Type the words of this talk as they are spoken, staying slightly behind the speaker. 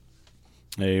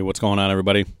Hey, what's going on,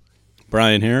 everybody?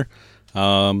 Brian here.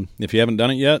 If you haven't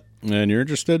done it yet and you're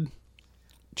interested,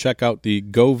 check out the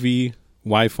GoV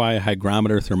Wi-Fi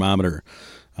hygrometer thermometer.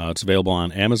 It's available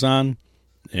on Amazon,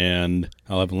 and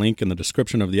I'll have a link in the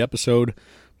description of the episode.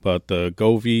 But the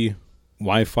GoV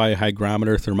Wi-Fi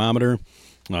hygrometer thermometer,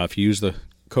 if you use the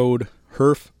code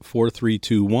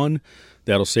HERF4321,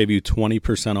 that'll save you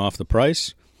 20% off the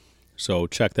price. So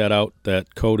check that out.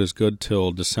 That code is good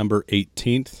till December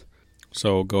 18th.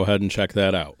 So go ahead and check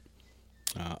that out.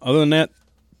 Other than that,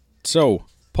 so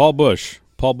Paul Bush.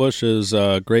 Paul Bush is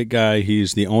a great guy.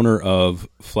 He's the owner of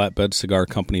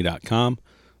FlatbedCigarCompany.com,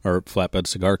 or Flatbed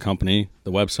Cigar Company.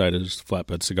 The website is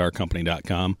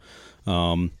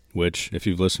FlatbedCigarCompany.com, which, if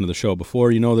you've listened to the show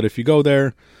before, you know that if you go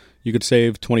there, you could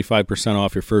save 25%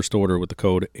 off your first order with the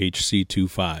code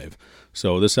HC25.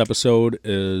 So this episode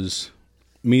is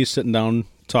me sitting down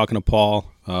talking to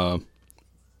Paul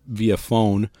via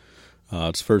phone.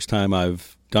 It's the first time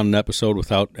I've done an episode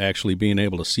without actually being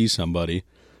able to see somebody,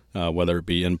 whether it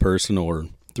be in person or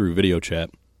through video chat.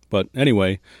 But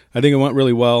anyway, I think it went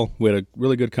really well. We had a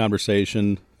really good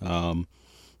conversation.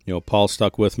 Paul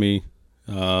stuck with me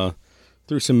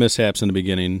through some mishaps in the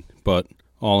beginning, but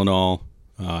all in all,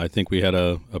 I think we had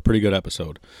a pretty good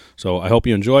episode. So I hope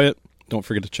you enjoy it. Don't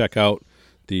forget to check out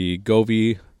the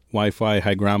GoV Wi-Fi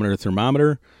hygrometer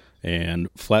thermometer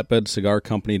and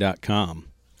FlatbedCigarCompany.com.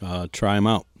 Try them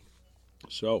out.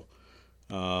 So,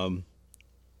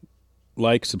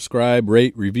 like, subscribe,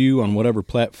 rate, review on whatever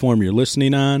platform you're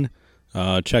listening on.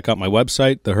 Check out my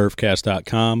website,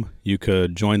 theherfcast.com. You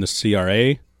could join the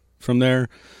CRA from there.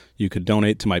 You could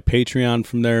donate to my Patreon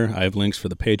from there. I have links for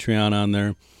the Patreon on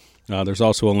there. There's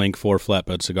also a link for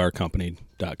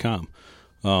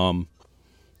flatbedcigarcompany.com.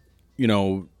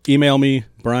 Email me,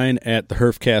 Brian at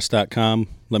theherfcast.com.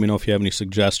 Let me know if you have any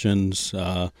suggestions,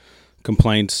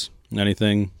 complaints,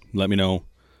 anything. Let me know.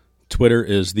 Twitter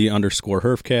is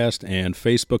 _Herfcast, and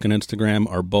Facebook and Instagram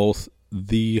are both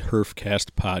the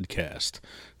Herfcast Podcast.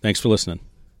 Thanks for listening.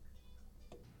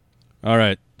 All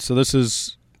right, so this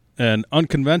is an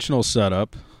unconventional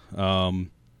setup.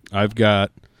 I've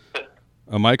got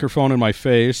a microphone in my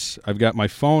face. I've got my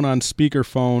phone on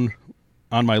speakerphone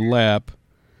on my lap,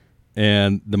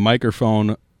 and the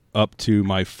microphone up to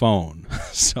my phone.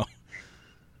 So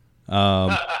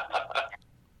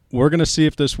we're going to see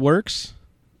if this works.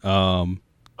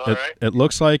 It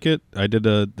looks like it. I did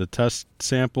the test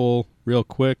sample real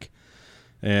quick,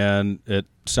 and it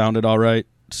sounded all right.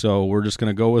 So we're just going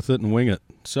to go with it and wing it.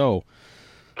 So,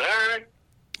 all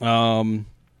right.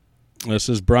 This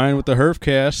is Brian with the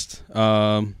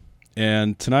Herfcast,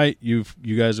 and tonight you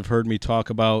guys have heard me talk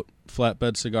about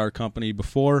Flatbed Cigar Company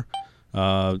before.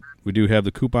 We do have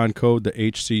the coupon code, the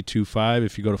HC25,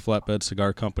 if you go to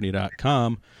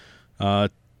flatbedcigarcompany.com.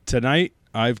 Tonight,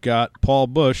 I've got Paul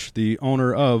Bush, the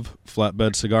owner of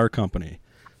Flatbed Cigar Company.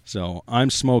 So I'm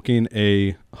smoking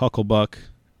a Hucklebuck,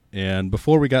 and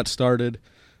before we got started,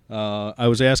 I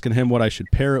was asking him what I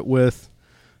should pair it with.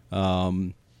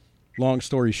 Long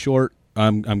story short,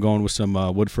 I'm going with some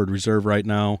Woodford Reserve right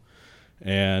now.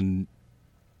 And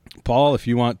Paul, if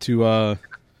you want to,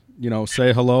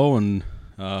 say hello and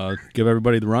give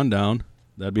everybody the rundown,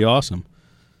 that'd be awesome.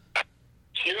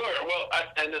 Sure. Well,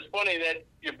 and it's funny that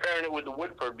you're pairing it with the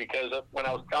Woodford, because when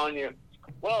I was telling you,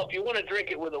 well, if you want to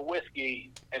drink it with a whiskey,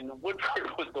 and the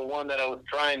Woodford was the one that I was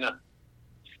trying to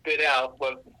spit out,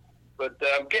 but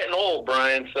I'm getting old,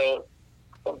 Brian, so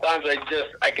sometimes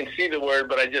I can see the word,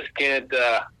 but I just can't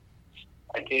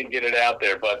get it out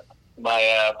there. But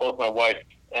both my wife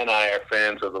and I are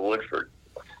fans of the Woodford.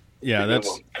 Yeah,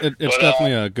 it's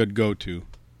definitely a good go-to.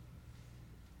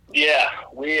 Yeah,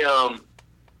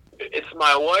 it's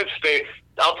my wife's favorite.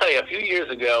 I'll tell you, a few years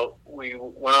ago, we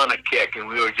went on a kick, and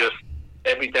we were just,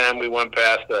 every time we went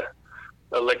past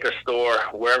a liquor store,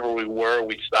 wherever we were,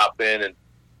 we'd stop in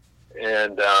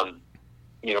and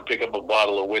pick up a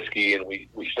bottle of whiskey, and we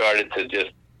started to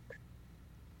just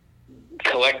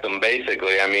collect them,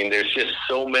 basically. I mean, there's just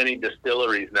so many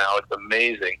distilleries now. It's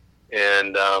amazing.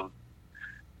 And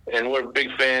we're big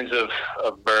fans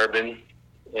of bourbon.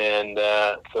 And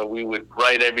so we would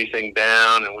write everything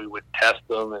down, and we would test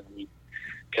them, and we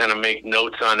kind of make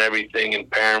notes on everything and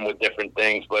pair them with different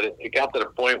things. But it got to the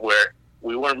point where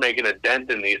we weren't making a dent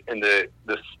in the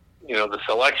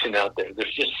selection out there.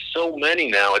 There's just so many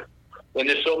now, and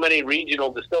there's so many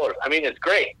regional distillers. I mean, it's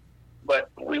great, but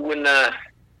we wouldn't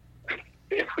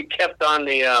if we kept on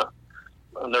the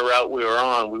route we were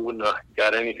on, we wouldn't have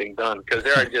got anything done, because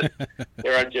there are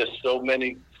just so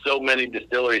many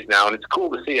distilleries now, and it's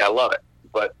cool to see. I love it,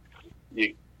 but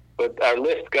but our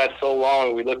list got so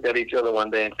long, we looked at each other one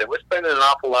day and said, we're spending an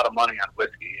awful lot of money on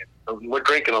whiskey. And we're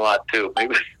drinking a lot, too.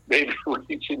 Maybe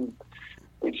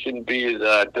we shouldn't be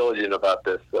as diligent about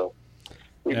this. So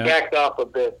we backed off a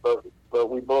bit, but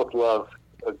we both love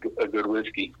a good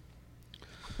whiskey.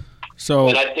 So,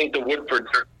 and I think the Woodford's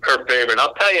her favorite.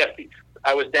 I'll tell you,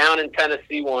 I was down in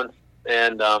Tennessee once,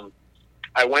 and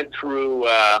I went through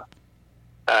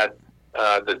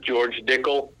the George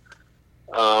Dickel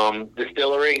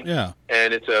distillery. Yeah,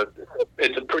 and it's a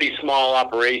pretty small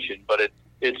operation, but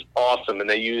it's awesome. And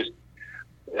they use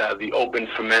the open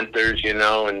fermenters,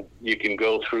 and you can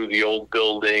go through the old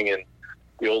building and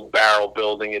the old barrel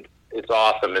building. It's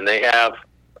awesome, and they have.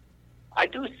 I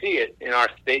do see it in our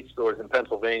state stores in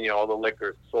Pennsylvania. All the liquor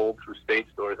is sold through state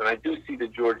stores, and I do see the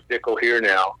George Dickel here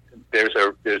now. There's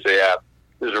a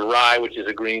rye, which is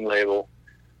a green label.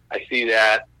 I see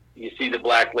that. You see the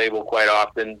black label quite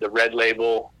often. The red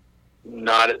label,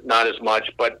 not as much.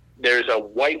 But there's a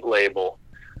white label,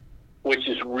 which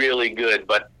is really good,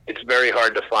 but it's very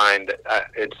hard to find.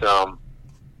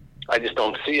 I just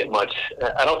don't see it much.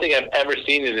 I don't think I've ever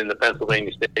seen it in the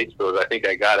Pennsylvania state stores. I think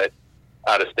I got it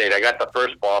out of state. I got the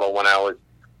first bottle when I was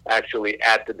actually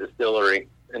at the distillery,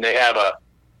 and they have a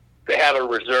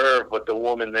reserve, but the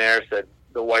woman there said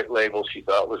the white label she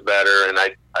thought was better, and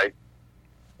I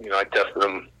tested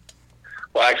them.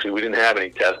 Well, actually, we didn't have any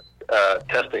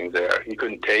testings there. You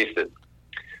couldn't taste it,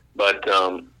 but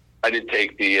I did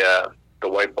take the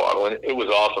white bottle, and it was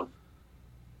awesome.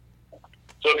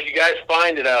 So if you guys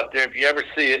find it out there, if you ever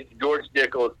see it, George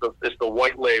Dickel, it's the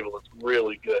white label. It's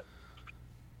really good.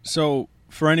 So,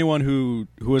 for anyone who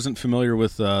isn't familiar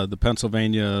with the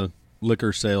Pennsylvania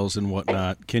liquor sales and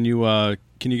whatnot, can you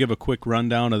give a quick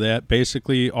rundown of that?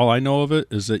 Basically, all I know of it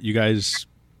is that you guys,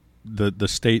 the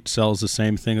state sells the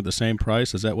same thing at the same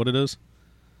price. Is that what it is?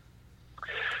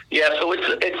 Yeah, so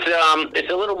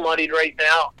it's a little muddied right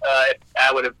now.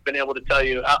 I would have been able to tell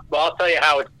you. Well, I'll tell you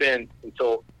how it's been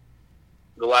until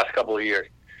the last couple of years.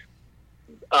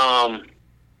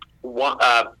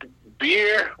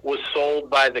 Beer was sold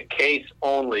by the case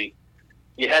only.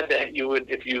 If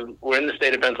you were in the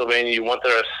state of Pennsylvania, you wanted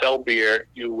to sell beer,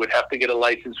 you would have to get a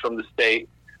license from the state,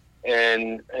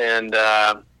 and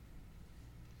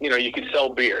you could sell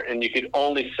beer, and you could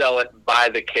only sell it by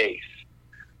the case.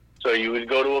 So you would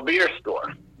go to a beer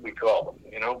store, we call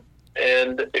them,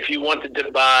 and if you wanted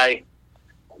to buy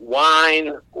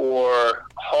wine or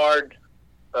hard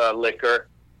liquor,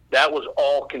 that was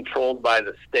all controlled by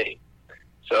the state.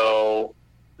 So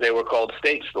they were called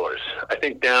state stores. I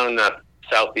think down in the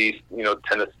southeast,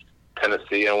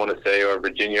 Tennessee, I want to say, or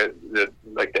Virginia,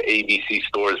 like the ABC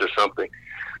stores or something.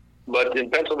 But in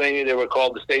Pennsylvania, they were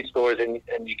called the state stores, and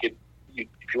if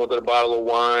you wanted a bottle of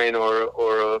wine or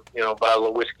a bottle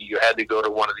of whiskey, you had to go to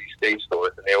one of these state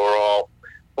stores, and they were all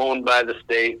owned by the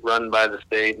state, run by the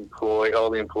state, all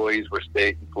the employees were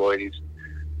state employees,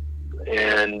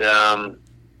 and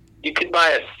you could buy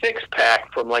a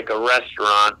 6-pack from like a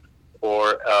restaurant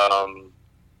or,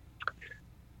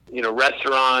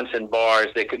 restaurants and bars.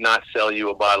 They could not sell you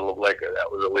a bottle of liquor. That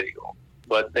was illegal.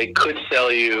 But they could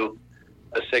sell you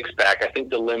a 6-pack. I think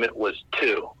the limit was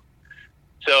 2.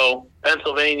 So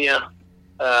Pennsylvania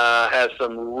has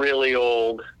some really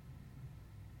old,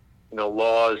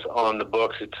 laws on the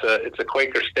books. It's a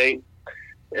Quaker state,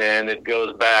 and it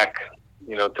goes back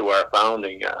to our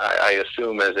founding, I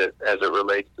assume, as it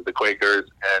relates to the Quakers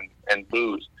and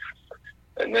booze.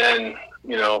 And then,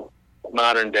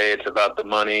 modern day, it's about the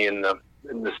money and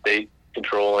the state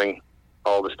controlling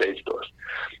all the state stores.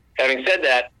 Having said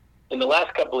that, in the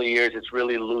last couple of years, it's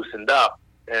really loosened up,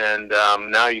 and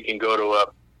now you can go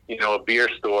to a beer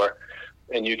store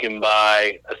and you can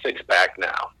buy a 6-pack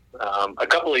now. A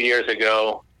couple of years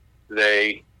ago,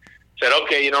 they said,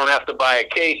 okay, you don't have to buy a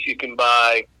case, you can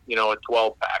buy a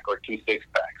 12-pack or 2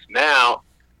 6-packs. Now,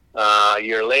 a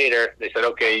year later, they said,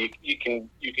 okay, you can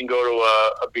go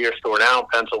to a beer store now in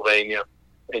Pennsylvania,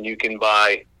 and you can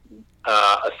buy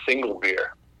a single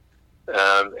beer,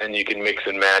 and you can mix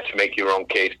and match, make your own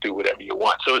case, do whatever you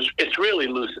want. So it's really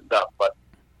loosened up, but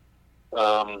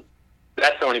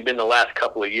that's only been the last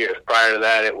couple of years. Prior to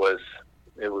that, it was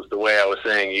the way I was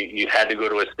saying. You had to go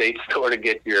to a state store to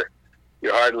get your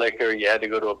hard liquor. You had to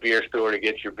go to a beer store to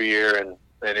get your beer, and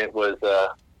it was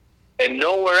and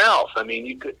nowhere else. I mean,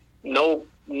 you could no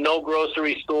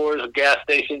grocery stores, gas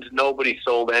stations. Nobody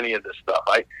sold any of this stuff.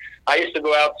 I used to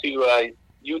go out to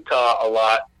Utah a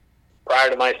lot.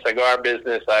 Prior to my cigar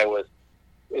business, I was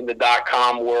in the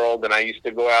 .com world, and I used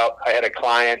to go out. I had a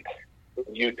client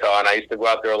in Utah, and I used to go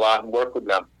out there a lot and work with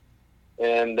them.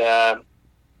 And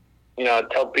I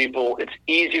tell people it's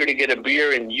easier to get a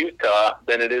beer in Utah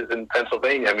than it is in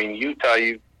Pennsylvania. I mean, Utah,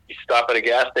 you stop at a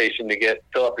gas station to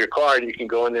fill up your car, and you can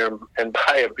go in there and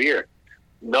buy a beer.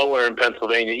 Nowhere in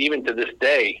Pennsylvania, even to this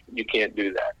day, you can't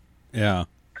do that. Yeah.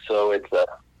 So it's,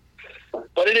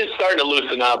 but it is starting to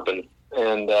loosen up, and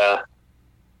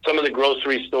some of the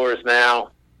grocery stores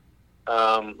now,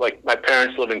 like my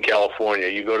parents live in California.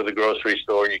 You go to the grocery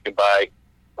store and you can buy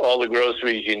all the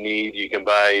groceries you need. You can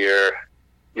buy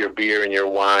your beer and your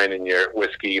wine and your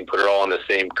whiskey and put it all in the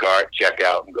same cart, check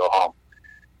out, and go home.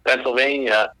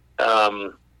 Pennsylvania,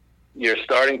 you're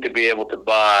starting to be able to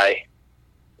buy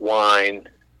wine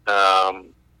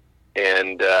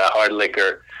and hard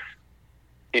liquor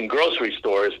in grocery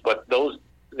stores, but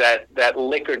that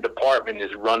liquor department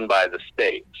is run by the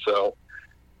state. So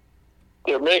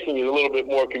they're making it a little bit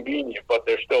more convenient, but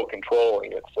they're still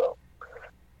controlling it. So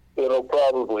it'll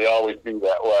probably always be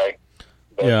that way.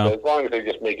 But as long as they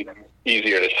just make it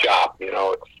easier to shop,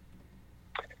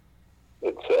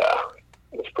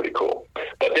 it's pretty cool.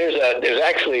 But there's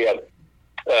actually a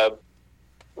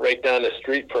right down the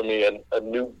street from me a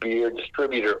new beer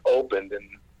distributor opened,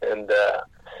 and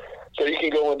so you can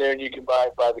go in there and you can buy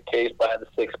the case, buy the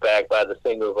 6-pack, buy the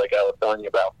singles like I was telling you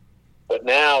about. But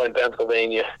now in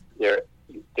Pennsylvania, they're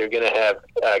going to have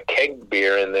keg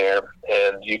beer in there,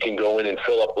 and you can go in and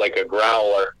fill up like a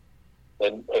growler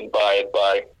and buy it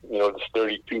by this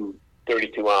 32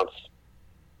 ounce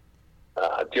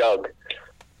jug,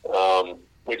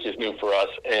 which is new for us.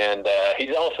 And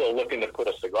he's also looking to put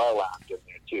a cigar lounge in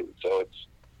there too. So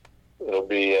it'll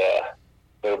be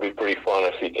pretty fun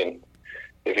if he can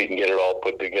get it all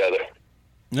put together.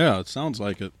 Yeah, it sounds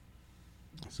like it.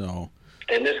 So.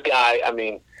 And this guy, I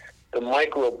mean, the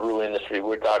microbrew industry,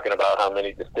 we're talking about how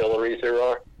many distilleries there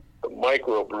are. The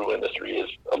microbrew industry is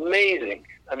amazing.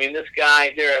 I mean, this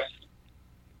guy, there are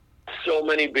so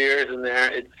many beers in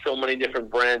there. It's so many different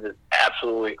brands. It's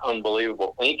absolutely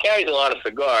unbelievable. And he carries a lot of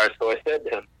cigars, so I said to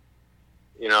him,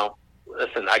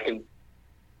 listen, I can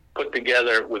put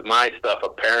together with my stuff a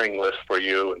pairing list for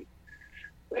you,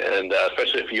 and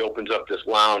especially if he opens up this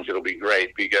lounge, it'll be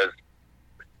great because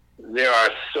there are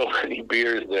so many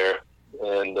beers there,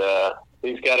 and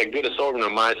he's got a good assortment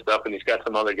of my stuff, and he's got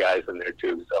some other guys in there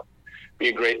too. So, be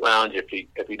a great lounge if he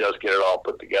does get it all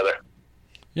put together.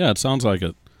 Yeah, it sounds like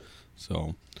it.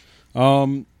 So,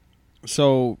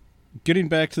 so getting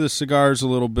back to the cigars a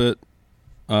little bit,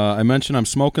 I mentioned I'm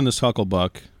smoking this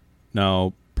Hucklebuck.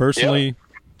 Now, personally,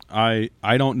 I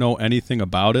don't know anything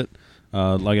about it.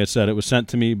 Like I said, it was sent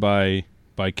to me by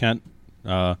Kent,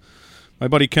 my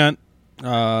buddy Kent,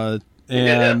 and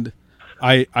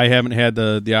I haven't had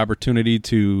the opportunity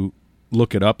to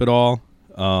look it up at all.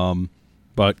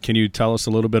 But can you tell us a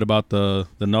little bit about the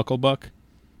Knucklebuck?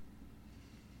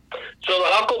 So the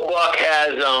Hucklebuck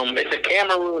has it's a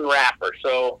Cameroon wrapper.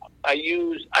 So I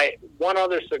use one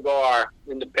other cigar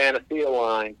in the Panacea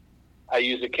line. I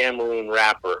use a Cameroon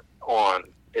wrapper on.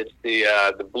 It's the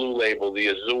blue label, the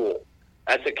Azul.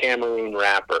 That's a Cameroon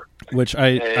wrapper. Which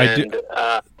I do.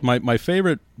 My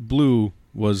favorite blue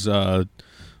was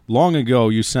long ago.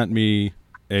 You sent me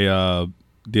the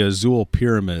Azul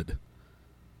Pyramid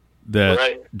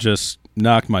that just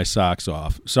knocked my socks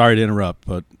off. Sorry to interrupt,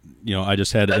 but I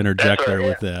just had to interject there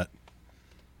with that.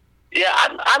 Yeah,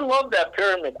 I love that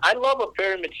pyramid. I love a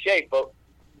pyramid shape, but to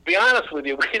be honest with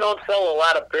you, we don't sell a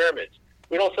lot of pyramids.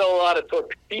 We don't sell a lot of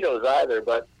torpedoes either,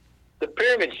 but the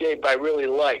pyramid shape I really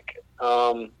like.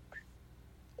 I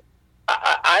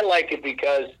like it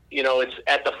because, it's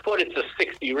at the foot, it's a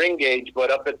 60 ring gauge, but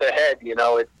up at the head,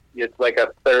 it's like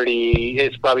a 30,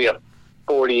 it's probably a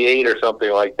 48 or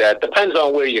something like that. Depends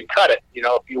on where you cut it.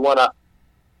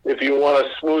 If you want a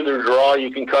smoother draw, you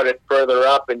can cut it further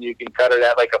up, and you can cut it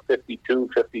at like a 52,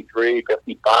 53,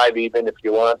 55 even if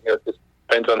you want. It just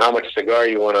depends on how much cigar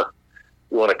you want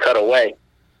to cut away.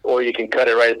 Or you can cut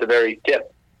it right at the very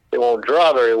tip. It won't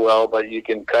draw very well, but you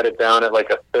can cut it down at like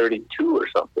a 32 or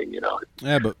something,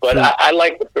 Yeah, but I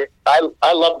like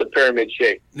I love the pyramid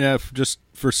shape. Yeah, just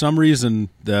for some reason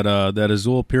that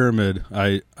Azul Pyramid,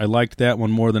 I liked that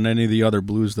one more than any of the other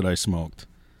blues that I smoked.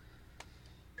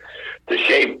 The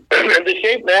shape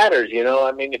matters,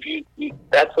 I mean, if you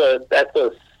that's a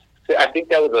I think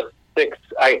that was a 6.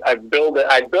 I bill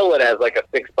it as like a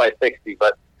 6x60,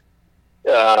 but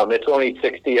it's only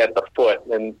 60 at the foot,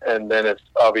 and then it's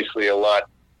obviously a lot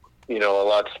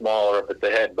smaller up at the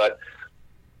head. But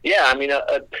yeah, I mean,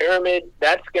 a pyramid,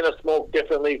 that's going to smoke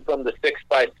differently from the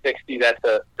 6x60.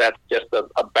 That's just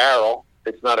a barrel.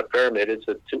 It's not a pyramid. It's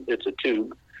a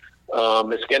tube.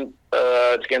 It's going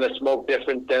to smoke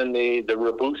different than the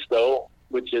Robusto,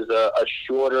 which is a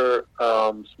shorter,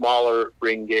 smaller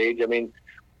ring gauge. I mean,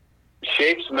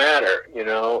 shapes matter, you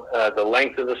know. The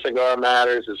length of the cigar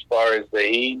matters as far as the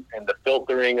heat and the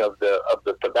filtering of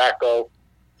the tobacco,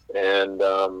 and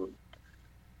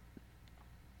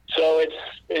so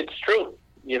it's true.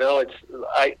 You know,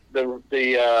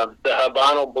 the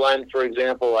Habano blend, for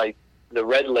example, the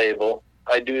red label.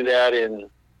 I do that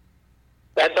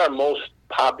that's our most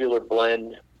popular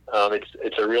blend.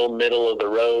 It's a real middle of the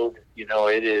road. You know,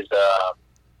 it is.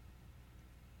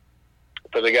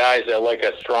 For the guys that like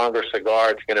a stronger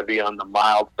cigar, it's going to be on the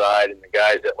mild side, and the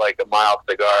guys that like a mild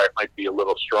cigar, it might be a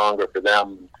little stronger for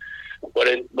them. But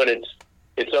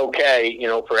it's okay, you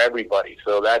know, for everybody.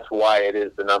 So that's why it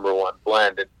is the number one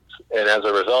blend. And as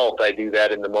a result, I do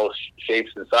that in the most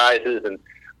shapes and sizes, and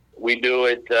we do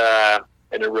it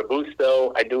in a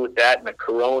Robusto. I do that in a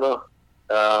Corona,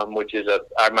 which is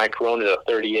my Corona is a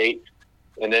 38,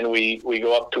 and then we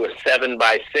go up to a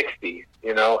 7x60,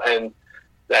 you know, and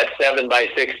that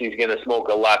 7x60 is going to smoke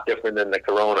a lot different than the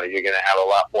Corona. You're going to have a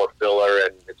lot more filler,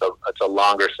 and it's a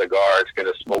longer cigar. It's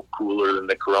going to smoke cooler than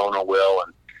the Corona will,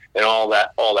 and all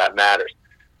that matters.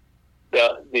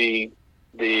 The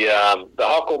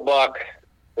Hucklebuck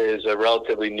is a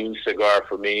relatively new cigar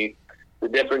for me. The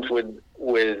difference with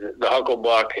the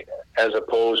Hucklebuck as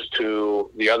opposed to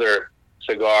the other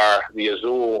cigar, the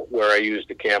Azul, where I used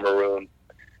the Cameroon,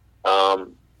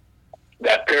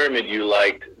 that pyramid you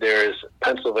liked, there's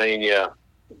Pennsylvania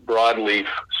broadleaf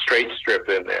straight strip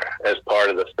in there as part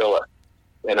of the filler,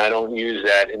 and I don't use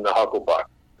that in the Hucklebuck.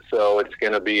 So it's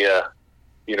going to be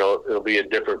it'll be a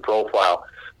different profile.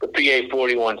 The PA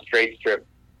 41 straight strip,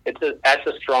 that's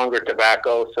a stronger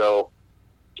tobacco, so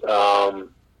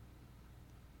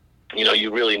you know,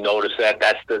 you really notice that.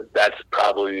 That's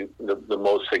probably the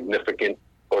most significant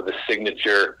or the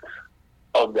signature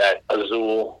of that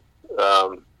Azul,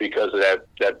 because of that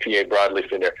PA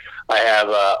broadleaf in there. I have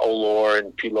Olor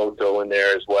and Piloto in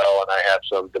there as well, and I have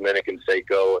some Dominican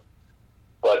Seco.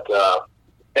 But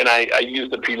and I use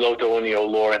the Piloto and the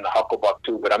Olor and the Hucklebuck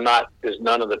too. But there's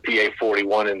none of the PA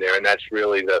 41 in there, and that's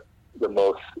really the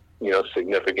most, you know,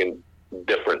 significant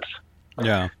difference.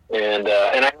 Yeah.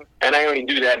 And I only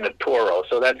do that in the Toro,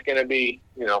 so that's going to be,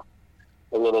 you know,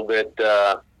 a little bit.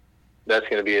 That's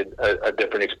going to be a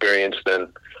different experience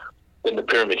than the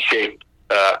pyramid shape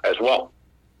as well.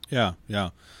 Yeah.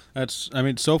 I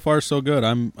mean, so far so good.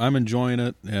 I'm enjoying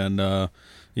it, and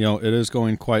you know, it is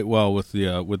going quite well with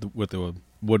the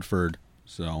Woodford.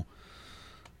 So,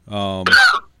 yeah,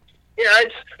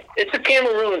 it's a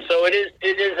Cameroon, so it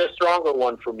is a stronger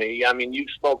one for me. I mean, you've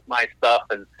smoked my stuff,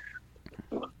 and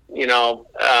you know,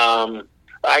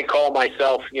 I call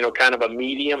myself, you know, kind of a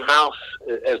medium house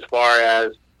as far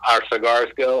as our cigars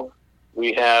go.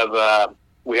 We have a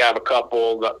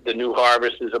couple. The New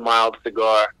Harvest is a mild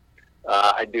cigar.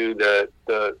 I do the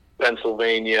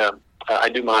Pennsylvania. I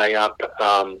do my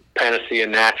Panacea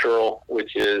Natural,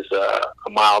 which is a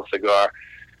mild cigar.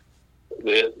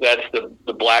 That's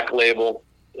the black label.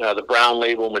 The brown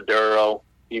label Maduro,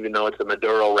 even though it's a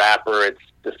Maduro wrapper, it's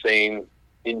the same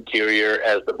interior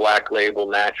as the black label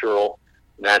Natural.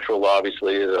 Natural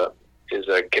obviously is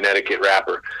a Connecticut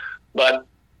wrapper, but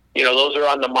you know, those are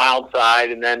on the mild side,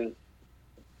 and then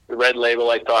the red label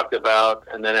I talked about,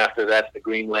 and then after that's the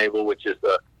green label, which is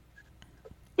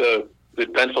the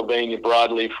Pennsylvania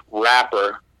broadleaf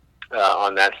wrapper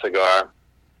on that cigar,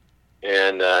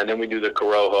 and then we do the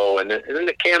Corojo, and then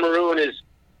the Cameroon is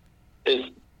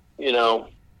you know,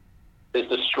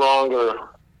 is a stronger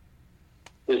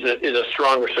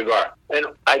cigar. And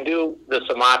I do the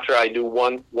Sumatra. I do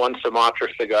one Sumatra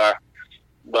cigar,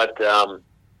 but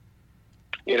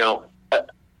you know,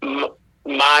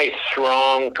 my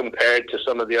strong compared to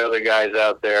some of the other guys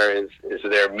out there is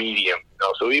their medium. You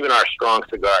know, so even our strong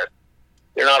cigars,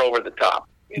 they're not over the top.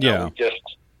 You know, yeah.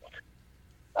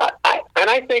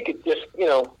 I think it just, you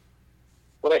know,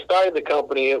 when I started the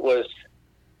company, it was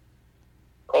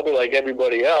probably like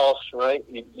everybody else, right?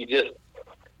 You just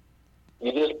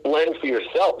blend for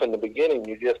yourself in the beginning.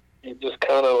 You just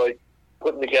kind of like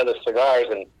putting together cigars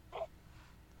and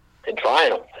trying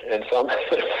them. And some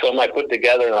I put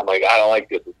together and I'm like, I don't like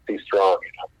this. It's too strong,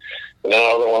 you know. And then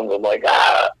other ones I'm like,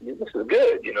 this is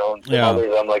good, you know. And some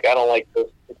others I'm like, I don't like this.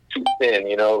 It's too thin,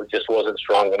 you know. It just wasn't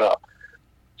strong enough.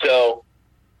 So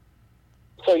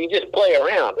you just play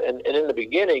around. And in the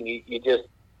beginning, you just,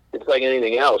 it's like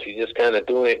anything else. You just kind of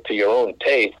doing it to your own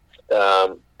taste.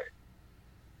 And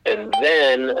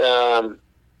then,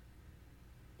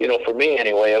 you know, for me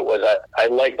anyway, it was I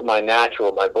liked my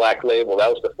Natural, my black label. That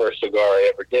was the first cigar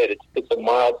I ever did. It's a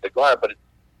mild cigar, but it's,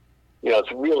 you know,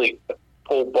 it's really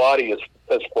full body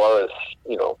as far as,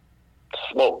 you know,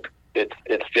 smoked.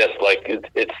 It's just like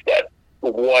it's that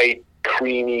white,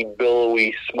 creamy,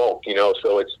 billowy smoke,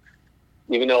 So it's,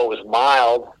 even though it was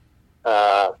mild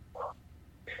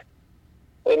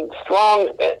and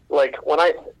strong, like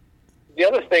the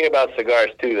other thing about cigars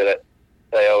too that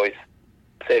I always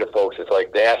say to folks is,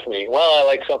 like, they ask me, well, I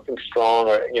like something strong,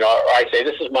 or or I say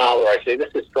this is mild, or I say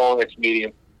this is strong, it's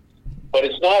medium, but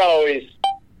it's not always.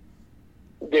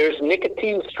 There's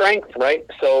nicotine strength, right?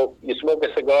 So you smoke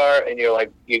a cigar and you're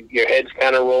like, your head's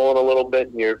kind of rolling a little bit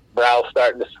and your brow's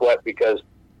starting to sweat because,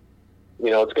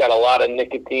 it's got a lot of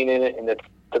nicotine in it. And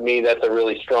to me, that's a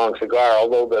really strong cigar.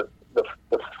 Although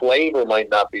the flavor might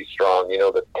not be strong,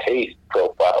 the taste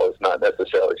profile is not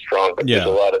necessarily strong, but there's a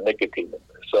lot of nicotine in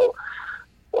there. So,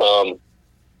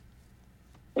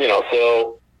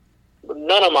 so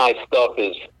none of my stuff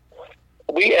is,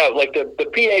 we have like the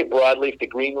PA broadleaf, the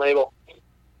green label.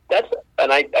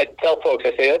 And I tell folks, I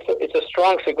say it's a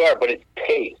strong cigar, but it's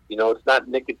taste. It's not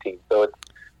nicotine. So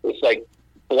it's like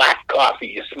black coffee.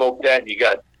 You smoke that, and you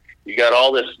got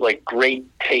all this like great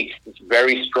taste. It's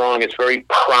very strong. It's very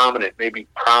prominent. Maybe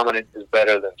prominent is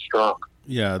better than strong.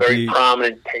 Yeah, very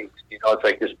prominent taste. It's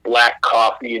like this black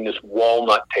coffee and this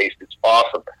walnut taste. It's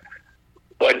awesome.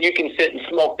 But you can sit and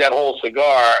smoke that whole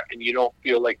cigar, and you don't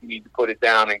feel like you need to put it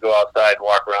down and go outside and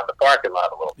walk around the parking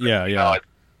lot a little bit. Yeah.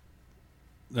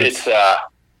 It's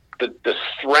the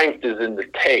strength is in the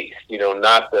taste,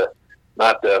 not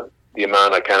the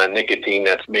amount of kind of nicotine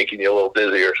that's making you a little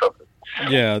dizzy or something.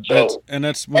 Yeah,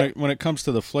 that's when it comes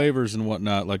to the flavors and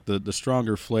whatnot, like the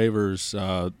stronger flavors.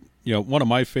 One of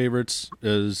my favorites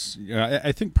is,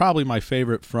 I think probably my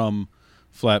favorite from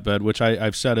Flatbed, which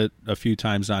I've said it a few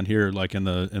times on here, like in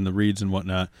the reads and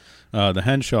whatnot. The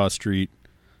Henshaw Street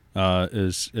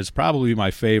is probably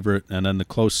my favorite, and then the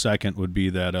close second would be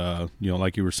that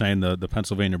like you were saying, the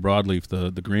Pennsylvania broadleaf,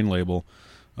 the green label.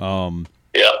 And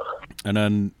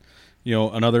then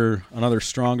another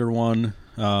stronger one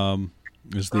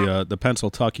is the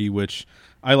Pennsyltucky, which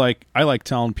I like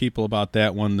telling people about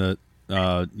that one, that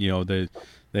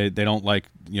they don't like,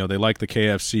 they like the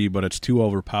KFC, but it's too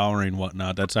overpowering and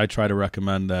whatnot. I try to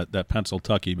recommend that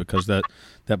Pennsyltucky, because that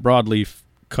broadleaf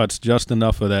cuts just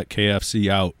enough of that KFC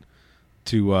out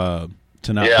to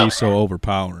not be so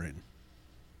overpowering.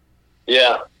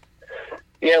 Yeah.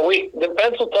 The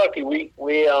Pennsyltucky, we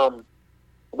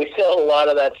sell a lot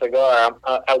of that cigar.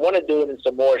 I want to do it in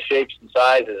some more shapes and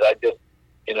sizes. I just,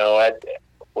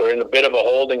 we're in a bit of a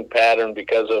holding pattern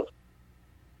because of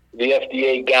the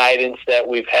FDA guidance that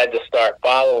we've had to start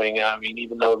following. I mean,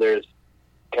 even though there's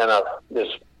kind of this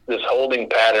holding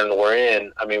pattern we're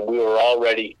in, I mean, we were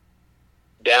already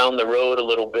down the road a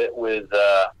little bit with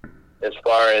as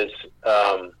far as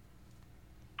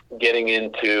getting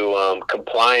into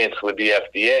compliance with the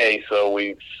FDA. So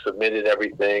we've submitted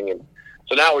everything, and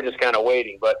so now we're just kind of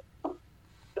waiting. But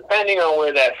depending on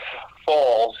where that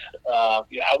falls,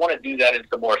 I want to do that in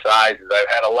some more sizes. I've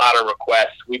had a lot of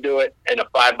requests. We do it in a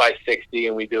 5x60,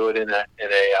 and we do it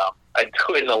I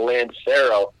do it in a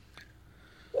Lancero,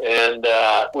 and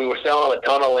we were selling a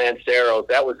ton of Lanceros.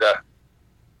 That was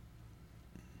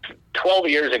 12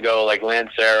 years ago, like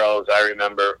Lanceros, I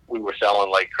remember we were selling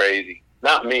like crazy.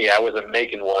 Not me, I wasn't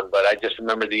making one, but I just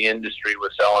remember the industry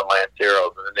was selling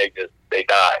Lanceros, and then they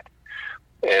died.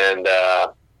 And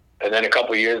then a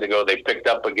couple of years ago, they picked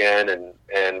up again,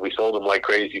 and we sold them like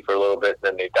crazy for a little bit,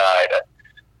 and then they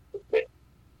died.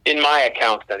 In my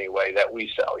accounts, anyway, that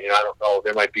we sell. I don't know.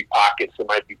 There might be pockets. There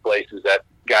might be places that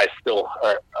guys still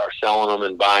are selling them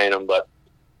and buying them, but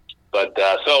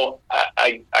so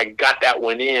I got that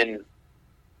one in.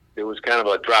 There was kind of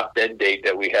a drop dead date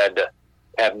that we had to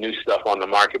have new stuff on the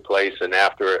marketplace, and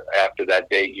after that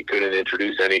date, you couldn't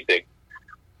introduce anything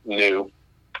new.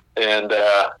 And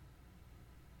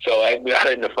so I got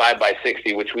it in the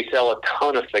 5x60, which we sell a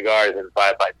ton of cigars in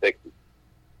 5x60.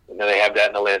 And then I have that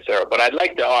in the Lancero. But I'd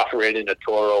like to offer it in a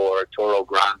Toro or a Toro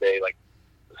Grande, like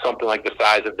something like the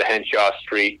size of the Henshaw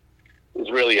Street. Is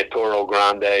really a Toro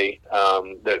Grande.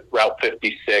 The Route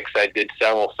 56, I did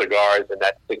several cigars in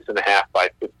that 6.5 by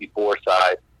 54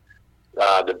 size.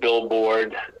 The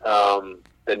Billboard,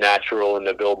 the Natural, and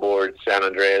the Billboard San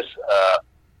Andreas,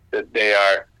 they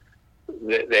are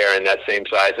in that same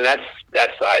size, and that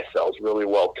size sells really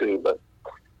well too. But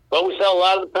we sell a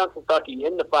lot of the Pennsyltucky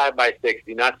in the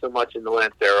 5x60, not so much in the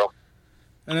Lancero.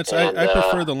 And I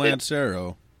prefer the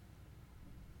Lancero.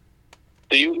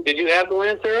 Did you have the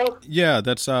Lancero? Yeah,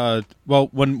 that's well,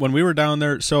 when we were down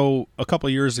there, so a couple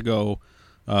of years ago,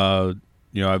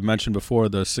 I've mentioned before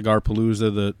the Cigar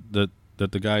Palooza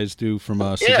that the guys do from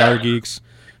Cigar Geeks,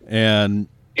 and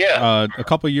a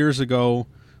couple of years ago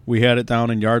we had it down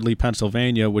in Yardley,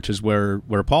 Pennsylvania, which is where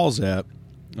Paul's at.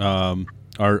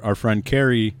 Our friend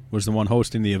Carrie was the one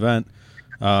hosting the event,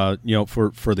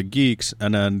 for the geeks,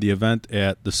 and then the event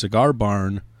at the Cigar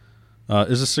Barn.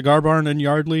 Is the Cigar Barn in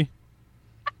Yardley?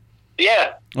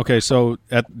 Yeah. Okay, so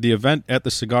at the event at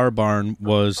the Cigar Barn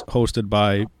was hosted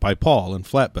by Paul in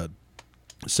Flatbed.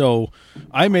 So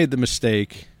I made the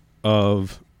mistake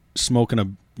of smoking a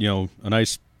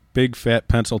nice big fat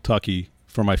pencil tucky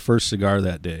for my first cigar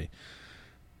that day,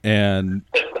 and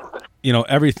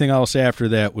everything else after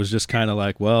that was just kind of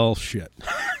like, well, shit.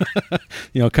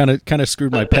 Kind of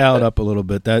screwed my palate up a little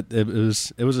bit. That it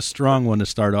was a strong one to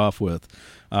start off with,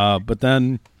 but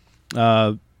then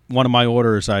one of my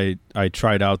orders, I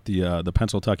tried out the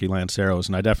Pencil Tucky Lanceros,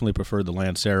 and I definitely preferred the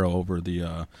Lancero over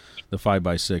the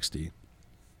 5x60.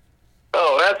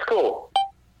 Oh, that's cool.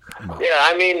 Yeah,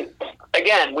 I mean,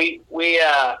 again, the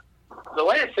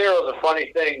Lancero is a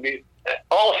funny thing.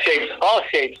 All shapes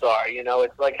are,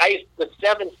 it's like the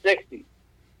 760.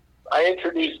 I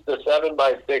introduced the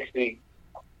 7x60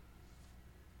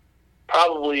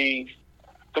 probably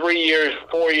 4 years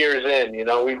in.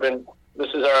 This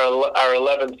is our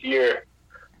 11th year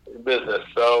in business,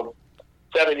 so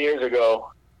 7 years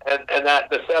ago, and that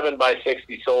the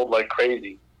 7x60 sold like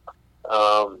crazy.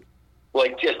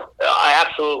 Just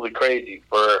absolutely crazy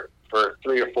for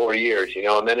 3 or 4 years,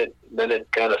 and then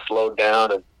it kind of slowed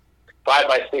down. And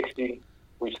 5x60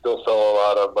 we still sell a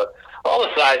lot of, but all the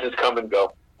sizes come and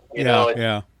go.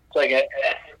 It's like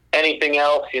anything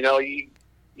else. You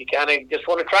kind of just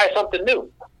want to try something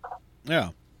new. Yeah.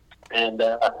 And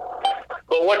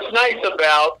but what's nice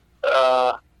about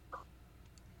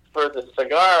for the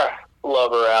cigar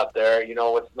lover out there,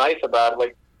 what's nice about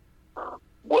it,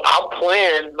 I'll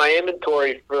plan my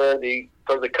inventory for the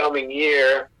coming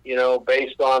year,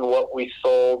 based on what we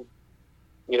sold,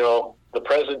 the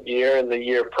present year and the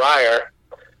year prior.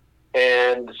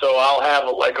 And so I'll have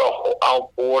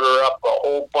I'll order up a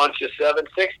whole bunch of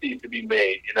 760s to be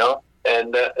made,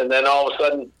 and then all of a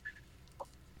sudden,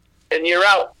 and you're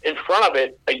out in front of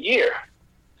it a year.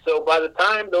 So by the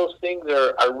time those things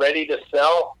are ready to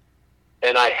sell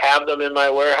and I have them in my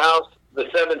warehouse, the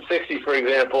 760, for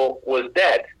example, was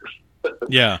dead.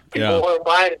 Yeah. People weren't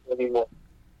buying it anymore.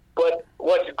 But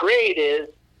what's great is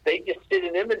they just sit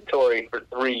in inventory for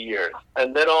 3 years.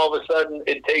 And then all of a sudden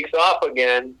it takes off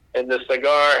again, and the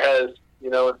cigar has,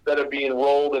 instead of being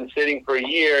rolled and sitting for a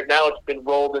year, now it's been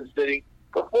rolled and sitting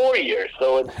for 4 years.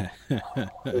 So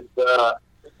it's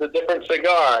a different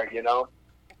cigar,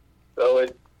 So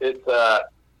it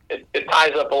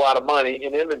ties up a lot of money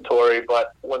in inventory,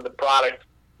 but when the product,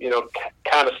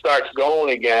 kind of starts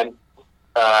going again,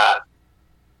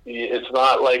 it's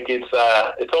not like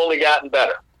it's only gotten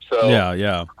better. So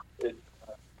yeah.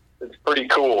 It's pretty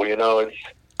cool,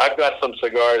 I've got some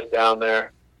cigars down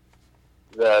there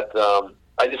that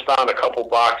I just found a couple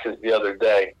boxes the other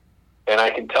day, and I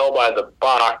can tell by the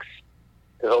box,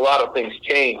 because a lot of things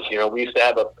change. We used to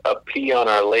have a P on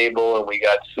our label, and we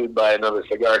got sued by another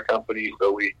cigar company,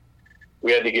 so we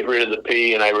had to get rid of the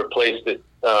P, and I replaced it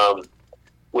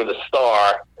with a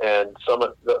star, and some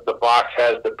of the box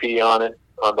has the P on it,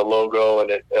 on the logo, and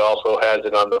it also has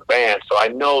it on the band. So I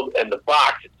know, and the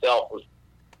box itself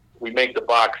we make the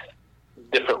box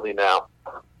differently now,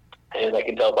 and I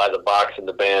can tell by the box and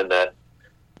the band that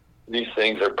these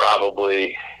things are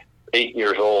probably 8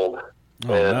 years old.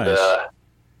 Oh, and nice.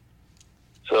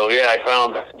 So yeah, I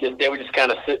found they were just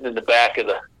kind of sitting in the back of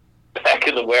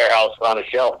the warehouse on a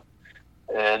shelf.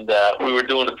 And we were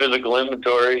doing a physical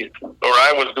inventory, or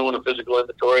I was doing a physical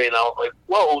inventory, and I was like,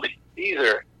 "Whoa, these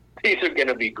are going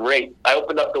to be great." I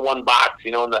opened up the one box,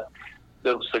 and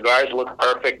the cigars look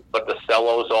perfect, but the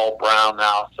cello's all brown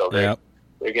now, so they're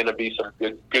going to be some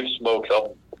good smokes.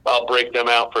 I'll break them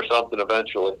out for something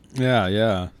eventually.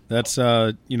 Yeah. That's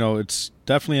it's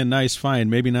definitely a nice find.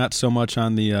 Maybe not so much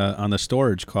on the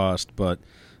storage cost, but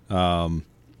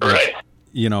right.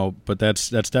 But that's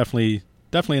definitely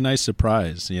a nice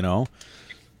surprise, Yeah.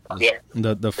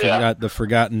 The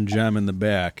forgotten gem in the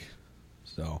back.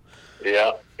 So.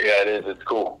 Yeah, it is. It's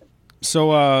cool.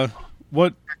 So,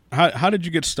 how did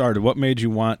you get started? What made you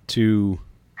want to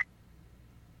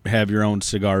have your own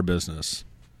cigar business?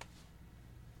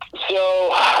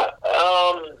 So,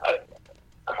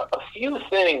 a few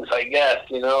things, I guess.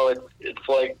 It's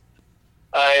like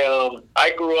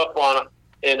I grew up on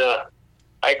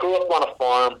a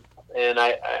farm. And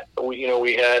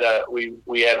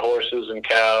we had horses and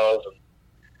cows.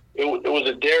 And it was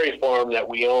a dairy farm that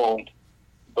we owned,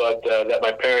 but that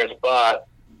my parents bought.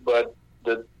 But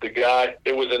the guy,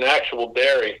 it was an actual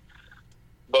dairy.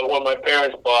 But when my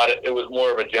parents bought it, it was more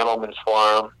of a gentleman's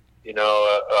farm,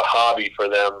 a hobby for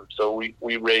them. So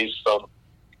we raised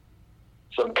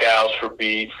some cows for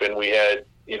beef, and we had,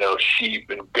 sheep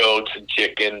and goats and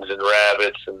chickens and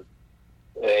rabbits and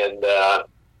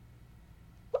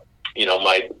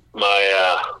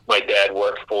my dad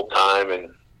worked full time,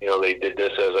 and they did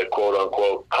this as a quote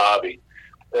unquote hobby.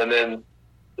 And then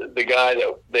the guy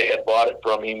that they had bought it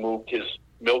from, he moved his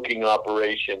milking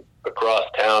operation across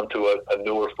town to a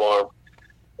newer farm.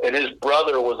 And his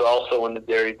brother was also in the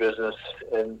dairy business,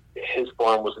 and his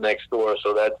farm was next door.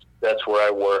 So that's where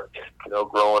I worked,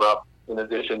 growing up. In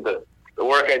addition to the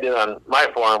work I did on my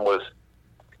farm was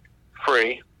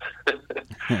free.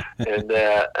 and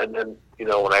then,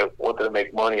 when I wanted to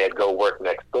make money, I'd go work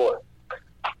next door.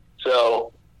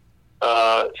 So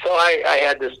I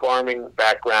had this farming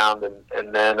background,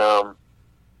 and then I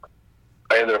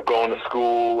ended up going to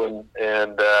school,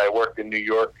 and I worked in New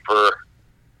York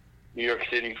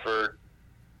City for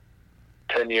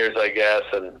 10 years, I guess,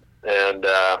 and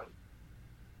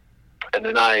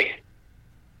then I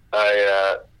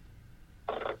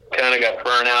kind of got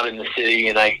burned out in the city,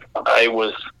 and I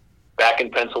was back in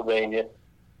Pennsylvania,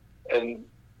 and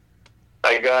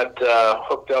I got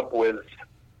hooked up with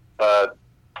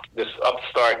this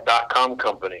upstart.com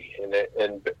company,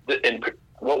 and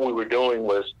what we were doing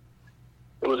was,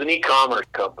 it was an e-commerce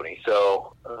company.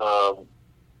 So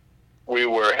we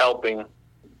were helping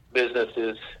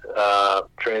businesses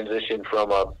transition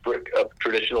from a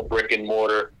traditional brick and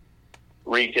mortar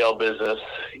retail business,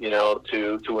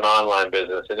 to an online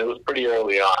business, and it was pretty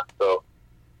early on. So,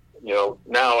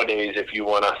 nowadays, if you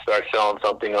want to start selling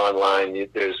something online,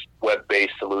 there's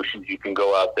web-based solutions. You can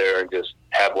go out there and just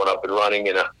have one up and running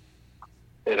in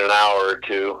an hour or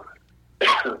two.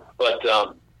 But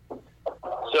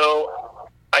so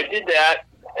I did that,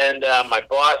 and my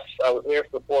boss, I was there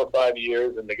for 4 or 5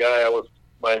 years, and the guy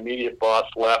my immediate boss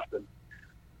left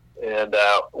and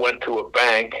went to a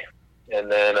bank,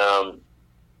 and then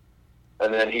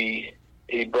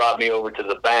he brought me over to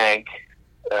the bank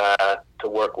to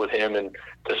work with him and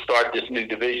to start this new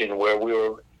division where we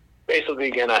were basically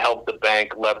going to help the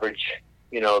bank leverage,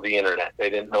 the internet. They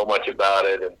didn't know much about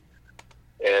it,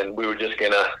 and we were just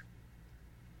going to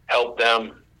help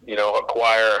them,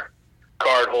 acquire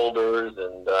card holders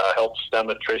and help stem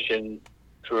attrition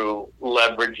through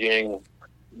leveraging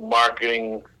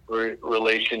marketing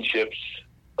relationships,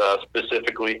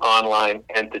 specifically online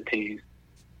entities.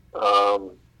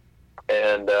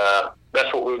 And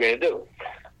that's what we were going to do.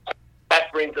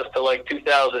 That brings us to like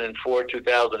 2004,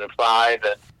 2005,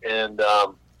 and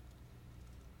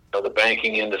the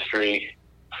banking industry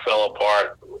fell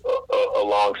apart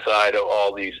alongside of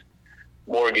all these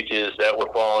mortgages that were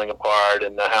falling apart,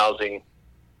 and the housing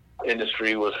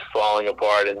industry was falling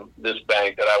apart, and this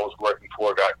bank that I was working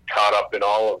for got caught up in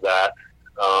all of that.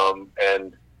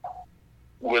 And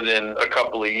within a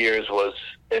couple of years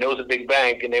and it was a big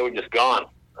bank, and they were just gone.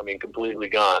 I mean, completely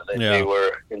gone. They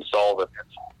were insolvent.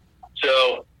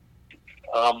 So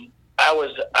I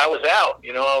was out.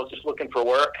 I was just looking for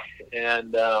work,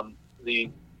 and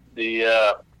the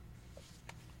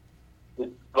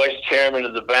vice chairman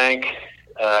of the bank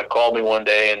called me one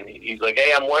day, and he's like,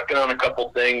 "Hey, I'm working on a couple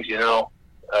things.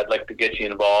 I'd like to get you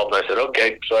involved." And I said,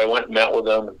 "Okay." So I went and met with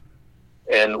him,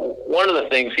 and one of the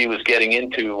things he was getting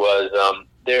into was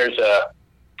they're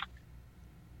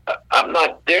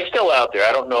still out there.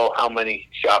 I don't know how many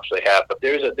shops they have, but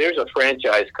there's a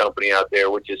franchise company out there,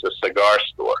 which is a cigar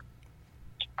store,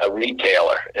 a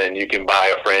retailer, and you can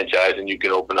buy a franchise and you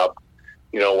can open up,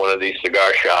 one of these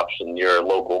cigar shops in your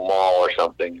local mall or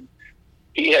something.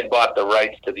 He had bought the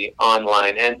rights to the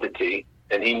online entity,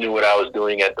 and he knew what I was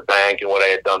doing at the bank and what I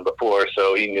had done before,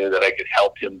 so he knew that I could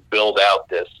help him build out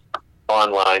this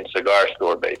online cigar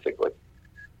store, basically.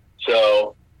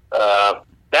 So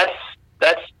that's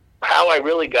how I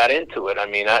really got into it. I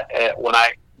mean, when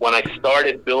I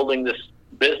started building this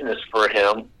business for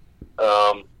him,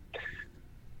 I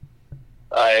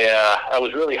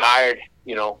was really hired,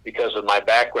 because of my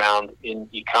background in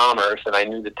e-commerce, and I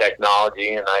knew the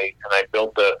technology, and I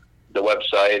built the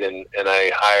website, and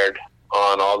I hired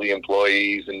on all the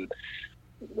employees, and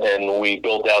we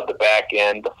built out the back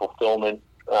end, the fulfillment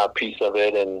piece of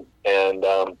it, and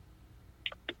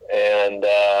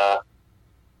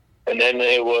then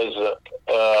it was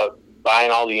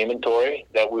buying all the inventory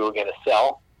that we were going to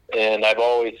sell. And I've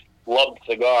always loved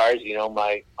cigars.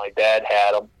 My dad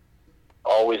had them,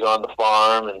 always on the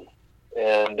farm,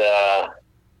 and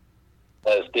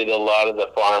as did a lot of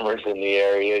the farmers in the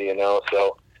area.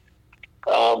 So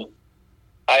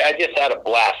I just had a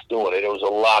blast doing it. It was a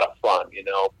lot of fun,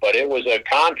 but it was a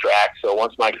contract. So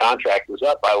once my contract was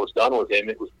up, I was done with him.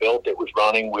 It was built, it was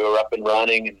running, we were up and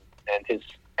running, and his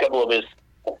couple of his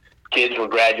kids were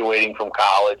graduating from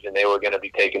college, and they were going to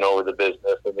be taking over the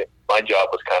business. And my job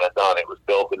was kind of done. It was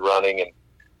built and running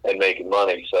and making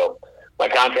money. So my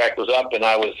contract was up, and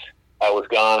I was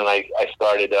gone, and I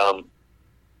started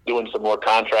doing some more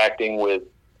contracting with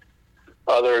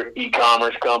other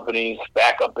e-commerce companies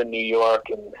back up in New York,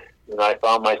 and I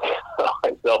found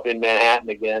myself in Manhattan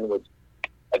again, which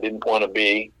I didn't want to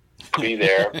be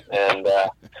there. And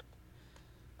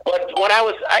but when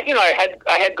I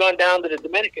had gone down to the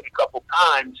Dominican a couple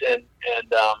times, and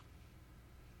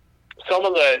some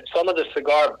of the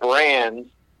cigar brands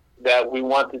that we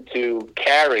wanted to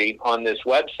carry on this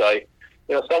website,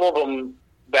 some of them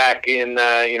back in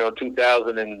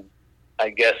 2000 and I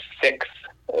guess 6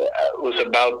 was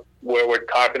about where we're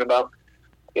talking about.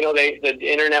 The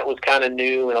internet was kind of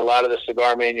new, and a lot of the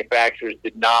cigar manufacturers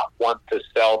did not want to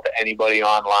sell to anybody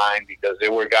online because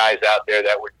there were guys out there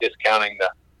that were discounting the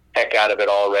heck out of it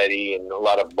already, and a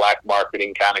lot of black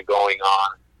marketing kind of going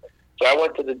on. So I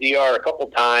went to the DR a couple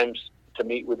times to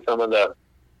meet with some of the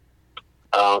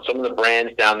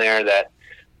brands down there that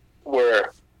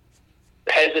were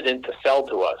hesitant to sell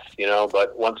to us,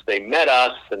 but once they met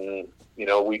us and,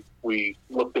 we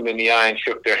looked them in the eye and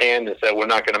shook their hand and said, we're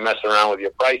not going to mess around with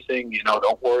your pricing.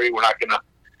 Don't worry. We're not going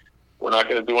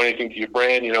to do anything to your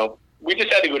brand. We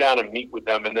just had to go down and meet with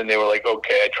them. And then they were like,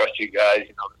 okay, I trust you guys.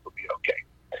 This will be okay.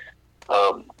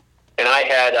 And I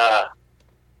had,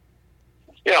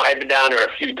 I'd been down there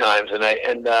a few times, and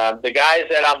the guys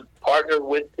that I'm partnered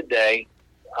with today,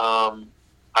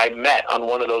 I met on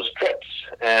one of those trips,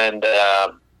 and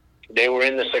they were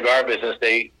in the cigar business.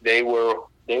 They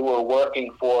were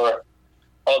working for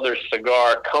other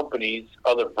cigar companies,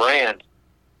 other brands,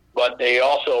 but they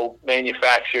also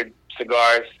manufactured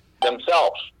cigars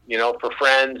themselves, for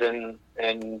friends and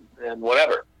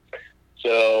whatever.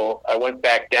 So I went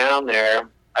back down there.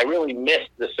 I really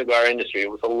missed the cigar industry. It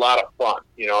was a lot of fun,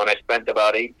 and I spent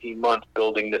about 18 months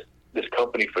building this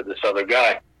company for this other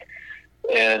guy.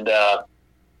 And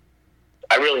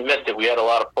I really missed it. We had a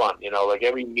lot of fun, like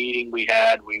every meeting we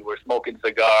had, we were smoking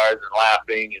cigars and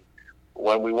laughing. And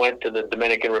when we went to the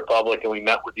Dominican Republic and we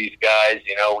met with these guys,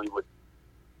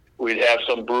 we'd have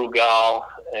some Brugal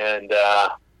and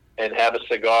have a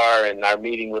cigar, and our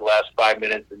meeting would last 5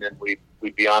 minutes, and then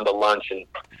we'd be on to lunch and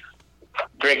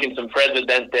drinking some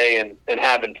Presidente and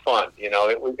having fun.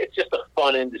 It's just a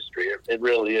fun industry. It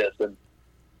really is.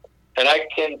 And I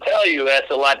can tell you that's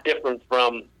a lot different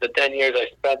from the 10 years I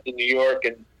spent in New York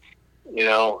and,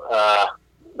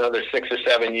 another 6 or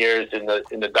 7 years in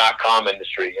the .com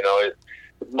industry.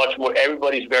 It's much more,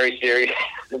 everybody's very serious.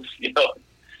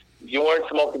 You weren't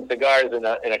smoking cigars in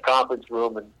a conference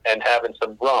room and having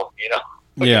some rum,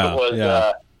 Yeah. It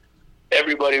was,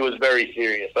 everybody was very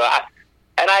serious. So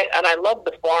I love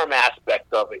the farm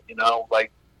aspect of it,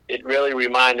 like, it really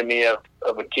reminded me of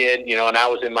a kid, and I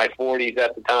was in my 40s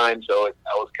at the time, so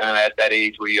I was kind of at that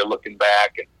age where you're looking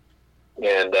back.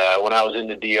 And when I was in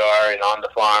the DR and on the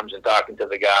farms and talking to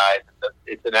the guys,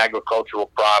 it's an agricultural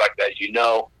product, as you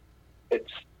know.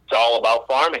 It's all about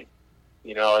farming,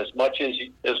 as much as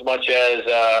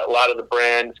a lot of the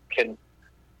brands can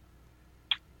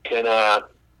kind of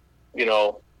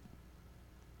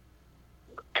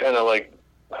like,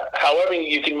 however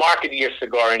you can market your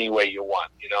cigar any way you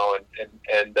want,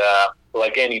 and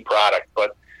like any product.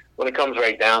 But when it comes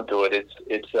right down to it,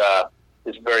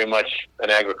 it's very much an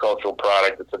agricultural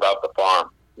product. It's about the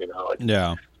farm,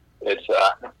 Yeah. It's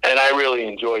and I really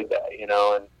enjoyed that, and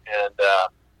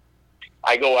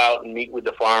I go out and meet with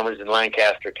the farmers in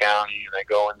Lancaster County, and I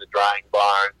go in the drying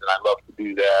barns, and I love to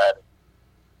do that.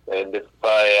 And if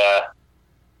I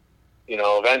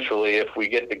eventually, if we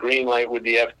get the green light with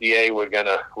the FDA, we're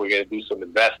gonna do some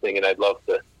investing, and I'd love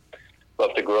to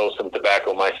grow some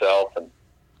tobacco myself, and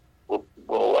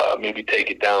we'll maybe take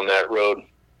it down that road.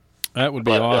 That would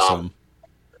be awesome.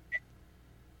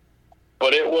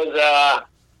 But it was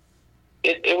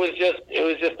it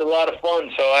was just a lot of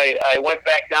fun. So I went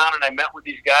back down and I met with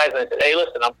these guys, and I said, hey,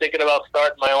 listen, I'm thinking about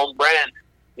starting my own brand.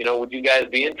 Would you guys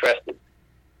be interested?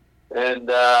 And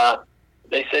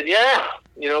they said, yeah,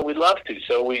 we'd love to.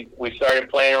 So we started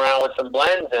playing around with some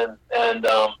blends, and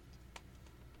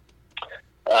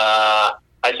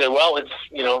I said, well, it's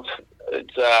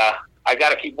I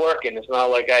got to keep working. It's not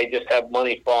like I just have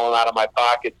money falling out of my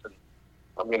pockets and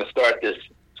I'm going to start this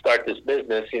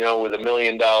business, with $1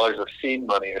 million of seed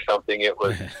money or something. It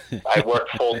was, I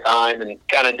worked full time and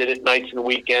kind of did it nights and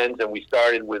weekends. And we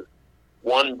started with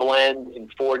one blend in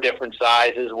 4 different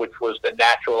sizes, which was the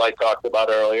natural I talked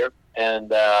about earlier.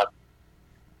 And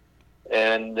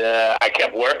And I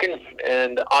kept working,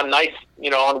 and on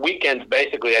weekends,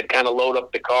 basically, I'd kind of load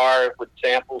up the car with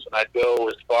samples, and I'd go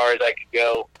as far as I could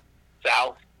go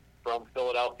south from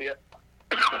Philadelphia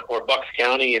or Bucks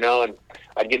County, and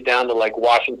I'd get down to like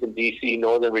Washington, D.C.,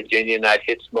 Northern Virginia, and I'd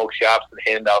hit smoke shops and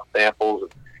hand out samples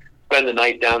and spend the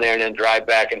night down there and then drive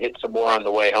back and hit some more on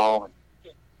the way home.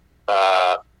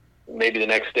 Maybe the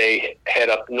next day head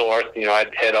up north.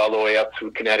 I'd head all the way up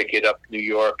through Connecticut, up to New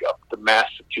York, up to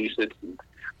Massachusetts,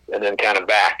 and then kind of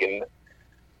back. And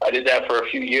I did that for a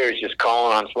few years, just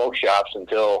calling on smoke shops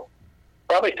until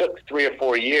probably took 3 or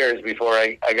 4 years before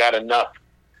I got enough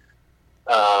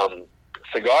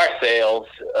cigar sales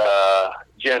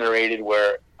generated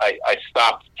where I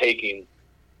stopped taking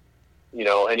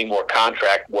any more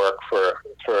contract work for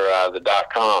the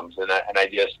 .coms, and I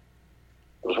just,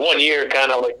 it was 1 year,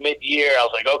 kind of like mid-year. I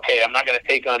was like, okay, I'm not going to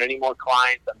take on any more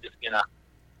clients.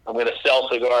 I'm gonna sell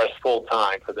cigars full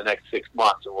time for the next 6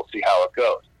 months, and we'll see how it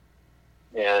goes.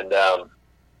 And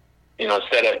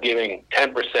instead of giving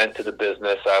 10% to the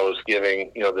business, I was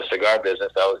giving the cigar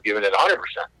business, I was giving it 100%.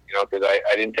 Because I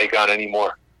didn't take on any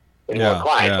more clients.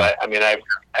 Yeah.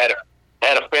 I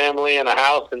had a family and a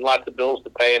house and lots of bills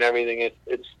to pay and everything. It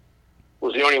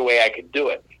was the only way I could do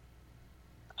it.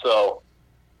 So.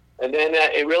 And then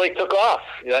it really took off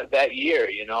that year,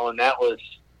 and that was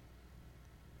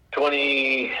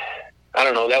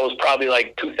that was probably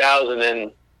like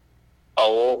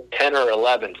 2010 or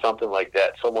 11, something like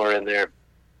that, somewhere in there.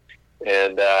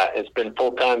 And it's been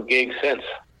full-time gig since.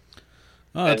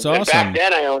 Oh, that's awesome. awesome. Back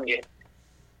then I owned it.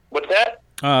 What's that?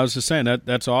 I was just saying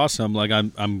that's awesome. Like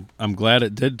I'm glad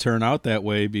it did turn out that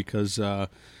way because we've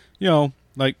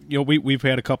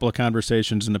had a couple of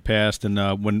conversations in the past, and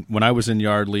when I was in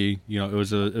Yardley, it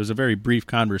was a very brief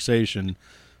conversation,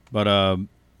 but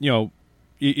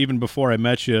even before I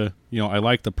met you, I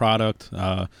liked the product.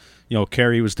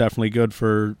 Carrie was definitely good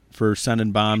for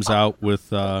sending bombs out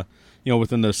with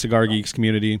within the Cigar Geeks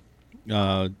community.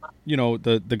 The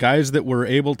guys that were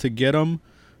able to get them,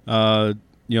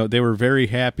 they were very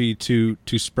happy to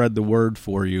spread the word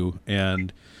for you.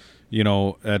 And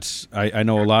that's I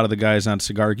know a lot of the guys on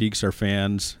Cigar Geeks are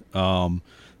fans. I'm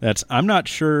not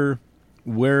sure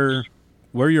where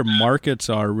your markets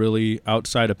are really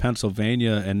outside of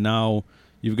Pennsylvania, and now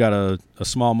you've got a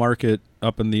small market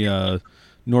up in the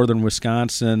northern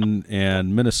Wisconsin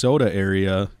and Minnesota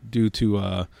area due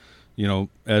to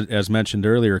as mentioned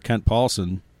earlier, Kent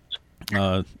Paulson.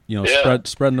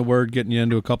 Spreading the word, getting you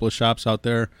into a couple of shops out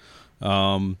there.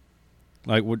 Do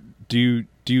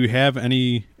you have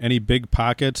any big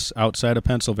pockets outside of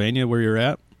Pennsylvania where you're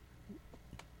at?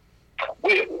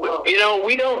 We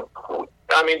don't.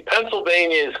 I mean,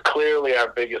 Pennsylvania is clearly our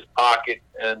biggest pocket,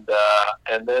 and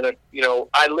then I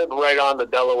live right on the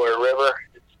Delaware River.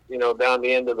 It's down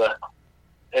the end of the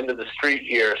street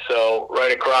here. So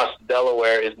right across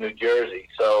Delaware is New Jersey.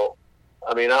 So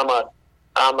I mean, I'm a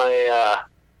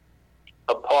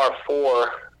par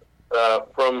 4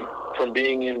 from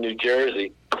being in New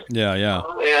Jersey. Yeah.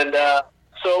 And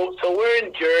so we're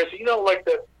in Jersey.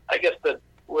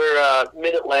 We're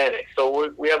mid-Atlantic.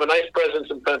 So we have a nice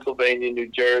presence in Pennsylvania, New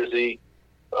Jersey.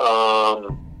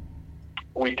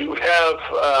 We do have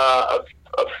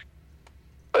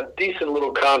a decent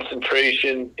little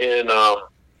concentration in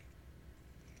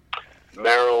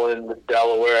Maryland,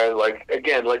 Delaware, like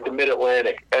the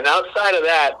Mid-Atlantic. And outside of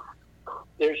that,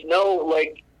 there's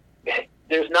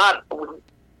not,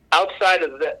 outside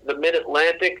of the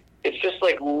Mid-Atlantic, it's just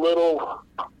like little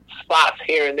spots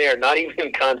here and there, not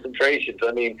even concentrations.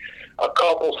 I mean, a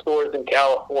couple stores in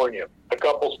California, a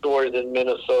couple stores in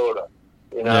Minnesota,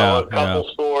 a couple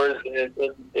stores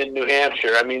in New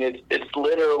Hampshire. I mean, it's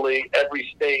literally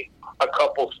every state, a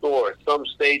couple stores. Some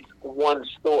states, one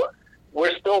store.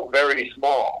 We're still very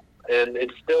small, and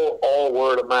it's still all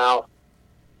word of mouth.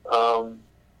 I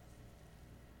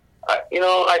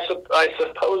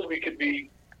suppose we could be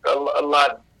a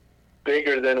lot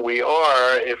bigger than we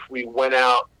are if we went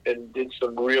out and did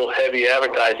some real heavy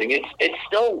advertising. It's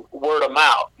still word of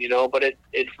mouth, but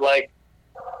it's like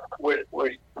we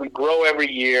grow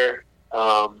every year.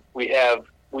 We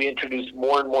introduce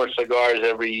more and more cigars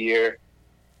every year.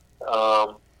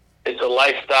 It's a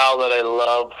lifestyle that I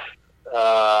love.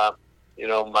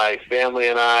 My family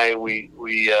and I, we're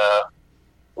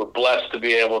blessed to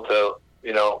be able to,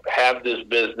 have this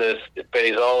business. It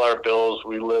pays all our bills.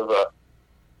 We live a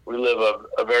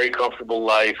very comfortable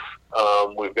life.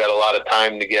 We've got a lot of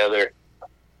time together.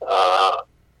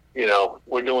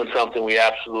 We're doing something we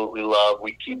absolutely love.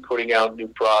 We keep putting out new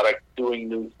product, doing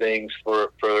new things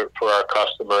for our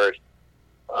customers.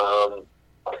 But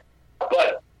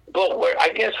I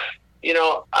guess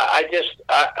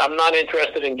I'm not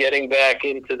interested in getting back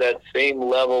into that same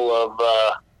level of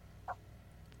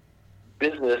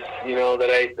business,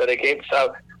 that I came.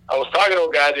 So I was talking to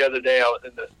a guy the other day. I was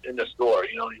in the store.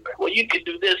 He's like, "Well, you can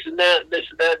do this and that, and this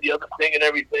and that, the other thing, and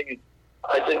everything." And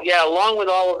I said, "Yeah, along with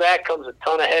all of that comes a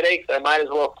ton of headaches. I might as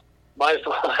well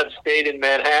have stayed in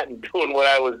Manhattan doing what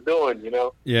I was doing."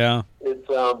 Yeah. It's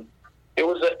a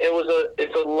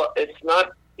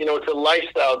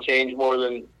lifestyle change more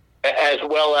than as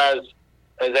well as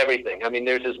everything. I mean,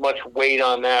 there's as much weight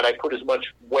on that. I put as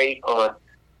much weight on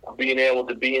being able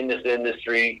to be in this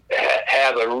industry,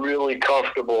 have a really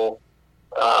comfortable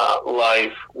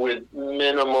life with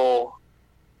minimal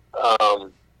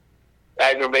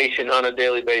aggravation on a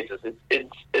daily basis.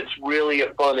 It's really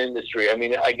a fun industry. I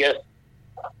mean, I guess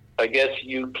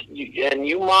you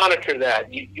monitor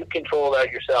that. You control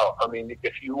that yourself. I mean,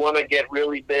 if you want to get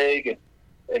really big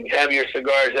and have your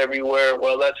cigars everywhere,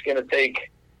 well, that's going to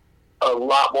take a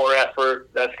lot more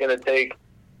effort. That's going to take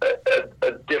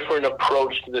a different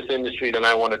approach to this industry than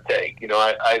I want to take.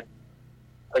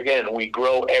 Again, we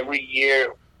grow every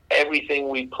year. Everything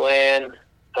we plan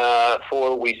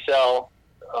for, we sell.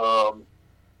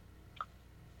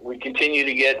 We continue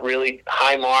to get really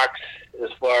high marks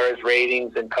as far as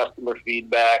ratings and customer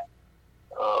feedback.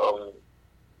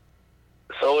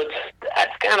 So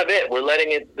that's kind of it. We're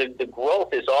letting it. The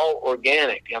growth is all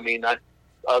organic. I mean,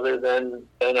 other than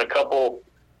a couple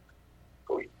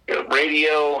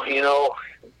radio,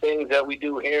 things that we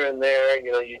do here and there.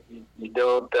 You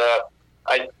don't.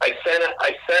 I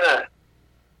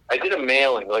did a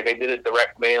mailing, like I did a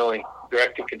direct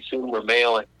to consumer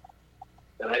mailing,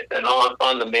 and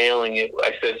on the mailing,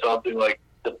 I said something like,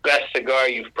 "The best cigar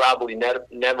you've probably never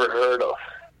heard of."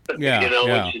 Yeah,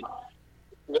 yeah.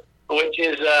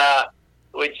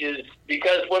 Which is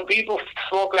because when people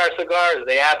smoke our cigars,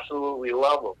 they absolutely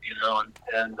love them,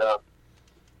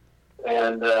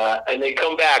 and they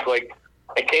come back. Like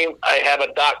I have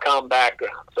a .com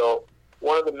background, so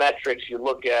one of the metrics you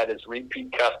look at is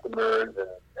repeat customers and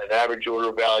average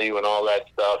order value and all that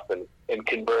stuff, and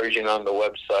conversion on the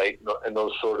website and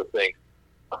those sort of things.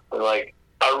 And like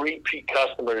our repeat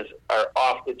customers are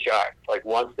off the chart. Like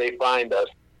once they find us,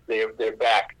 they're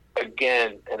back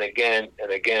again and again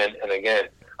and again and again.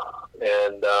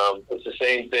 And it's the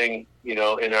same thing,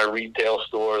 in our retail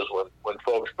stores when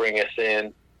folks bring us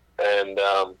in, and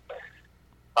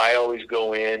I always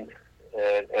go in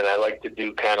and I like to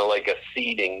do kind of like a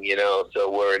seating, so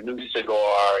we're a new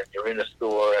cigar and you're in a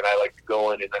store, and I like to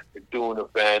go in and do an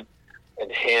event and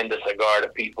hand a cigar to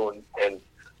people, and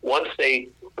once they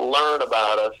learn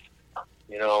about us,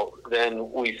 then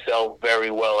we sell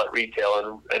very well at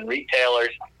retail, and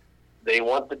retailers, they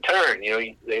want the turn.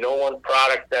 They don't want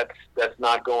product that's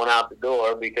not going out the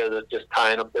door because it's just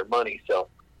tying up their money. So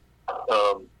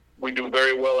we do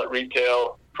very well at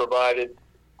retail, provided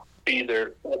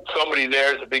either somebody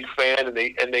there is a big fan and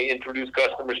they introduce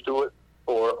customers to it,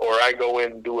 or I go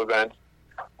in and do events.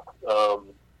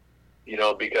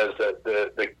 Because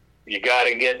you got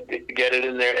to get it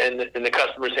in there and in the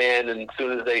customer's hand, and as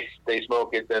soon as they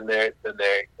smoke it, then they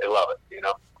love it.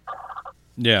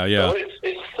 Yeah. So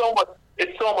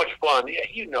it's so much fun. Yeah,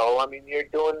 I mean, you're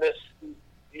doing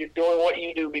what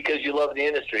you do because you love the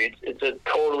industry. It's a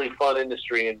totally fun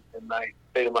industry, and I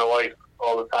say to my wife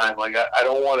all the time, like, I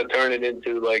don't want to turn it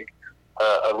into like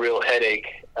a real headache,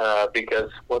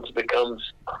 because once it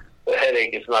becomes a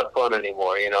headache, it's not fun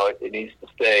anymore. It needs to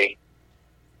stay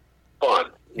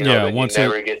fun. Once you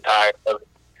never get tired of it.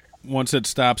 Once it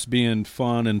stops being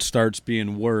fun and starts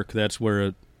being work, that's where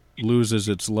it loses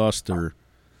its luster.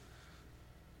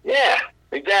 Yeah,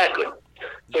 exactly.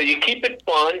 So you keep it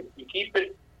fun, you keep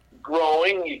it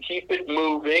growing, you keep it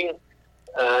moving,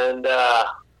 and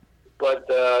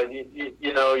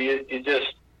you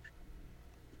just,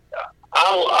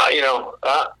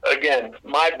 again,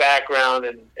 my background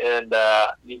and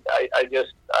I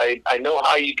know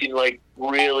how you can like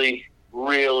really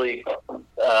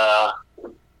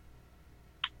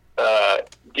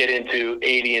get into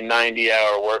 80 and 90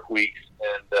 hour work weeks,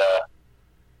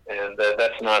 and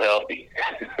that's not healthy.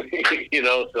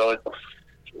 So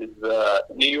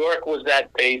it's New York was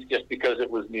that pace just because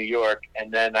it was New York,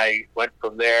 and then I went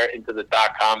from there into the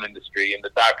 .com industry, and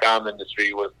the .com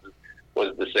industry was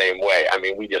the same way. I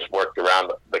mean, we just worked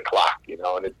around the clock, and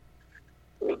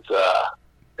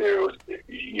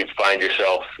you find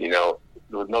yourself,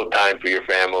 with no time for your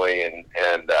family and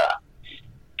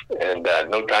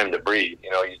no time to breathe.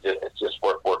 It's just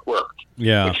work.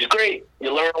 Yeah. Which is great.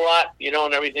 You learn a lot,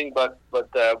 and everything. But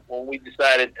when we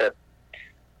decided to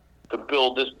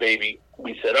build this baby,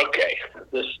 we said, okay,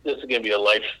 this is going to be a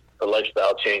a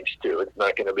lifestyle change too. It's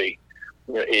not going to be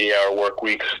 80-hour work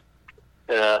weeks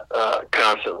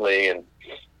constantly, and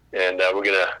we're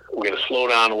gonna slow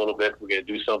down a little bit. We're gonna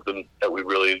do something that we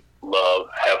really love,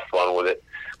 have fun with it,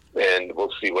 and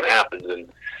we'll see what happens.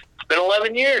 And it's been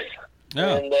 11 years,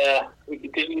 and we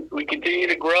continue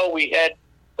to grow. We had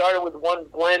started with one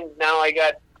blend. Now I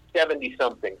got 70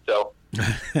 something. So,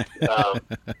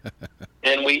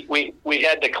 and we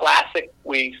had the classic.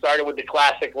 We started with the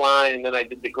classic line, and then I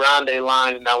did the Grande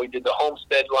line, and now we did the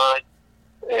Homestead line.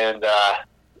 And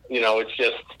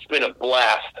it's been a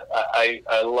blast. I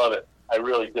love it. I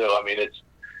really do. I mean,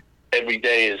 every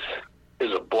day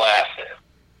is a blast.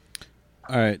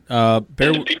 All right,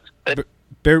 bear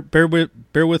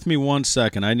with me 1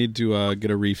 second. I need to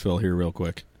get a refill here real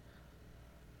quick.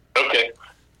 Okay.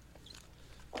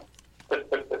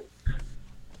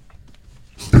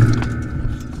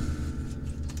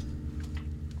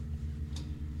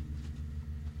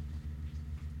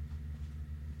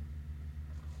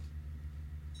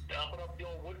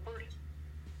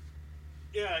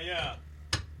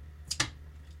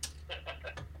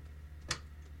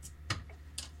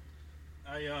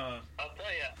 Yeah. I'll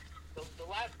tell you, the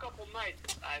last couple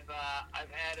nights I've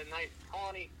had a nice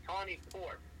tawny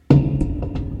port.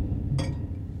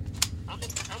 I'm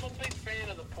a big fan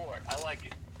of the port. I like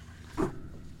it.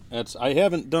 I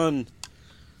haven't done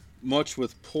much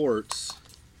with ports.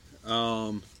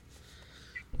 All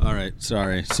right,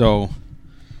 sorry. So,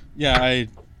 yeah,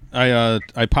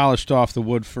 I polished off the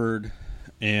Woodford,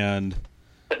 and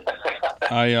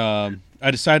I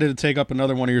decided to take up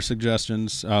another one of your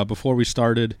suggestions before we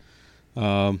started.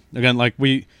 Again, like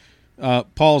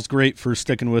Paul's great for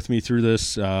sticking with me through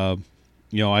this. I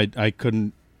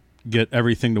couldn't get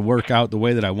everything to work out the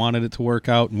way that I wanted it to work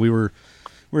out, and we were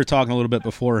talking a little bit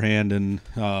beforehand, and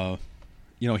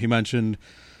he mentioned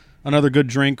another good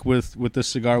drink with this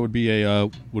cigar would be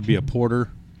a porter.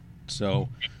 So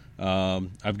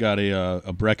I've got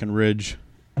a Breckenridge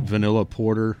vanilla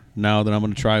porter now that I'm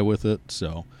going to try with it.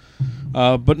 So,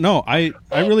 but no, I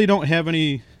really don't have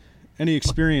any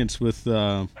experience with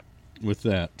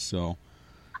that. So.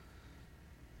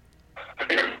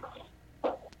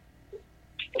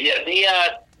 Yeah,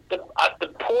 the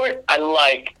port I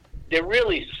like. They're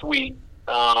really sweet.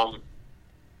 So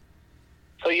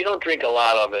you don't drink a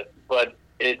lot of it, but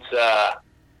it's I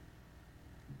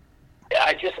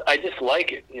just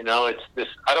like it. It's this.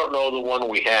 I don't know the one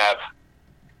we have.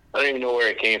 I don't even know where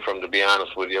it came from, to be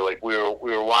honest with you. Like we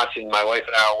were watching, my wife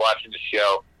and I were watching the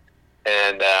show,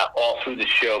 and all through the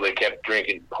show they kept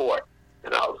drinking port,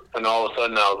 and all of a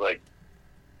sudden I was like,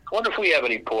 I wonder if we have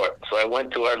any port. So I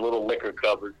went to our little liquor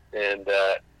cupboard, and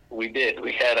we did.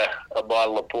 We had a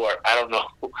bottle of port. I don't know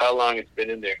how long it's been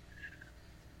in there,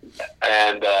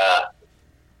 and I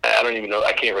don't even know.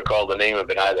 I can't recall the name of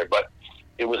it either, but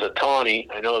it was a tawny.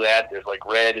 I know that. There's like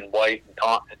red and white and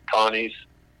tawnies,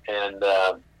 and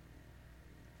it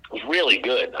was really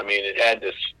good. I mean,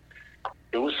 it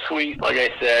was sweet, like I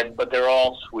said, but they're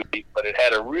all sweet, but it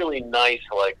had a really nice,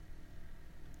 like,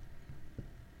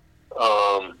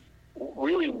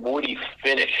 really woody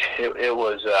finish. It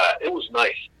was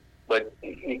nice, but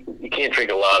you can't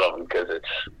drink a lot of them because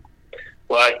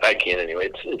I can't anyway.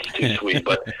 It's too sweet,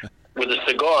 but with a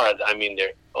cigar, I mean,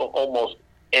 almost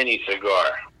any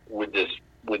cigar with this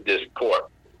port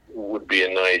would be a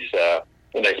nice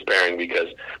pairing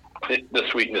because the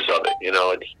sweetness of it,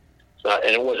 it's not,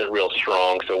 and it wasn't real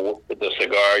strong. So with the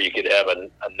cigar, you could have a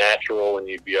natural and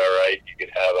you'd be all right. You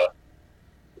could have a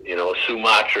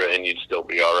Sumatra and you'd still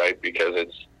be all right because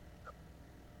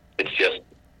it's just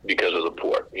because of the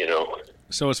port,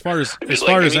 So as far as you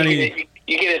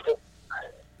get into.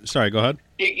 Sorry, go ahead.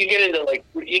 You get into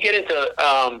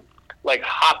like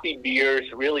hoppy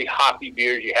beers, really hoppy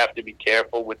beers. You have to be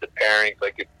careful with the pairings.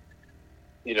 Like if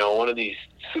one of these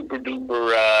super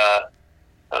duper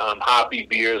hoppy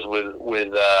beers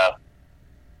with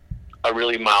a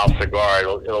really mild cigar,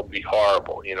 it'll be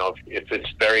horrible. If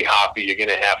it's very hoppy, you're going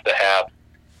to have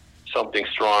something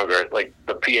stronger. Like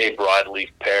the PA Broadleaf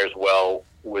pairs well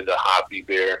with a hoppy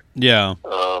beer. Yeah.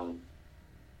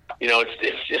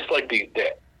 It's just like the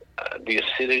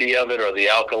acidity of it or the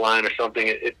alkaline or something.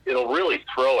 It'll really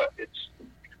throw it.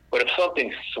 But if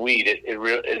something's sweet, it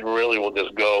really will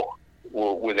just go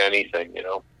with anything.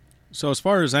 So as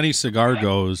far as any cigar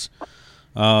goes,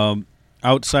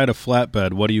 outside of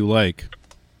Flatbed, what do you like?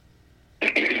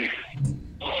 To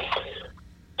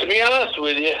be honest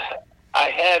with you,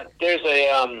 there's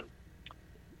a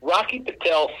Rocky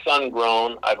Patel Sun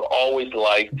Grown I've always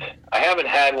liked. I haven't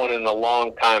had one in a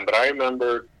long time, but I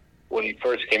remember when he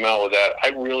first came out with that. I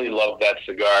really loved that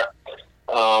cigar.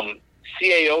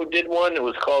 CAO did one. It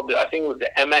was called, I think it was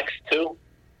the MX2,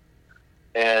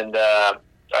 and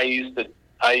I used to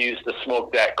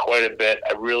smoke that quite a bit.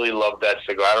 I really loved that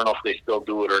cigar. I don't know if they still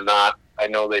do it or not. I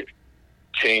know they've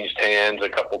changed hands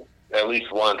at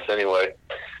least once anyway.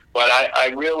 But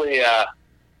I really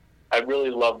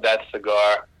love that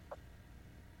cigar.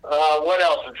 What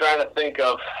else? I'm trying to think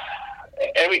of.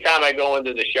 Every time I go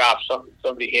into the shop,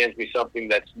 somebody hands me something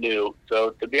that's new.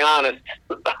 So to be honest,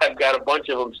 I've got a bunch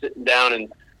of them sitting down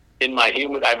in my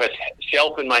I have a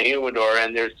shelf in my humidor,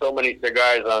 and there's so many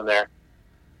cigars on there.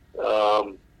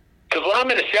 Because when I'm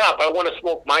in a shop, I want to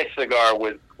smoke my cigar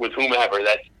with whomever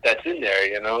that's in there,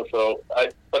 you know. So,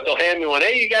 but they'll hand me one.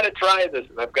 Hey, you got to try this,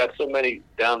 and I've got so many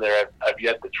down there I've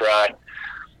yet to try.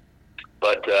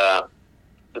 But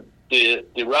the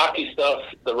Rocky stuff,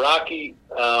 the Rocky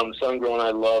Sun-Grown,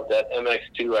 I love. That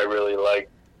MX2, I really like.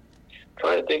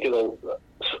 Trying to think of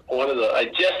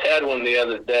I just had one the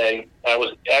other day. I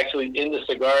was actually in the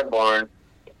cigar barn,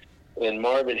 and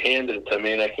Marvin handed it to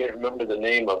me, and I can't remember the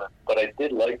name of it, but I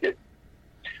did like it.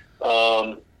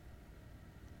 What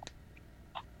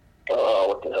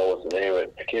the hell was the name of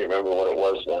it? I can't remember what it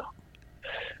was now.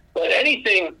 But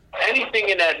anything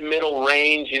in that middle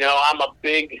range, you know, I'm a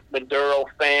big Maduro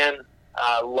fan.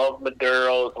 I love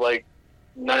Maduros, like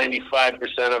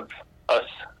 95% of us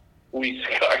weed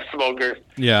cigar smokers.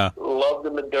 Yeah. Love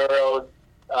the Maduros.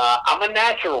 I'm a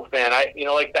natural fan.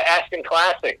 Like the Aston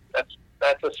Classic.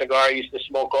 That's a cigar I used to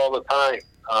smoke all the time.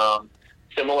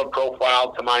 Similar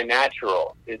profile to my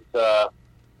natural. It's a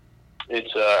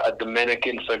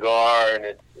Dominican cigar, and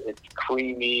it's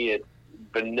creamy. It's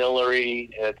vanilla-y.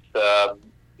 It's got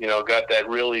that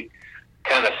really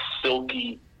kind of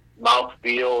silky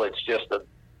mouthfeel. It's just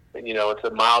it's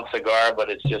a mild cigar, but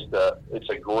it's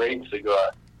a great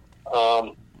cigar.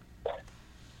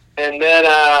 And then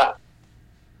I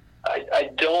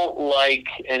don't like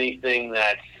anything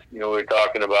that's, we were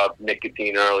talking about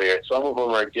nicotine earlier. Some of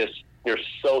them they're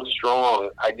so strong.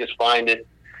 I just find it's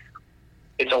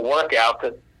a workout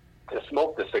to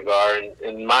smoke the cigar.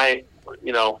 And my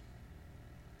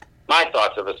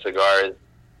thoughts of a cigar is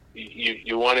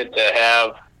you want it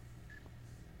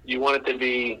to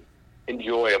be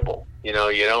enjoyable. You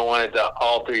don't want it to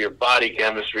alter your body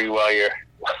chemistry while you're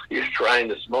trying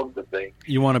to smoke the thing.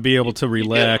 You want to be able to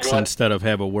relax instead of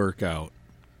have a workout.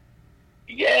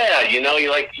 Yeah, you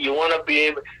want to be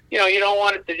able, you don't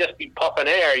want it to just be puffing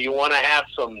air. You want to have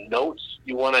some notes.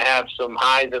 You want to have some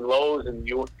highs and lows, and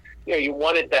you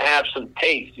want it to have some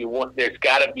taste. There's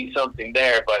got to be something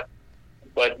there, but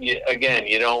you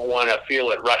don't want to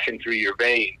feel it rushing through your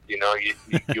veins. You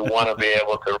want to be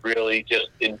able to really just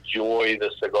enjoy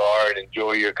the cigar and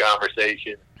enjoy your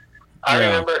conversation. I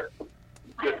remember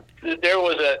there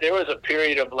was a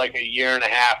period of like a year and a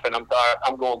half, and I'm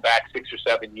going back 6 or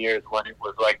 7 years, when it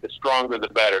was like the stronger the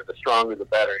better,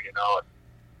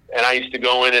 And I used to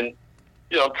go in and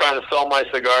trying to sell my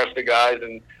cigars to guys,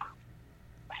 and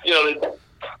the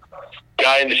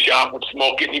guy in the shop would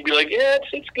smoke it, and he'd be like, "Yeah,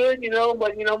 it's good,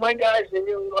 but my guys, they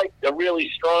really like the really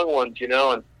strong ones, and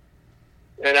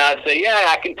I'd say, "Yeah,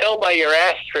 I can tell by your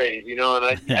ashtrays, and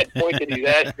I'd point to these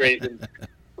ashtrays, and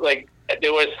like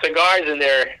there was cigars in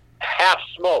there half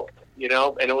smoked,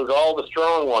 and it was all the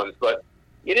strong ones, but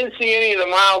you didn't see any of the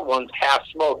mild ones half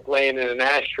smoked laying in an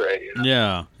ashtray.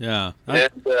 Yeah. And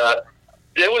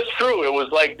it was true. It was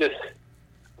like this.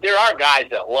 There are guys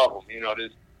that love them.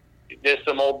 There's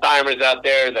some old timers out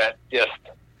there that just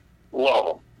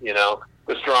love them.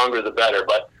 The stronger the better.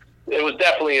 But it was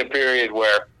definitely a period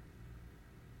where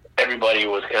everybody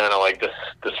was kind of like the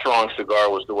strong cigar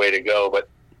was the way to go. But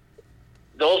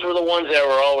those were the ones that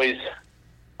were always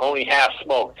only half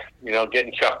smoked,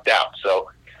 getting chucked out. So,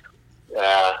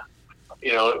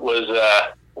 it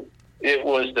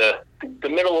was the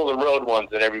middle of the road ones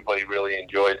that everybody really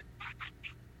enjoyed.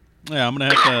 Yeah, I'm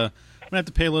gonna have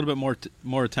to pay a little bit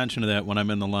more attention to that when I'm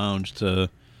in the lounge to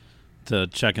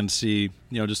check and see,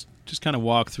 just kind of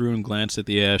walk through and glance at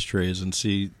the ashtrays and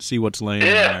see what's laying in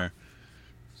there.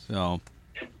 So,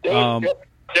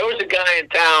 there was a guy in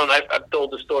town. I've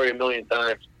told the story a million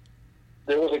times.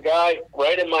 There was a guy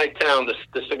right in my town. The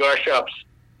cigar shop's,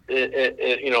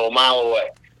 a mile away.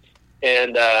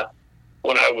 And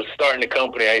when I was starting the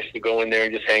company, I used to go in there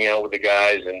and just hang out with the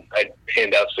guys, and I'd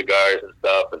hand out cigars and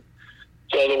stuff. And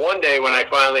so the one day when I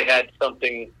finally had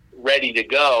something ready to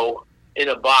go in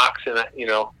a box, and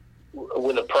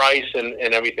with a price and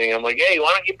everything, I'm like, "Hey,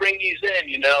 why don't you bring these in?"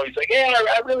 He's like, "Yeah,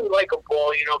 I really like them,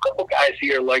 Paul. A couple guys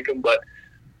here like them, but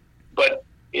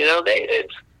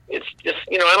it's just,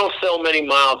 I don't sell many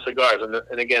mild cigars."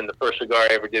 And again, the first cigar I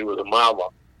ever did was a mild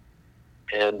one.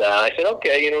 And I said,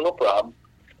 "Okay, no problem."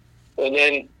 And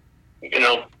then,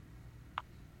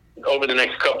 over the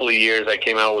next couple of years, I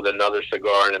came out with another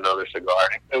cigar and another cigar.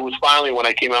 It was finally when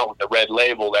I came out with the Red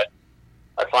Label that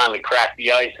I finally cracked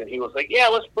the ice, and he was like, "Yeah,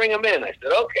 let's bring him in." I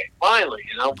said, "Okay, finally,"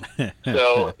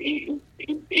 So he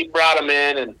brought him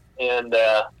in, and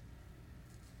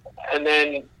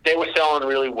then they were selling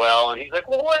really well, and he's like,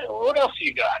 "Well, what else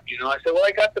you got?" I said, "Well,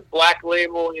 I got the Black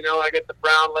Label, I got the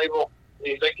Brown Label." And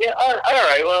he's like, "Yeah, all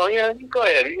right, well, yeah, you go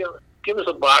ahead, give us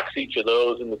a box each of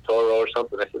those in the Toro or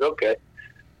something." I said, "Okay."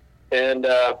 And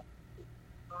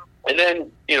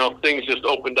then, things just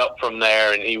opened up from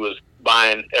there, and he was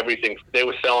buying everything. They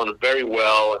were selling very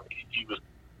well. And he was,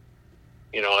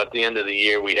 at the end of the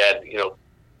year, we had,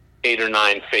 8 or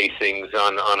 9 facings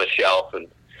on a shelf.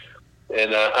 And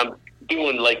I'm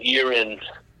doing like year-end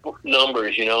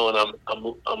numbers, and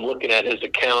I'm looking at his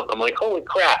account. I'm like, holy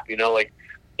crap, like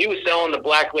he was selling the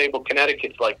Black Label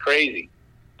Connecticut's like crazy.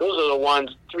 Those are the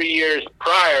ones 3 years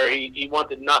prior he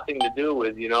wanted nothing to do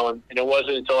with, and it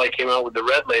wasn't until I came out with the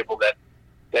Red Label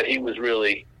that he was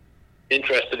really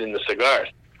interested in the cigars.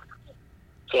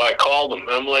 So I called him,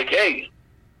 and I'm like, "Hey,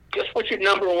 guess what your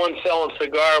number one selling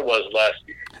cigar was last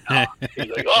year?"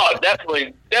 He's like, "Oh,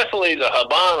 definitely the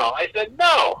Habano." I said,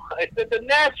 "No." I said, "The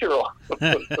Natural."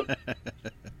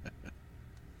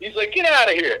 He's like, "Get out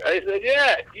of here." I said,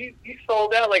 "Yeah, you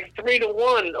sold out like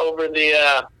 3-1 over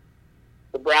the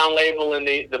Brown Label and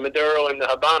the Maduro and the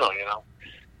Habano,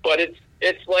 But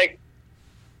it's like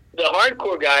the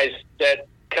hardcore guys that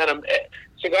kind of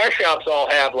cigar shops all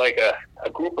have like a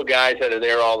group of guys that are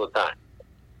there all the time,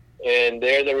 and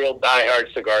they're the real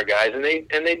diehard cigar guys, and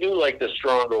they do like the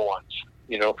stronger ones,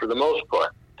 for the most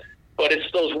part. But it's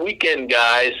those weekend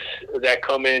guys that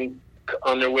come in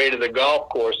on their way to the golf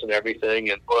course and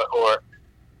everything, or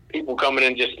people coming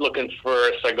in just looking for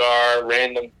a cigar,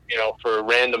 random, for a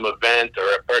random event or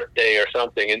a birthday or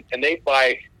something, and they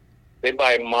buy the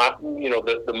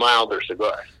milder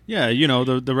cigars. Yeah,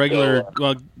 the regular.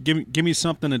 Well, give me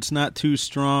something that's not too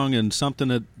strong and something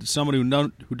that somebody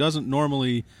who doesn't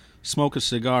normally smoke a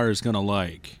cigar is going to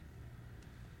like.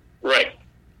 Right.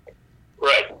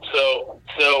 So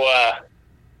so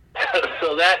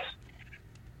that's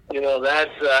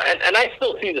and I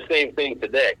still see the same thing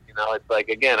today. It's like,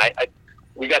 again,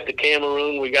 we got the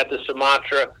Cameroon, we got the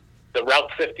Sumatra, the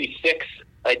Route 56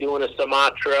 I do in a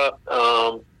Sumatra,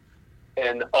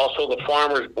 and also the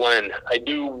Farmer's Blend. I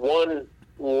do one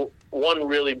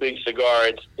really big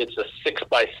cigar. It's a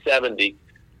 6x70,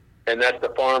 and that's the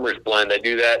Farmer's Blend. I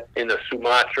do that in the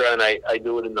Sumatra, and I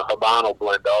do it in the Habano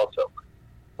blend also.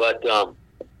 But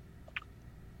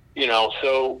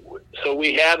so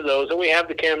we have those, and we have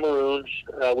the Cameroons.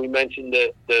 We mentioned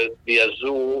the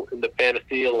Azul in the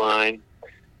Panacea line,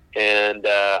 and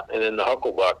then the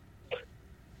Hucklebuck.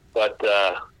 But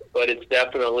it's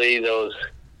definitely those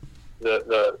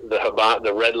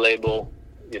the Red Label,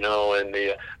 and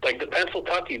the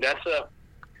Pennsyltucky. That's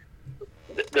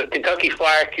the Kentucky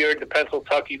Fire Cured, the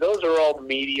Pennsyltucky. Those are all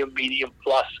medium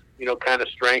plus, kind of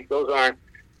strength. Those aren't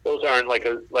like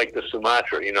the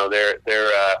Sumatra.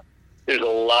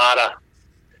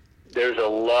 There's a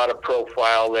lot of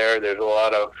profile there. There's a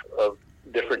lot of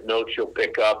different notes you'll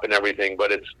pick up and everything,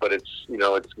 but it's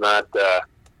not.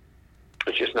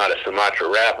 It's just not a Sumatra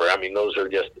wrapper. I mean, those are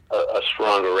just a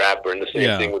stronger wrapper, and the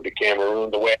same thing with the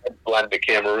Cameroon. The way I blend the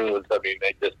Cameroons, I mean,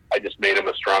 I just made them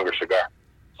a stronger cigar.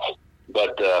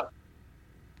 But the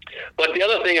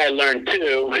other thing I learned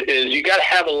too is you got to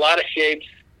have a lot of shapes,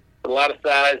 a lot of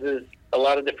sizes, a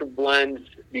lot of different blends,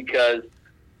 because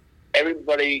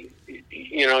everybody,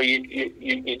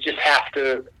 you just have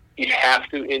to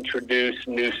introduce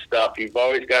new stuff. You've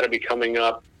always got to be coming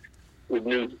up with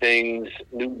new things,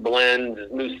 new blends,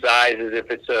 new sizes.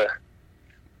 If it's the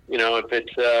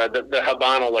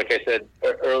Habano, like I said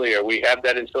earlier, we have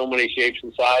that in so many shapes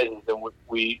and sizes, and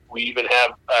we even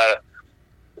have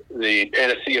the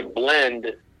Panacea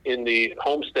blend in the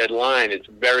Homestead line. It's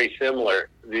very similar.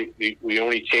 We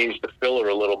only changed the filler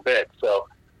a little bit. So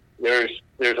there's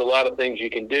a lot of things you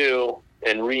can do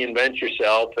and reinvent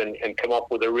yourself and come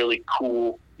up with a really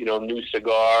cool, new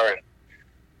cigar.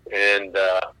 And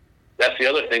that's the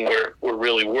other thing we're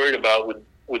really worried about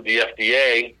with the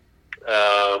FDA.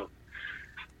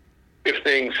 If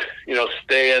things,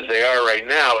 stay as they are right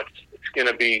now, it's going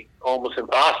to be almost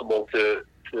impossible to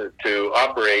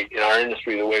operate in our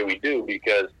industry the way we do,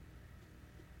 because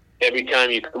every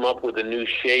time you come up with a new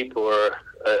shape or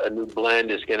a new blend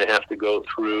is going to have to go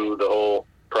through the whole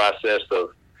process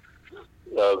of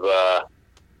the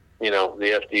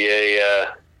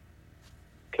FDA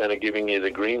kind of giving you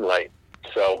the green light.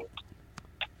 So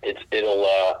it'll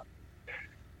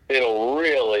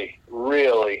really,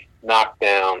 really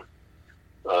knockdown,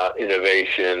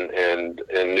 innovation, and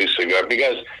new cigar.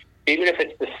 Because even if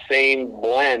it's the same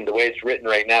blend, the way it's written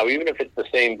right now, even if it's the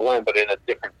same blend but in a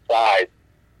different size,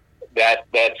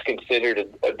 that's considered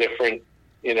a different,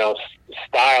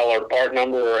 style or part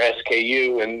number or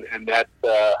SKU, and that's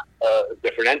a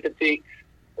different entity,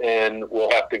 and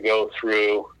we'll have to go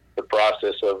through the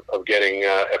process of getting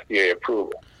FDA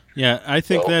approval. Yeah, I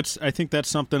think that's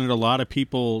something that a lot of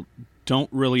people don't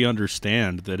really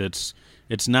understand, that it's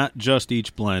not just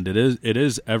each blend. It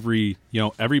is every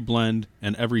blend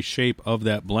and every shape of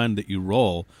that blend that you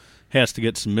roll has to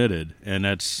get submitted, and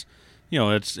that's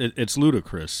it's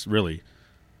ludicrous, really.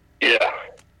 Yeah.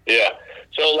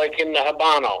 So like in the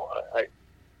Habano, I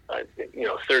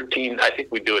 13. I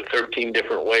think we do it 13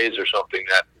 different ways or something.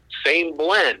 That same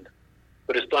blend,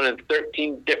 but it's done in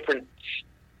 13 different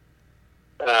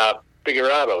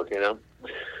figurados.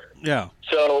 Yeah.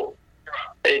 So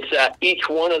it's each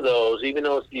one of those, even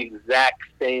though it's the exact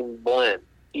same blend,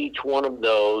 each one of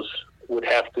those would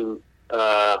have to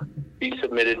be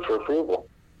submitted for approval.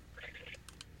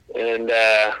 And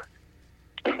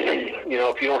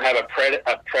if you don't have a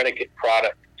predicate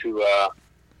product to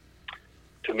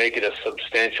make it a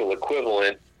substantial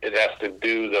equivalent, it has to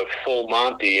do the full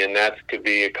Monty, and that could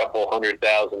be a couple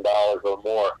 $100,000 or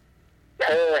more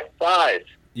per size.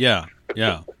 Yeah.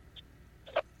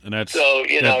 And that's so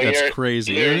that's you're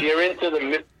crazy. You're into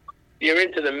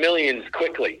the millions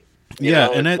quickly.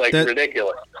 And it's that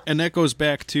ridiculous. And that goes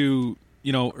back to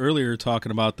earlier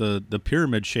talking about the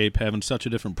pyramid shape having such a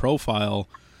different profile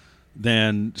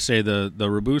than, say, the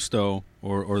Robusto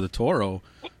or the Toro.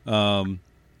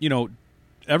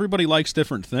 Everybody likes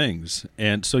different things,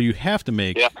 and so you have to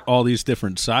make all these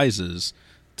different sizes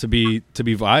to be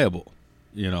viable.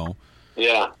 Yeah,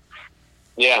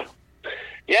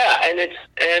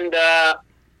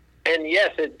 and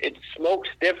yes, it smokes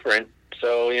different.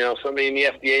 So somebody in the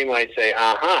FDA might say,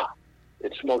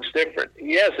 it smokes different.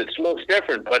 Yes, it smokes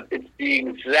different, but it's the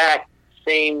exact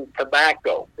same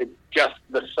tobacco. It's just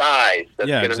the size that's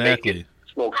going to make it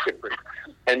smoke different,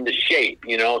 and the shape.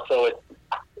 So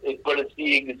but it's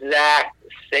the exact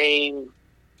same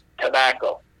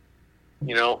tobacco.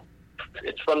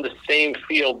 It's from the same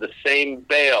field, the same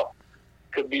bale.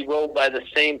 Could be rolled by the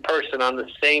same person on the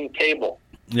same table.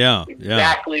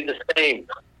 Exactly the same.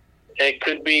 It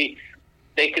could be.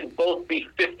 They could both be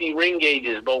 50 ring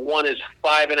gauges, but one is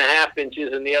 5.5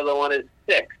 inches and the other one is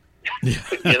 6.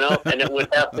 And it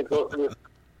would have to go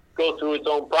through its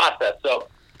own process. So,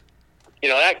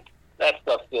 that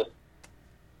stuff's just,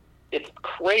 it's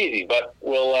crazy, but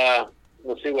we'll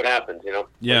see what happens.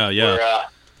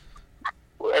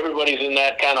 Everybody's in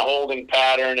that kind of holding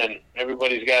pattern, and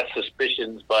everybody's got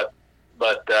suspicions, but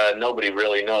nobody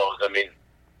really knows. I mean,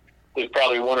 there's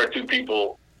probably one or two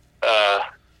people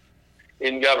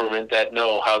in government that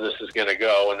know how this is going to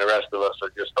go, and the rest of us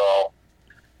are just all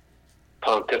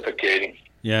pontificating.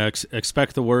 Yeah,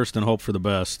 expect the worst and hope for the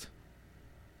best.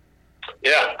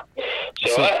 Yeah.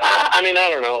 So I mean, I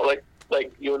don't know.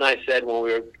 Like you and I said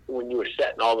when you were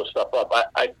setting all the stuff up,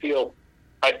 I feel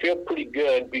pretty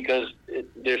good because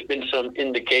there's been some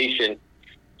indication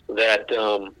that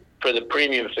for the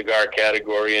premium cigar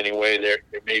category anyway, there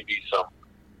may be some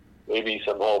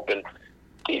hope. And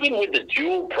even with the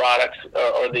Juul products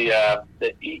or the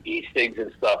e-cigs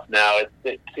and stuff now,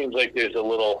 it seems like there's a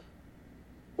little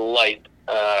light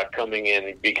coming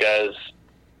in because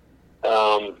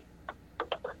of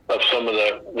some of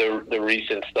the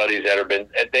recent studies that have been.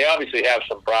 They obviously have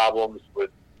some problems with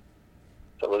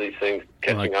some of these things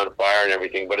catching on fire and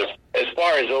everything. But as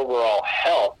far as overall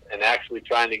health and actually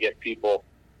trying to get people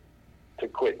to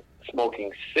quit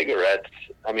smoking cigarettes,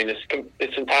 I mean,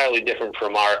 it's entirely different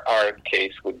from our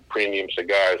case with premium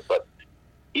cigars. But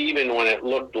even when it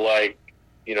looked like,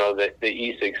 that the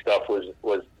e-cig stuff was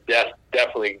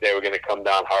definitely they were going to come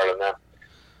down hard on them.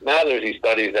 Now there's these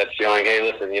studies that's showing, hey,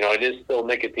 listen, it is still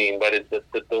nicotine, but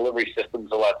the delivery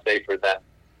system's a lot safer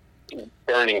than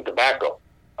burning tobacco.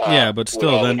 But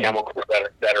still, with all then the chemicals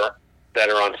that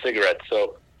are on cigarettes.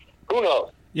 So who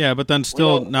knows? Yeah, but then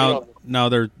still now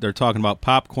they're talking about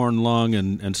popcorn lung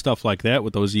and stuff like that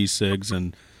with those e-cigs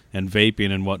and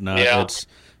vaping and whatnot. Yeah. It's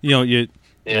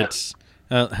it's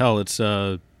hell, it's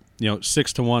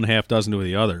 6 to 1, half dozen to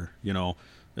the other.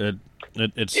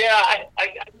 It's I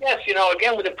guess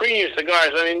again with the premium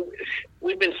cigars. I mean,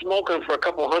 we've been smoking for a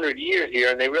couple hundred years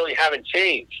here, and they really haven't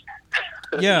changed.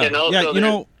 Yeah,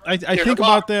 so I think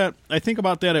about that. I think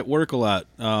about that at work a lot.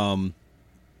 One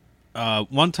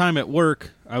time at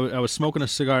work, I was smoking a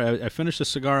cigar. I finished a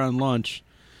cigar on lunch,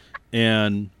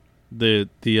 and the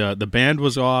band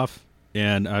was off,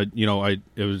 and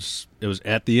it was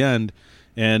at the end,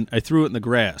 and I threw it in the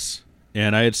grass,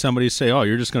 and I had somebody say, "Oh,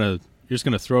 you're just gonna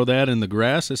throw that in the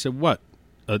grass?" I said, "What?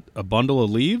 A bundle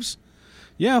of leaves?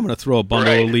 Yeah, I'm gonna throw a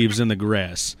bundle of leaves in the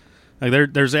grass."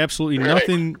 Like there's absolutely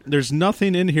nothing. There's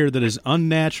nothing in here that is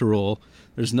unnatural.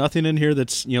 There's nothing in here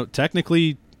that's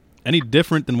technically any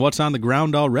different than what's on the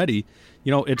ground already.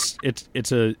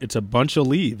 It's a bunch of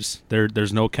leaves.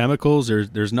 There's no chemicals.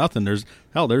 There's nothing.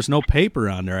 There's no paper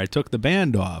on there. I took the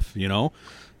band off.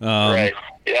 Right.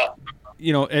 Yeah.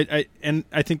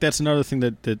 I think that's another thing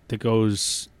that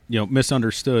goes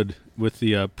misunderstood with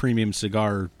the premium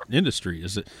cigar industry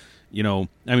is that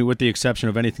with the exception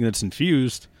of anything that's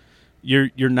infused,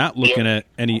 you're not looking at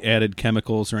any added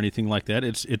chemicals or anything like that.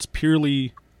 It's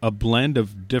purely a blend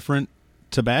of different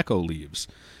tobacco leaves.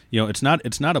 It's not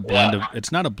a blend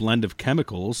of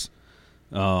chemicals.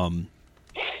 That's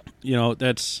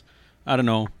I don't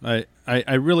know.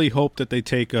 I really hope that they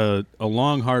take a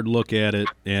long, hard look at it,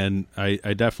 and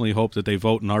I definitely hope that they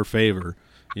vote in our favor.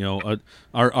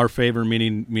 Our favor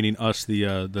meaning us,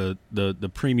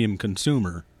 the premium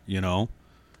consumer. Yeah.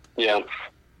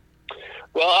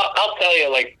 Well, I'll tell you,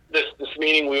 like this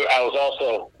meeting we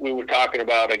were talking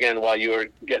about again while you were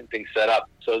getting things set up.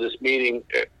 So this meeting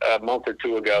a month or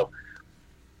two ago,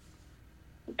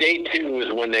 day 2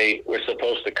 is when they were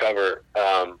supposed to cover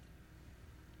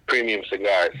premium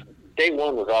cigars. Day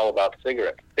 1 was all about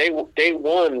cigarettes. Day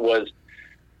 1 was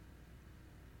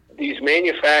these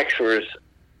manufacturers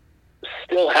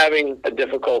still having a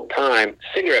difficult time.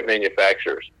 Cigarette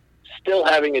manufacturers still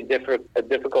having a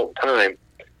difficult time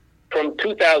from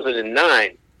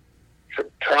 2009,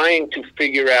 trying to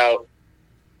figure out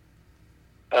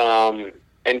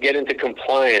and get into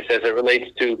compliance as it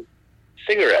relates to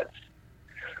cigarettes.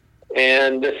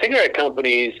 And the cigarette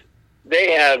companies,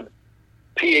 they have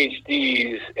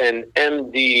PhDs and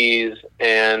MDs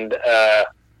and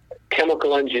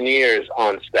chemical engineers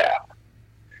on staff.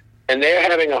 And they're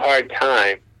having a hard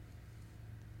time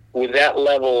with that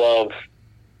level of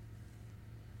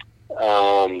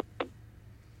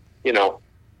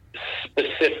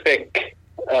specific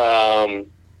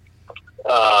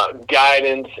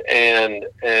guidance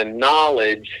and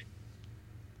knowledge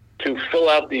to fill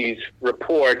out these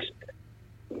reports.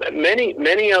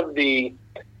 Many of the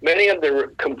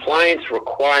compliance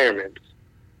requirements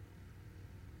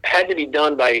had to be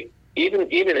done by even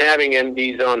having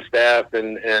MDs on staff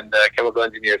and chemical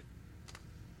engineers.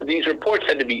 These reports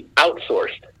had to be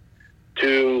outsourced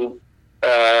to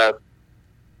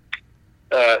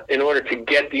in order to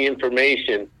get the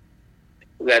information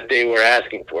that they were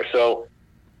asking for. So,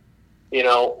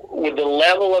 with the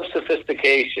level of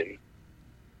sophistication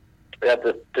that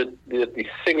the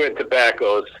cigarette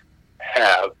tobaccos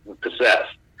have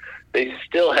possessed, they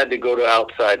still had to go to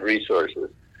outside resources,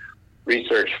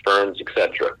 research firms,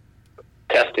 etc.,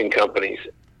 testing companies,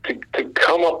 to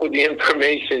come up with the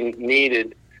information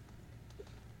needed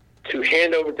to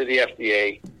hand over to the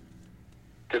FDA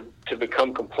to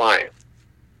become compliant.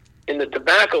 In the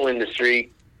tobacco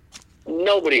industry,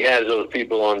 nobody has those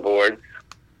people on board,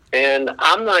 and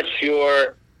I'm not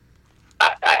sure.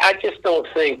 I just don't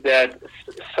think that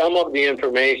some of the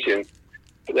information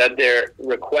that they're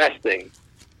requesting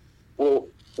will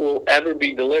ever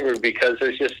be delivered, because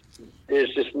there's just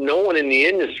no one in the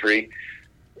industry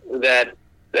that's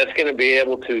going to be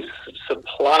able to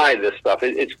supply this stuff.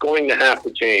 It's going to have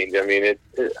to change. I mean,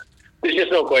 there's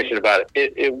just no question about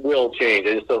it. It will change.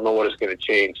 I just don't know what it's going to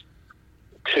change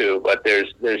to. But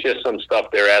there's just some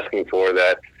stuff they're asking for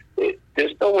that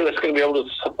there's no one that's going to be able to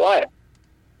supply it.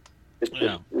 It's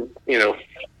just,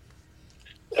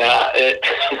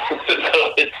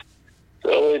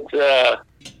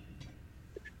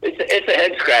 it's a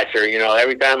head scratcher.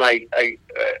 Every time I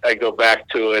go back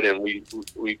to it, and we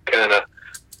kind of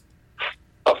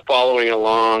are following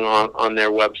along on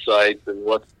their websites and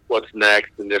what's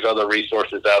next, and there's other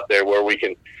resources out there where we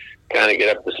can kind of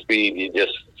get up to speed. You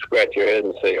just scratch your head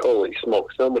and say, "Holy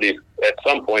smoke! Somebody at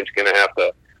some point is going to have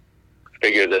to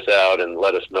figure this out and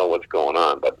let us know what's going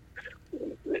on." But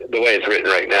the way it's written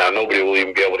right now, nobody will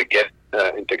even be able to get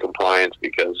into compliance,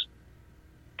 because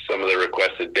some of the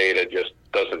requested data just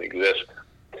doesn't exist,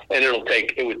 and it would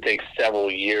take several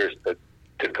years to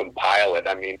compile it.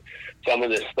 I mean, some of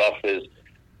this stuff is,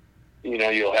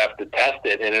 you'll have to test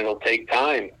it, and it'll take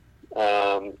time,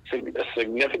 a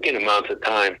significant amount of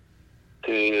time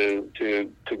to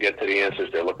get to the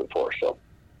answers they're looking for. So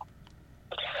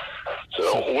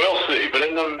we'll see. But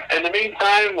in the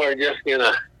meantime, we're just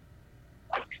gonna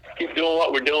keep doing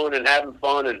what we're doing and having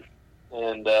fun and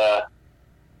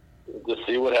just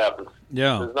see what happens.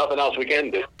 Yeah. There's nothing else we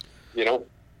can do,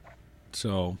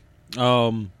 So,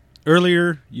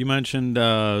 Earlier you mentioned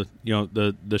the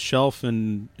shelf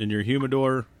in your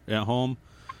humidor at home.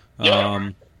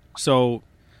 So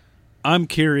I'm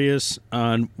curious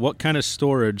on what kind of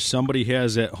storage somebody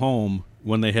has at home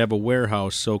when they have a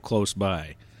warehouse so close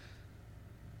by.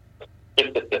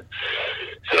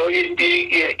 So you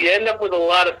end up with a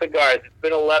lot of cigars. It's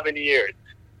been 11 years.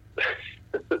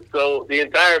 So the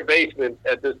entire basement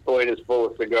at this point is full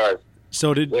of cigars.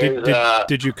 So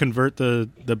did you convert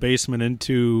the basement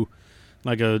into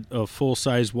like a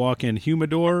full-size walk-in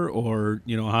humidor, or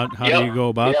how do you go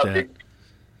about that?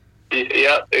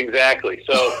 Yeah, exactly.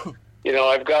 So,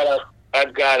 I've got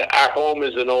our home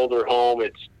is an older home.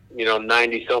 It's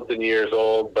 90-something years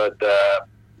old, but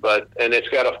and it's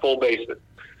got a full basement.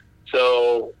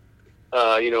 So,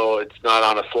 it's not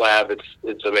on a slab.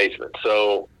 It's a basement.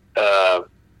 So,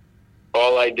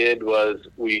 all I did was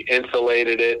we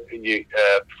insulated it. You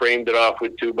framed it off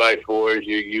with 2x4s.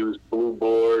 You used blue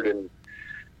board and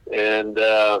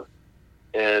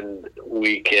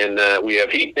we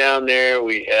have heat down there.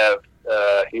 We have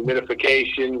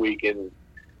humidification. We can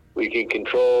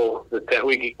control the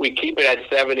we keep it at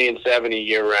 70 and 70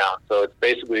 year round. So it's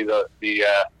basically the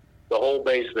whole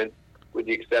basement, with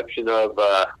the exception of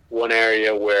one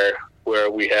area where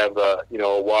we have a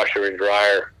washer and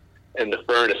dryer and the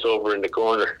furnace over in the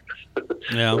corner.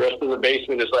 Yeah. The rest of the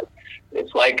basement is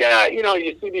like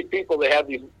you see these people, they have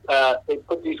these they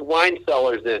put these wine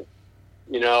cellars in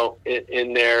their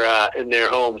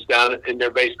homes down in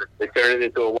their basement. They turn it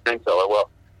into a wine cellar. Well,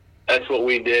 that's what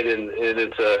we did, and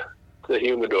it's a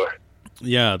humidor.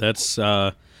 Yeah, that's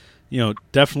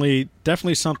definitely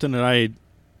something that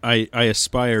I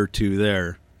aspire to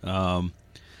there.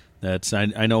 That's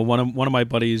I know one of my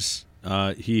buddies,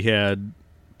 he had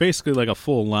basically like a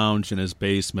full lounge in his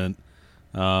basement,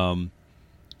 and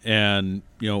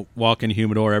walk-in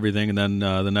humidor, everything, and then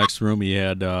the next room he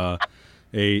had a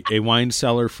wine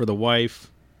cellar for the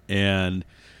wife, and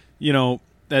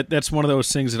that's one of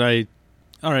those things that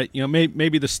all right,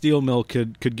 maybe the steel mill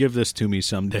could give this to me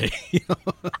someday.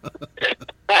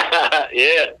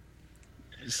 Yeah.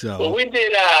 So well, we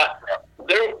did.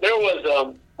 There's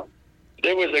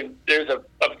a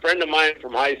friend of mine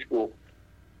from high school.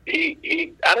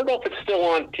 He I don't know if it's still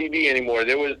on TV anymore.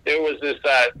 There was this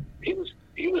he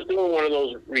was doing one of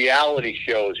those reality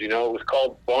shows. It was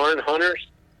called Barn Hunters.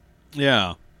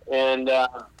 Yeah. And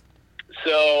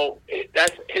so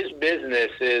that's his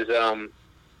business. Is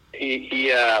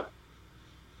he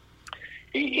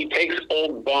takes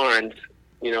old barns,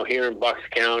 here in Bucks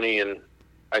County and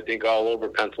I think all over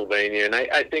Pennsylvania, and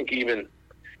I think even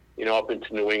up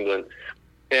into New England.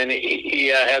 And he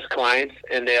has clients,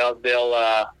 and they'll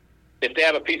if they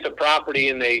have a piece of property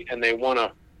and they want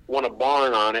a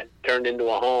barn on it turned into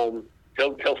a home,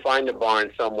 he'll find a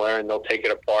barn somewhere and they'll take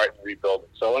it apart and rebuild it.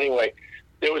 So anyway,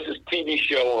 there was this TV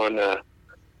show on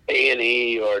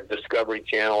A&E or Discovery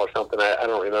Channel or something. I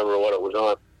don't remember what it was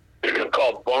on,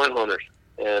 called Barn Hunters.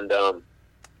 And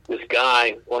this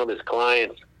guy, one of his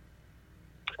clients,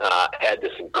 had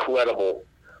this incredible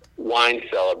wine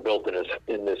cellar built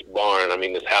in this barn. I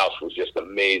mean, this house was just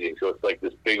amazing. So it's like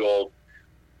this big old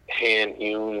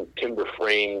hand-hewn,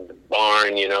 timber-framed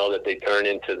barn, that they turn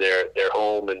into their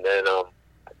home. And then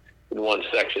in one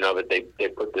section of it, they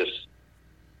put this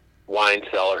wine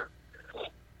cellar.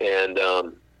 And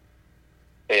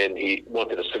he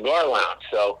wanted a cigar lounge.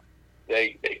 So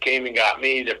they came and got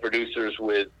me, the producers,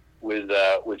 with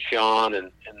Sean,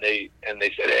 and they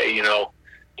said, hey,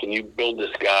 can you build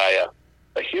this guy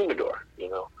a humidor,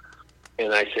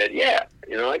 And I said, yeah,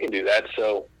 I can do that.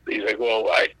 So he's like, well,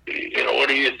 what do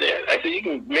you think? I said, you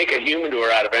can make a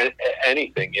humidor out of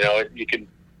anything. You can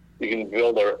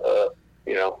build a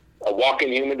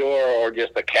walk-in humidor or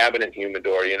just a cabinet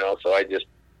humidor. So I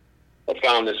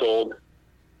found this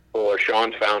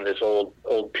Sean found this old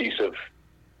piece of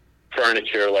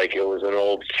furniture, like it was an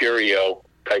old curio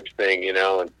type thing, and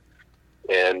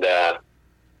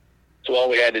so all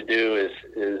we had to do is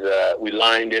we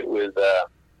lined it with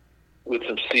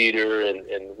some cedar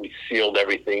and we sealed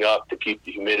everything up to keep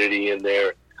the humidity in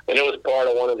there. And it was part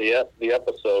of one of the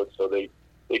episodes. So they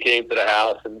came to the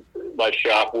house and my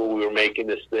shop where we were making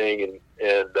this thing,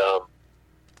 and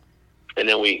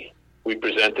then we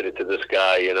presented it to this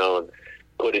guy, and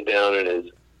put it down in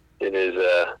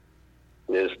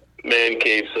his man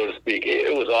cave, so to speak.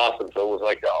 It was awesome. So it was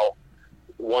like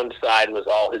one side was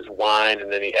all his wine,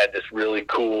 and then he had this really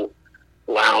cool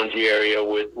lounge area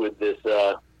with this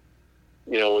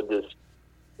with this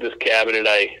cabinet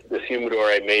this humidor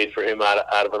I made for him out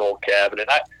of an old cabinet.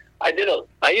 I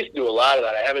used to do a lot of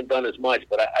that. I haven't done as much,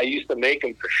 but I used to make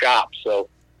them for shops. So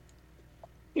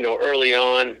early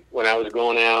on when I was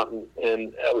going out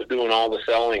and I was doing all the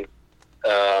selling,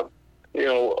 a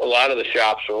lot of the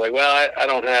shops were like, well, I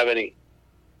don't have any.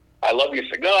 I love your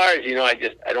cigars, I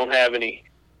don't have any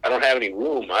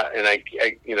room. A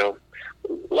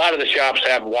lot of the shops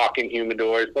have walk-in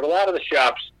humidors, but a lot of the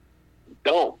shops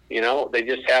don't. They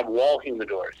just have wall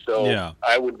humidors. So yeah.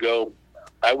 I would go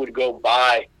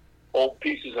buy old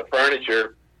pieces of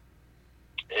furniture,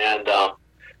 and and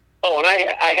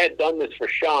I had done this for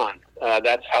Sean.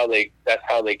 That's how they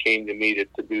came to me to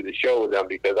do the show with them,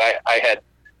 because I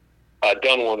had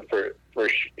done one for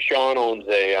Sean.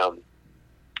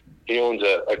 Owns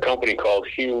a company called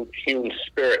Hume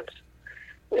Spirits,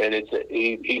 and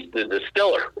he's the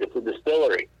distiller. It's a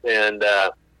distillery, and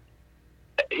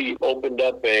he opened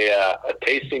up a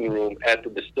tasting room at the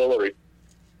distillery,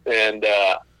 and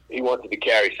he wanted to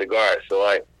carry cigars. So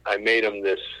I made him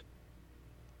this,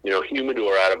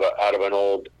 humidor out of an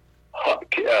old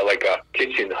like a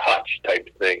kitchen hutch type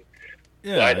thing.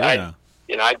 Yeah, so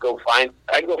I'd go find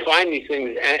these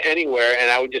things anywhere, and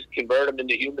I would just convert them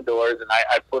into humidors, and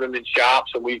I'd put them in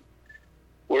shops. And we're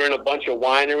in a bunch of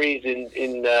wineries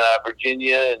in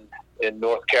Virginia and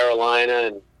North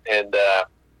Carolina, and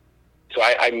so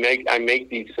I make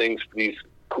these things, these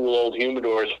cool old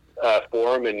humidors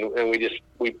for them, and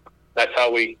that's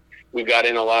how we got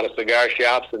in a lot of cigar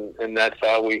shops, and that's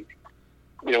how we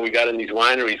got in these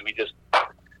wineries.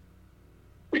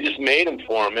 We just made them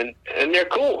for them, and they're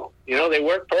cool. They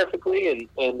work perfectly,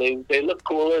 and they look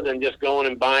cooler than just going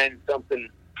and buying something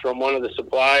from one of the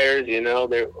suppliers.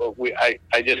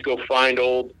 I just go find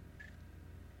old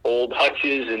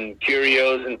hutches and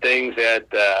curios and things at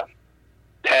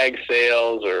tag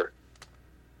sales, or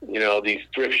these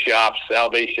thrift shops,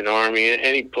 Salvation Army,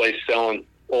 any place selling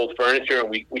old furniture, and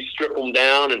we strip them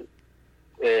down, and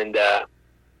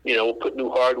we'll put new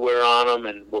hardware on them,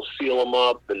 and we'll seal them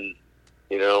up, and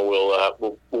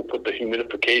we'll put the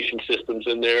humidification systems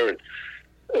in there, and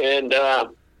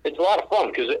it's a lot of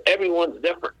fun because everyone's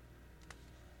different,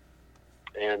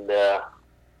 and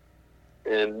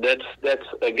that's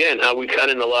again how we got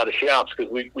in a lot of shops,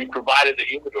 because we provided the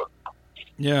humidor.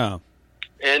 Yeah.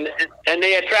 And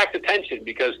they attract attention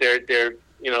because they're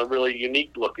really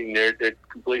unique looking. They're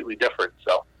completely different.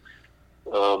 So,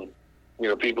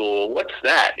 people, what's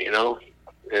that?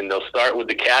 And they'll start with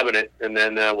the cabinet, and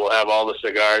then we'll have all the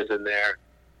cigars in there,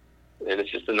 and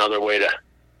it's just another way to,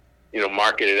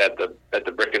 market it at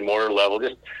the brick and mortar level,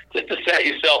 just to set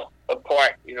yourself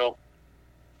apart,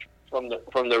 from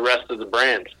the rest of the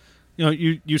brands.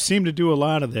 You seem to do a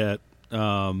lot of that.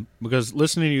 Because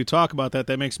listening to you talk about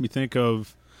that makes me think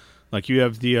of, like, you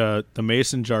have the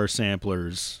mason jar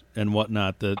samplers and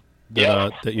whatnot that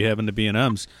you have in the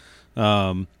B&Ms,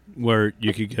 where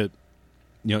you could get,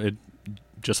 it,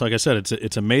 just like I said,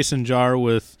 it's a mason jar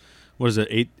with, what is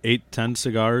it, 10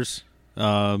 cigars,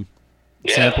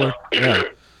 sampler. Yeah.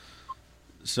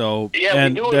 So,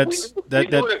 and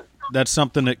that's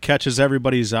something that catches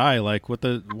everybody's eye. Like,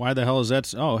 why the hell is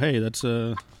that? Oh, hey, that's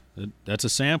a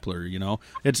sampler,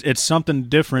 It's something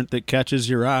different that catches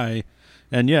your eye,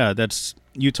 and that's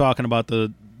you talking about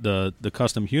the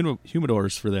custom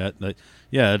humidors for that.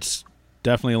 It's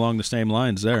definitely along the same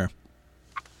lines there.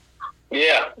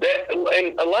 Yeah,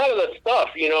 and a lot of the stuff,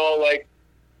 like,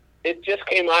 it just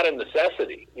came out of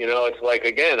necessity. It's like,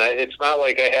 again, it's not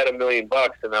like I had $1 million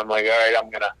and I'm like, all right,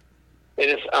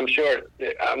 I'm sure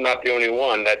I'm not the only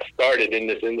one that started in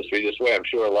this industry this way. I'm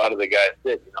sure a lot of the guys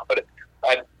did, but it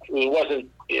wasn't,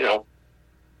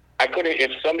 I couldn't,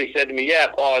 if somebody said to me, yeah,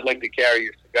 Paul, I'd like to carry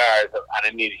your cigars, I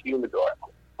didn't need a humidor.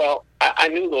 Well, I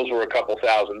knew those were a couple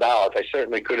 $1,000. I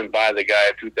certainly couldn't buy the guy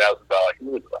a $2,000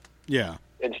 humidor. Yeah.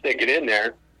 And stick it in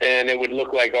there, and it would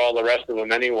look like all the rest of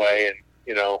them anyway, and,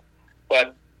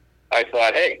 but I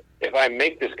thought, hey, if I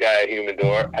make this guy a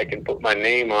humidor, I can put my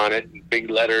name on it in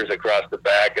big letters across the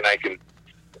back, and I can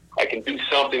do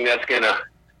something that's going to,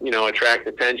 attract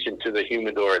attention to the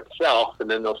humidor itself, and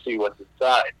then they'll see what's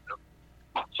inside.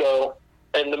 So,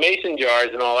 and the mason jars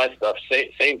and all that stuff,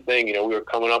 same thing. We were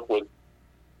coming up with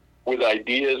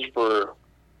ideas for,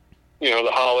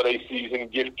 the holiday season,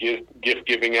 gift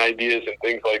giving ideas and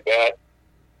things like that,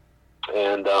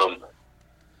 and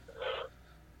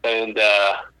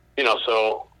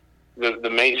so the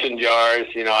mason jars,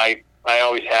 I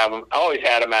always have them. I always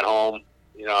had them at home.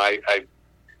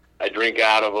 I drink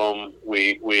out of them.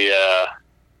 We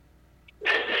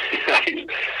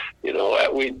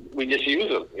just use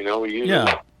them. We use them.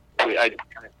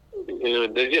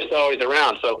 They're just always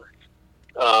around. So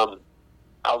I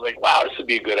was like, wow, this would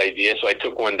be a good idea. So I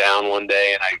took one down one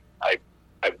day, and I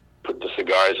put the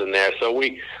cigars in there. So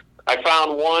I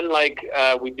found one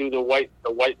we do the white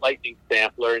lightning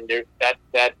sampler, and there that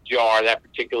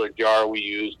particular jar we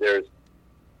use, it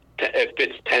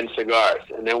fits 10 cigars,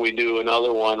 and then we do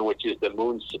another one which is the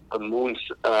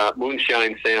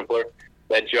moonshine sampler.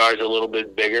 That jar is a little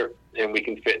bit bigger, and we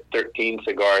can fit 13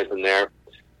 cigars in there.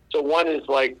 So one is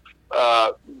like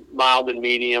mild and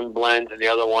medium blends, and the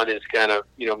other one is kind of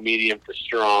medium to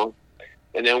strong.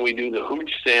 And then we do the hooch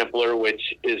sampler,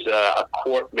 which is a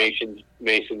quart mason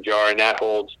jar, and that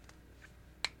holds,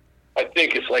 I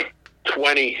think it's like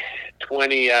 20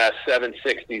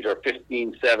 760s or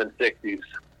 15 760s.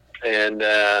 And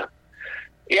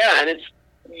and it's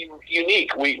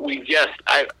unique. We just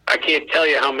I can't tell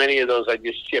you how many of those I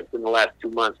just shipped in the last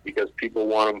 2 months because people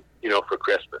want them, for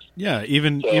Christmas. Yeah,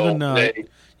 even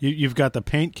you've got the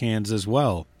paint cans as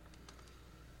well.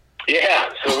 Yeah,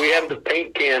 so we have the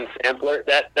paint can sampler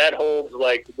that holds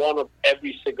like one of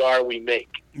every cigar we make.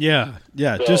 Yeah,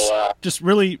 so, just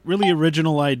really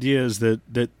original ideas that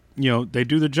they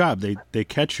do the job. They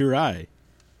catch your eye.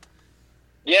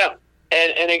 Yeah,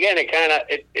 and again, it kind of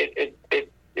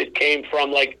it came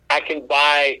from like I can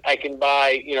buy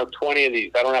 20 of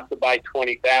these. I don't have to buy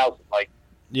 20,000. Like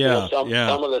some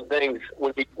of the things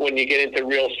when you get into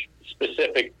real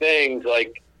specific things,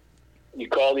 like you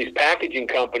call these packaging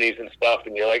companies and stuff,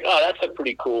 and you're like, oh, that's a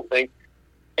pretty cool thing,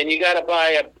 and you got to buy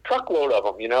a truckload of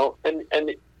them, And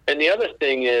the other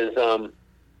thing is,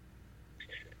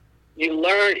 you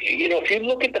learn, if you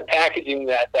look at the packaging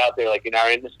that's out there, like in our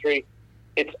industry,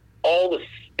 it's all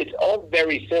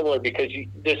very similar because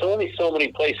there's only so many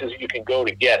places you can go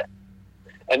to get it,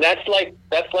 and that's like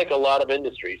a lot of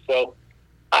industries. So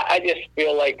I just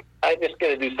feel like I just got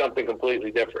to do something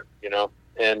completely different,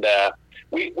 and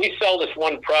we sell this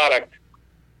one product.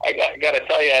 I got to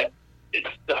tell you,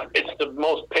 it's the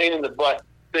most pain in the butt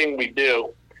thing we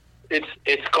do.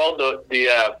 It's called the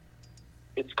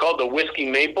whiskey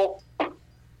maple.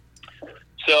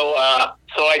 So I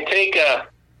take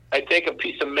a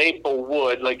piece of maple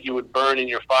wood like you would burn in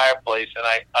your fireplace, and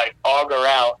I auger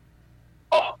out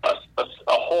a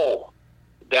hole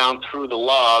down through the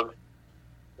log,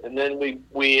 and then we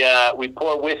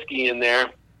pour whiskey in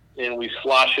there, and we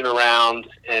slosh it around,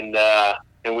 and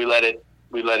we let it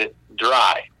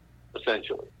dry,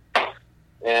 essentially,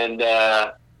 and.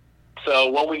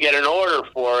 So when we get an order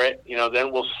for it,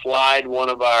 then we'll slide one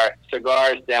of our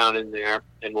cigars down in there,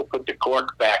 and we'll put the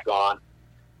cork back on,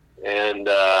 and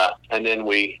then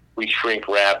we shrink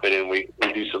wrap it, and we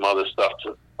do some other stuff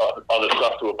to it.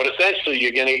 But essentially,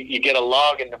 you get a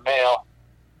log in the mail,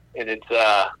 and it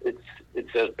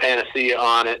says Panacea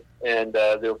on it, and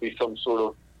there'll be some sort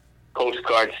of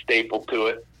postcard staple to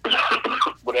it,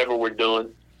 whatever we're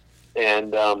doing,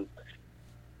 and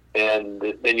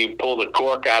then you pull the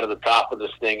cork out of the top of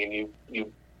this thing, and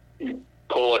you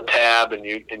pull a tab, and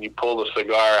you pull the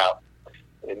cigar out,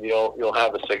 and you'll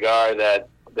have a cigar that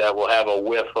will have a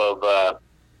whiff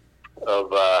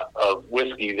of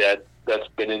whiskey that's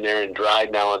been in there and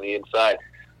dried now on the inside.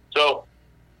 So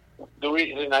the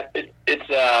reason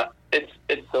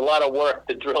it's a lot of work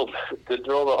to drill the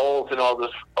holes in all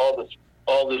this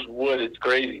wood. It's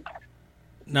crazy.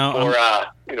 Now,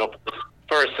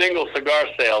 for a single cigar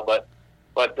sale, but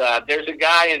there's a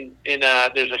guy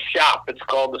there's a shop. It's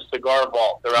called the Cigar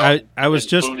Vault. I was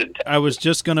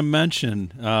just going to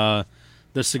mention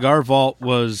the Cigar Vault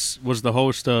was the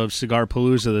host of Cigar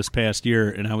Palooza this past year,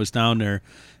 and I was down there,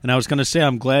 and I was going to say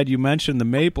I'm glad you mentioned the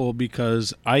maple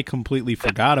because I completely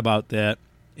forgot about that.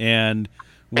 And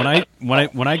when I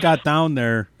got down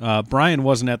there, Brian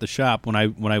wasn't at the shop when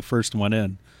I first went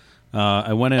in.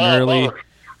 I went in early,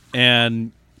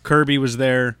 and Kirby was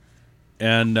there,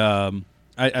 and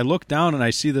I look down and I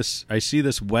see this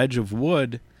wedge of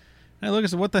wood, and I look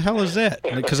and say, "What the hell is that?"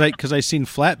 Because I seen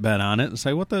Flatbed on it, and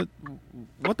say, "What the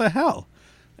hell?"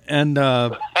 And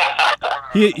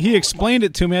he explained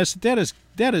it to me. I said,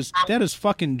 "That is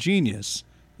fucking genius,"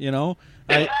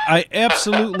 I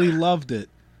absolutely loved it.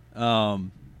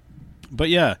 But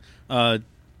yeah, the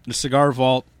Cigar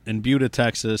Vault in Buda,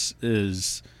 Texas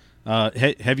is.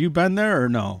 Have you been there or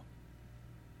no?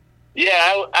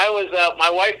 Yeah, I was. My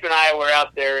wife and I were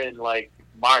out there in like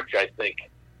March, I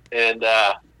think, and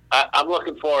I'm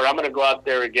looking forward. I'm going to go out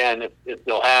there again if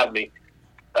they'll have me.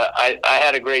 I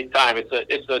had a great time.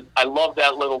 I love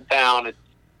that little town.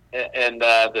 And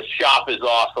the shop is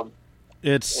awesome.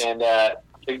 The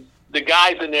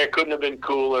guys in there couldn't have been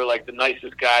cooler. Like the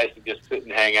nicest guys to just sit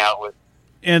and hang out with.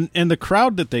 And the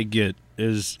crowd that they get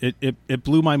is it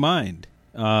blew my mind.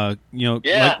 Yeah.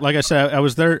 Like I said, I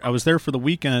was there for the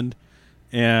weekend,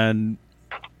 and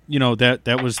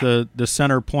that was the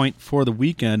center point for the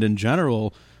weekend in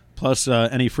general. plus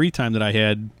any free time that I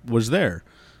had was there.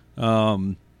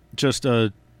 Just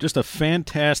a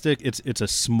fantastic. It's a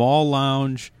small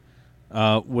lounge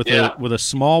with a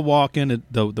small walk-in.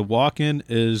 The walk-in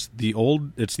is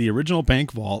it's the original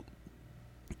bank vault,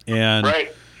 and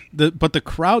right. But the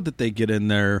crowd that they get in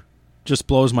there just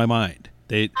blows my mind.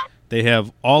 They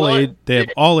have all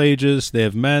ages. They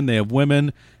have men. They have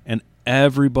women, and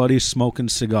everybody's smoking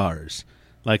cigars.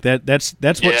 Like that. That's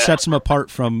what sets them apart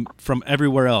from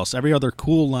everywhere else. Every other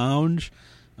cool lounge.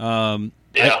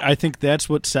 I think that's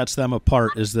what sets them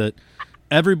apart is that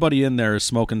everybody in there is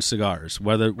smoking cigars.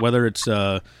 Whether it's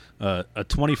a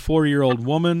 24-year-old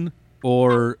woman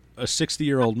or a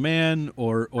 60-year-old man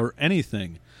or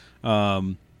anything.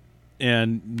 And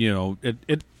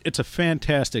it's a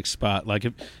fantastic spot. Like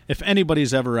if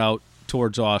anybody's ever out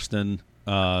towards Austin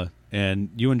and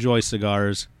you enjoy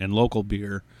cigars and local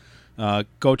beer,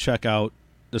 go check out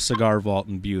the Cigar Vault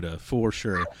in Buda for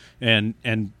sure. And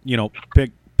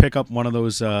pick up one of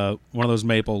those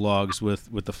maple logs with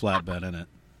the flatbed in it.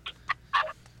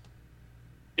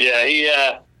 Yeah,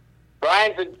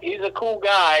 he's a cool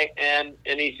guy, and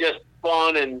he's just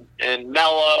fun and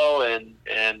mellow, and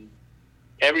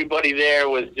everybody there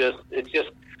was just it's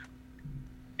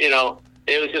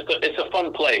a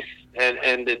fun place,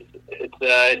 and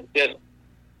it's just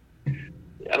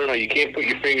I don't know, you can't put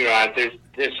your finger on it.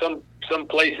 There's some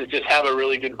places just have a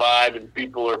really good vibe, and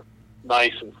people are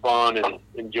nice and fun and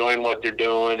enjoying what they're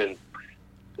doing, and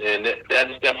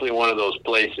that's definitely one of those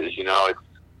places.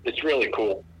 It's really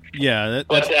cool. Yeah,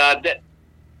 go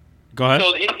ahead.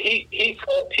 So he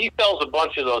sells a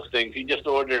bunch of those things. He just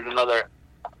ordered another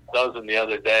dozen the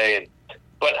other day,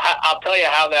 but I'll tell you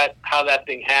how that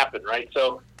thing happened. Right,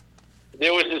 so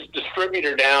there was this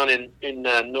distributor down in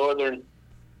northern,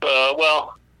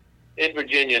 in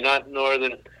Virginia, not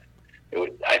northern.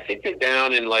 I think they're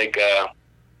down in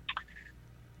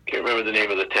can't remember the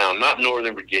name of the town. Not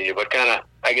northern Virginia, but kind of,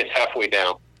 I guess, halfway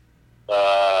down.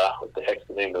 What the heck's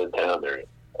the name of the town there?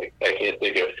 I can't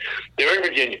think of it. They're in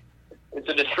Virginia. It's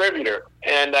a distributor,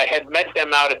 and I had met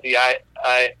them out at the out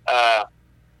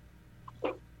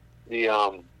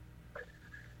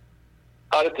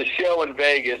at the show in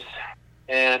Vegas,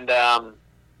 and I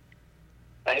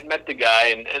had met the guy,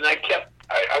 and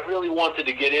I really wanted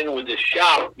to get in with this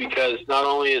shop because not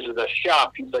only is it a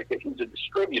shop, he's a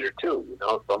distributor too,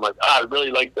 So I'm like, I'd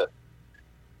really like to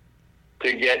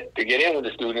get in with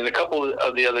this dude. And a couple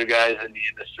of the other guys in the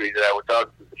industry that I would talk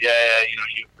to, you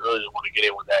really don't want to get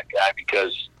in with that guy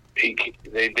because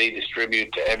they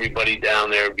distribute to everybody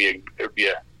down there. It'd be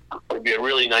a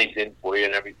really nice in for you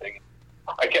and everything.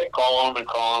 I kept calling him and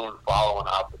following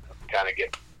up, and kind of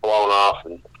get blown off.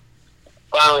 And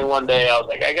finally, one day, I was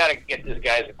like, I got to get this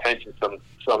guy's attention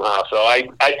somehow. So I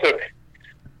took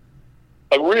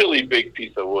a really big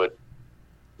piece of wood,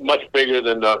 much bigger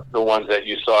than the ones that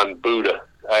you saw in Buda.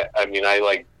 I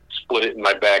split it in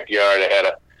my backyard. I had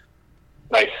a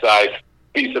nice size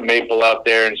piece of maple out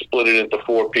there and split it into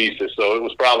 4 pieces. So it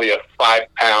was probably a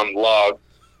 5-pound log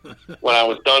when I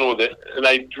was done with it. And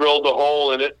I drilled a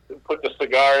hole in it and put the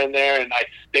cigar in there, and I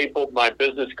stapled my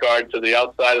business card to the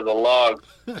outside of the log.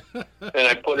 And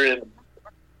I put it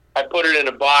in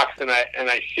a box, and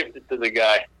I shipped it to the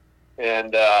guy.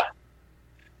 And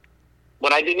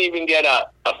when I didn't even get a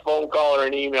phone call or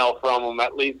an email from him,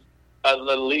 at least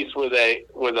with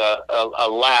a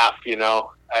laugh,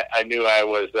 I knew I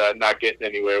was not getting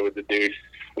anywhere with the dude.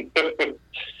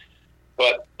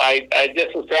 But I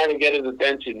just was trying to get his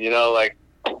attention,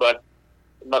 but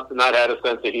must have not had a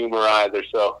sense of humor either.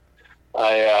 So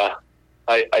I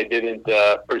didn't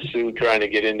pursue trying to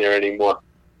get in there anymore.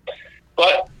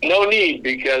 But no need,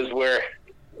 because we're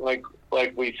like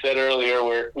we said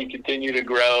earlier, we continue to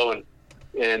grow, and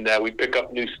we pick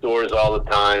up new stores all the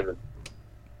time.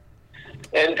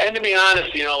 And to be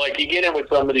honest, you get in with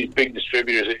some of these big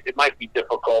distributors, it might be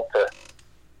difficult to,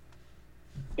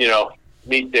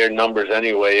 meet their numbers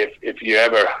anyway. If you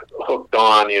ever hooked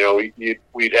on,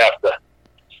 we'd have to.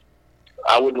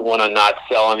 I wouldn't want to not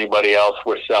sell anybody else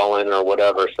we're selling or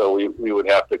whatever. So we would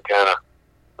have to kind of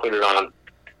put it on.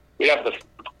 We'd have to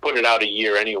put it out a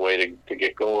year anyway to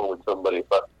get going with somebody.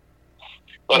 But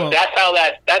that's how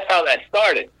that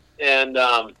started. And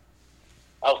I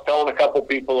was telling a couple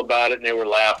people about it, and they were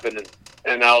laughing,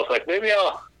 and I was like, maybe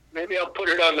I'll put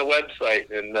it on the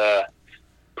website, and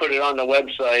put it on the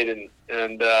website, and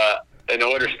an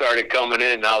order started coming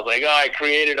in. And I was like, I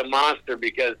created a monster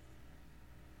because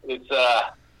it's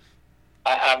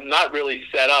I'm not really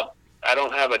set up. I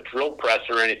don't have a drill press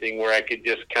or anything where I could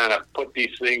just kind of put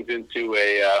these things into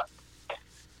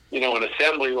an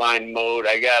assembly line mode.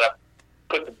 I gotta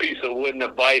put the piece of wood in a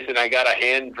vise, and I got a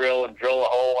hand drill and drill a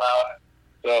hole out.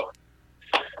 So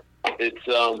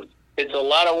it's a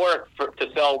lot of work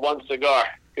to sell one cigar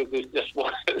because there's just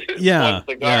one, one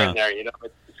cigar in there. You know,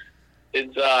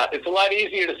 it's a lot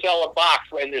easier to sell a box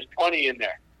when there's 20 in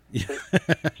there.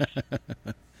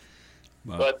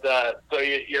 Wow. But so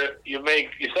you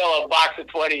sell a box of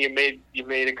 20, you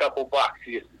made a couple bucks.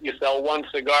 You sell one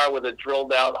cigar with a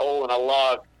drilled out hole in a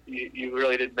log, you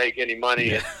really didn't make any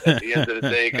money at the end of the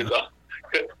day because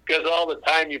all the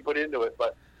time you put into it.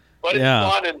 But it's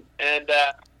fun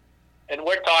and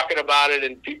we're talking about it,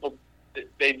 and people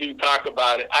they do talk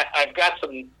about it. I've got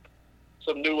some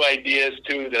new ideas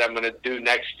too that I'm going to do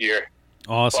next year.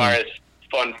 Awesome. As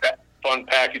far as fun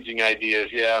packaging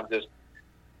ideas. Yeah, I'm just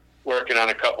working on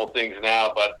a couple things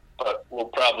now, but we'll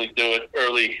probably do it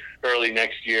early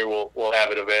next year. We'll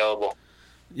have it available.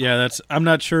 Yeah, I'm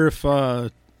not sure if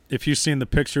you've seen the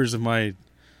pictures of my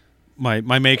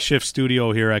makeshift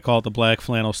studio here. I call it the Black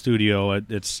Flannel Studio.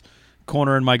 It's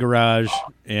corner in my garage,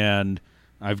 and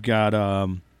I've got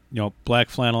black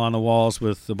flannel on the walls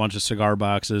with a bunch of cigar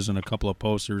boxes and a couple of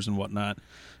posters and whatnot.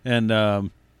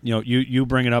 And you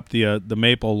bringing up the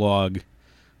maple log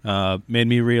made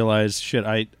me realize, shit,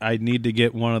 I need to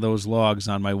get one of those logs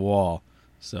on my wall.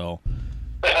 So,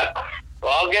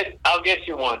 well, I'll get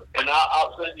you one, and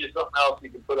I'll send you something else you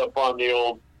can put up on the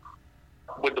old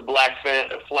with the black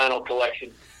flannel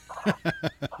collection.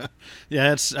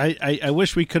 Yeah, I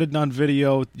wish we could have done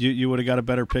video. You would have got a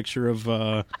better picture of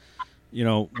what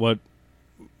I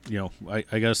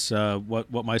guess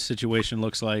what my situation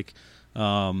looks like.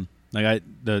 The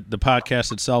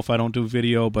podcast itself, I don't do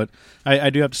video, but I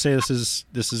do have to say this is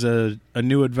a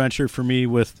new adventure for me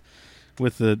with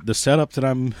the setup that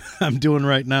I'm doing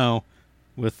right now,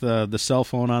 with the cell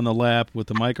phone on the lap, with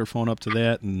the microphone up to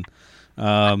that, and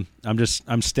I'm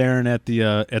staring at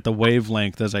the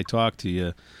wavelength as I talk to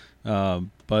you.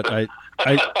 But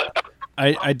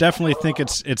I definitely think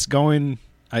it's going.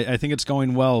 I think it's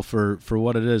going well for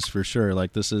what it is, for sure.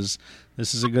 Like this is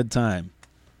a good time.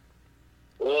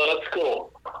 Well, that's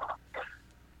cool.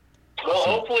 Well,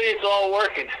 hopefully it's all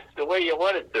working the way you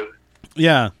want it to.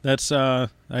 Yeah, that's it.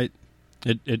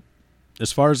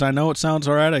 As far as I know, it sounds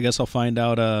all right. I guess I'll find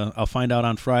out. I'll find out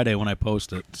on Friday when I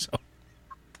post it.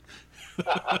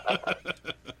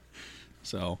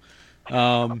 So,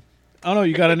 I don't know.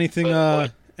 You got anything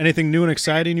new and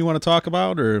exciting you want to talk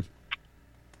about, or?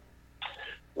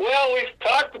 Well, we've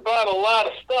talked about a lot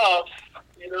of stuff.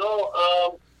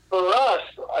 For us,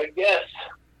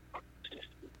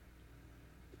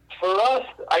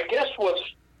 I guess what's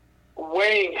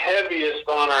weighing heaviest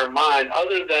on our mind,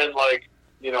 other than I've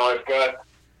got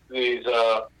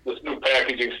this new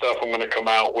packaging stuff I'm going to come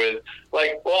out with.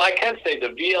 I can say the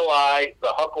VLI, the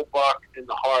Hucklebuck, and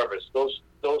the Harvest. Those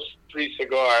three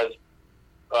cigars.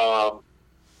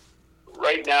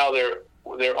 Right now they're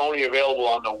only available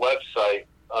on the website.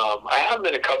 I have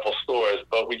them in a couple stores,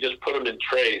 but we just put them in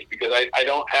trays because I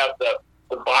don't have the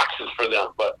boxes for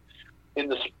them. But in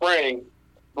the spring,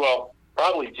 well,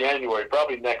 probably January,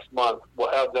 probably next month,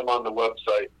 we'll have them on the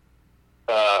website.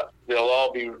 They'll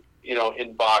all be,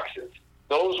 in boxes.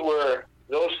 Those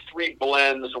three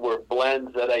blends were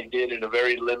blends that I did in a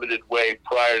very limited way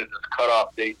prior to this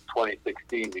cutoff date in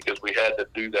 2016 because we had to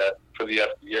do that for the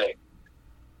FDA.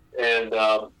 And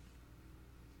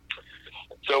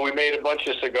so we made a bunch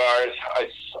of cigars.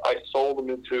 I sold them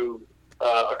into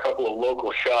a couple of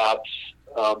local shops.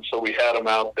 So we had them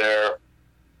out there,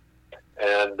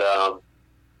 and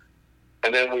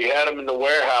then we had them in the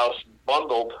warehouse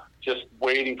bundled, just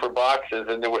waiting for boxes.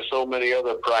 And there were so many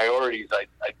other priorities.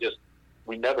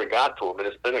 We never got to them, and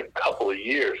it's been a couple of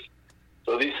years.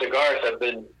 So these cigars have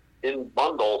been in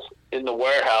bundles in the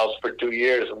warehouse for 2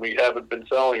 years, and we haven't been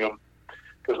selling them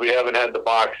because we haven't had the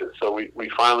boxes. So we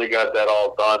finally got that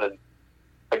all done. And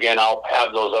again, I'll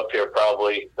have those up here,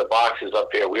 probably the boxes up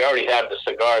here. We already have the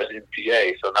cigars in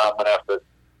PA, so now I'm going to have to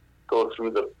go through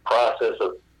the process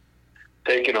of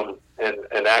taking them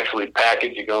and actually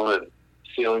packaging them and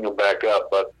sealing them back up.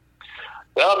 But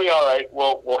that'll be all right.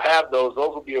 We'll have those.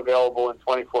 Those will be available in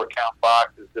 24-count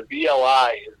boxes. The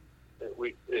VLI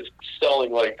is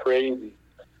selling like crazy.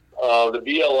 The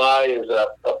VLI is a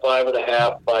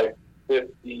 5.5 by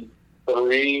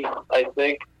 53, I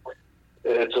think.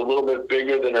 It's a little bit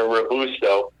bigger than a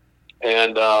Robusto.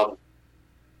 And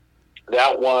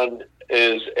that one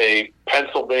is a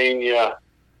Pennsylvania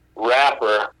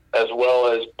wrapper as well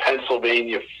as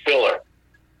Pennsylvania filler.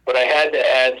 But I had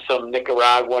to add some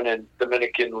Nicaraguan and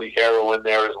Dominican Ligero in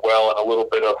there as well, and a little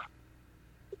bit of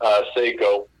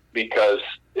Seco, because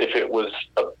if it was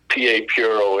a PA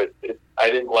Puro, I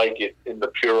didn't like it in the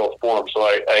pure form, so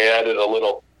I added a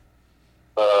little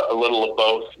of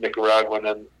both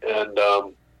Nicaraguan and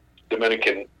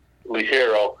Dominican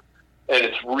Ligero, and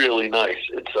it's really nice.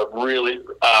 It's a really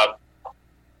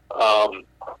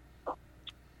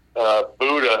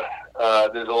Buddha.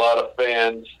 There's a lot of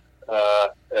fans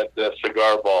at the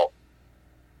Cigar Ball.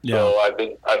 Yeah. So I've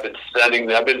been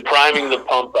priming the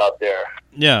pump out there.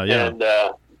 Yeah. And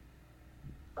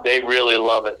they really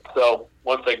love it. So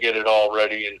once I get it all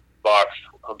ready in box,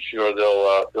 I'm sure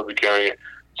they'll be carrying it.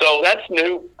 So that's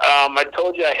new. I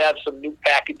told you I have some new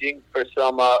packaging for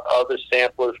some other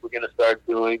samplers we're going to start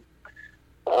doing.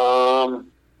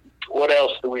 What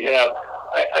else do we have?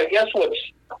 I guess what's,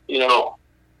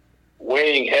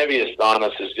 weighing heaviest on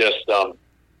us is just,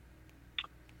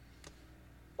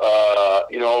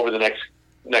 over the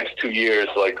next 2 years,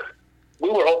 like, we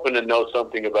were hoping to know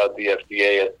something about the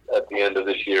FDA at the end of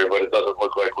this year, but it doesn't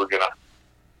look like we're gonna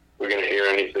hear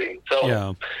anything. So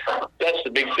yeah. That's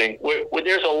the big thing.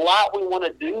 There's a lot we want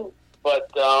to do, but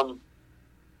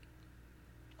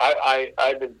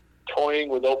I've been toying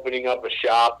with opening up a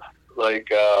shop, like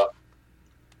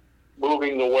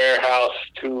moving the warehouse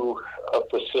to a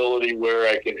facility where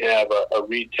I can have a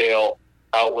retail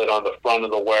outlet on the front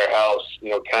of the warehouse,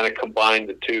 kind of combine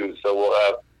the two. So we'll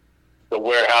have the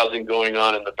warehousing going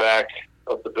on in the back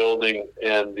of the building,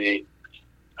 and the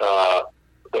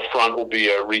front will be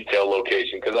a retail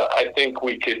location, because I think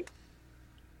we could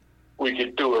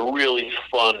do a really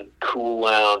fun, cool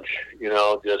lounge,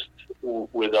 just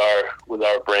with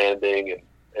our branding,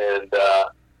 and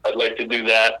I'd like to do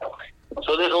that.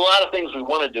 So there's a lot of things we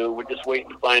want to do. We're just waiting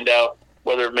to find out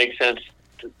whether it makes sense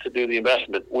to do the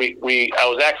investment. I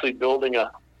was actually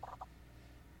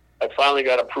I finally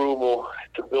got approval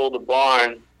to build a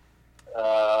barn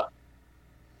for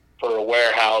a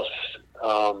warehouse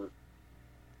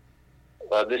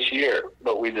this year,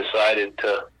 but we decided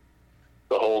to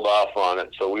hold off on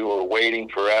it. So we were waiting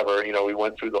forever. We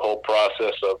went through the whole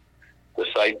process of the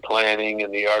site planning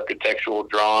and the architectural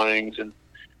drawings and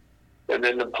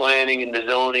then the planning and the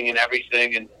zoning and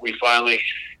everything, and we finally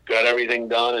got everything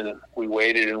done, and we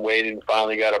waited and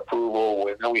finally got approval.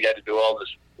 And then we had to do all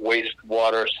this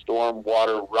wastewater, storm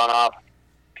water runoff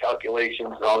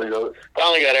calculations and all these other.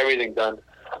 Finally got everything done.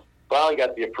 Finally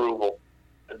got the approval,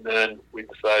 and then we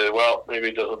decided, well, maybe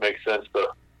it doesn't make sense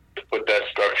to put that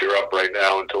structure up right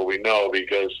now until we know,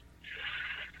 because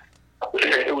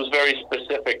it was very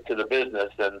specific to the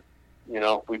business, and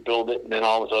we build it, and then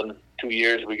all of a sudden, 2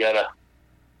 years, we gotta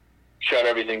shut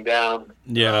everything down.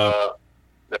 Yeah.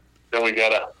 Then we've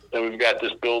got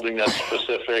this building that's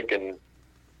specific, and it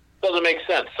doesn't make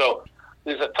sense. So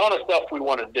there's a ton of stuff we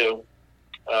want to do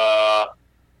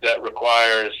that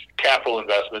requires capital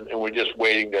investment, and we're just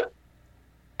waiting to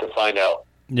find out.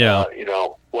 Yeah.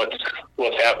 What's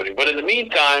happening. But in the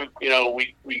meantime, we're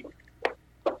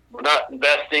not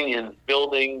investing in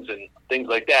buildings and things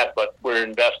like that, but we're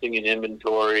investing in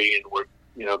inventory, and we're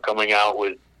coming out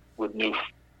with new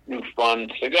fun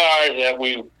cigars that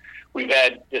we've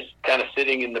had just kind of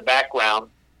sitting in the background,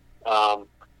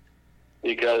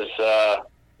 because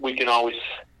we can always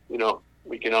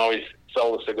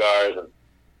sell the cigars, and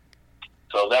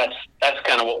so that's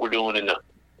kind of what we're doing in the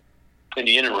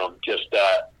interim, just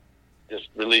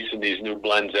releasing these new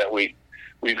blends that we've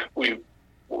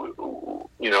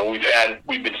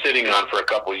been sitting on for a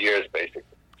couple of years, basically.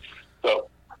 So,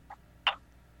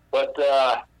 but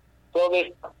so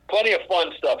there's plenty of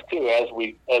fun stuff too as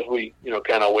we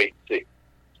kind of wait and see.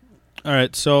 All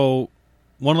right. So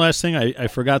one last thing I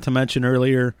forgot to mention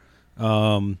earlier.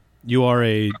 You are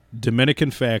a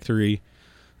Dominican factory.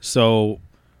 So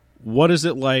what is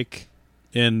it like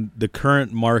in the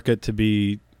current market to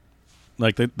be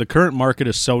like the current market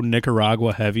is so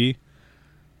Nicaragua heavy?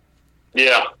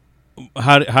 Yeah.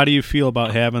 How do you feel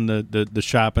about having the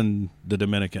shop in the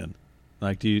Dominican?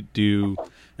 Like, do you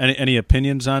any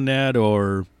opinions on that,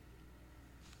 or?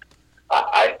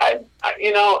 I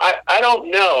don't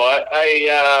know.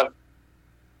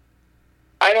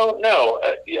 I don't know.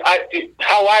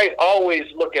 How I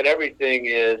always look at everything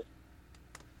is,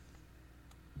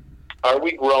 are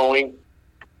we growing?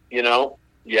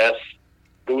 Yes.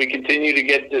 Do we continue to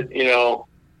get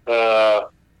a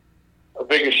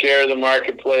bigger share of the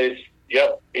marketplace?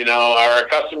 Yep. Are our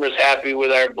customers happy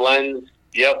with our blends?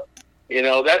 Yep.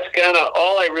 That's kind of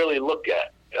all I really look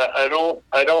at. I don't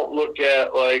look at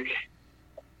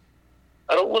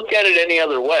it any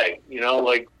other way,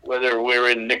 like whether we're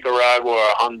in Nicaragua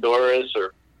or Honduras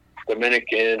or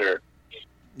Dominican or,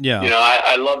 yeah.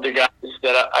 I love the guys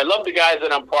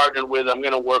that I'm partnered with. I'm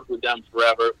going to work with them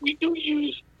forever. We do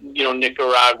use,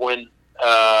 Nicaraguan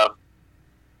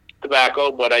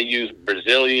tobacco, but I use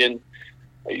Brazilian,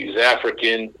 I use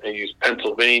African, I use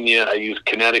Pennsylvania, I use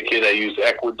Connecticut, I use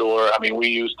Ecuador. I mean, we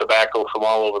use tobacco from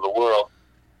all over the world.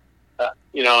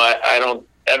 I don't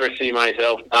ever see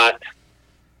myself not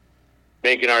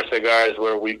making our cigars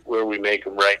where we make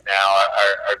them right now.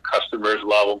 Our customers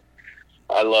love them.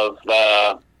 I love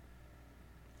them.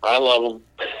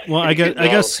 Well, I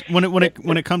guess when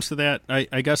it comes to that,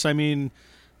 I guess I mean,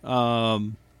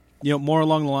 more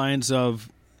along the lines of,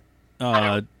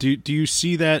 do you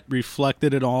see that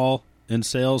reflected at all in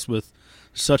sales with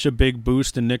such a big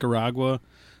boost in Nicaragua?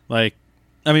 Like,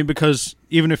 I mean, because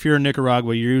even if you're in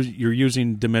Nicaragua, you're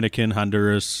using Dominican,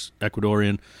 Honduras,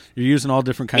 Ecuadorian. You're using all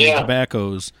different kinds of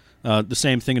tobaccos. The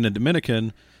same thing in the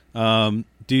Dominican. Do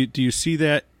you see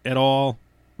that at all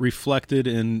reflected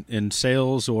in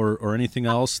sales or anything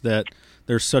else, that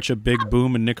there's such a big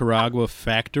boom in Nicaragua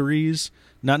factories?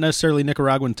 Not necessarily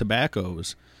Nicaraguan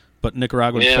tobaccos, but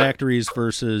Nicaraguan factories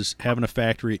versus having a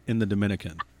factory in the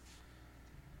Dominican.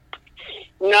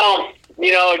 No,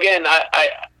 again, I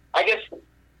guess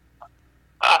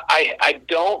I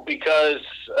don't, because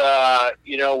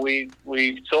we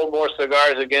sold more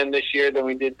cigars again this year than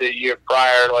we did the year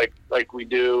prior, like we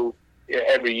do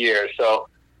every year. So,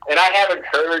 and I haven't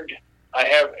heard.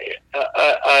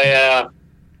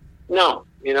 No,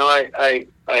 I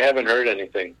haven't heard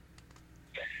anything.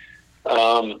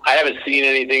 I haven't seen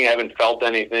anything. I haven't felt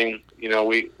anything.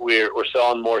 We're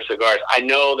selling more cigars. I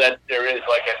know that there is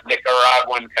like a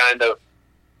Nicaraguan kind of,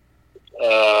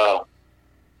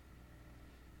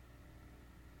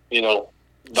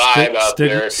 vibe out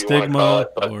there, if you want to call it.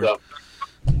 But,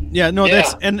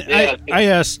 that's, and I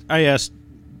asked,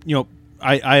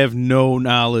 I have no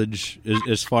knowledge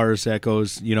as far as that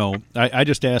goes. I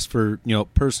just asked for,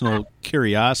 personal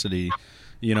curiosity.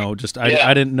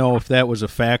 I didn't know if that was a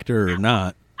factor or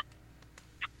not.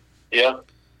 Yeah.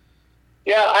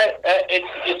 Yeah,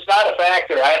 it's not a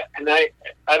factor. I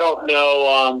don't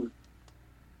know.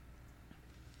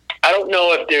 I don't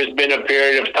know if there's been a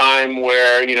period of time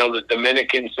where the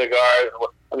Dominican cigars.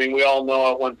 I mean, we all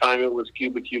know at one time it was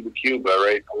Cuba,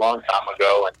 right? A long time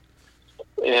ago,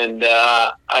 and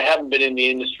I haven't been in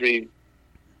the industry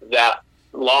that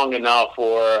long enough,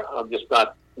 or I'm just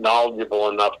not knowledgeable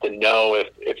enough to know if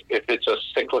it's a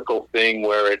cyclical thing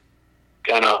where it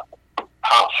kind of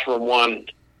hops from one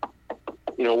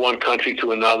country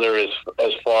to another,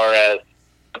 as far as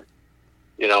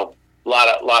a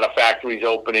lot of factories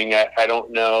opening. I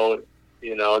don't know.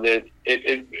 It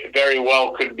very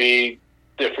well could be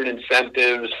different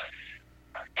incentives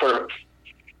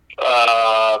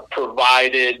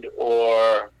provided,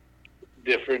 or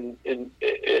different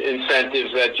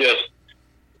incentives that just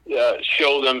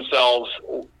show themselves,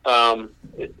 to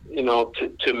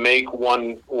make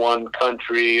one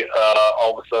country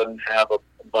all of a sudden have a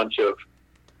bunch of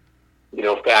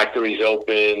factories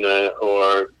open,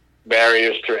 or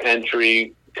barriers to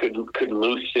entry could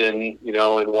loosen,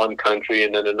 in one country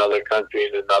and then another country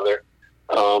and another.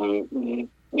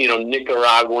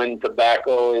 Nicaraguan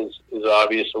tobacco is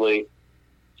obviously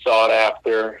sought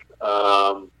after.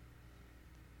 A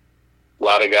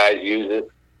lot of guys use it.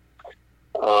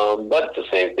 But the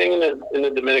same thing in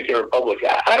the Dominican Republic.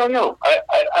 I don't know. I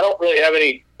don't really have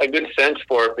a good sense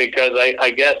for it, because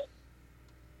I guess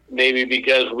maybe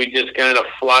because we just kind of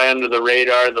fly under the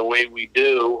radar the way we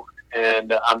do,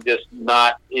 and I'm just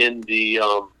not in the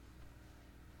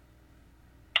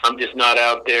I'm just not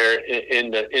out there in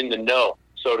the know,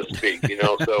 so to speak.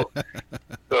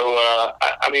 So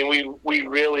I mean, we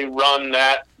really run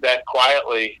that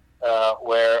quietly,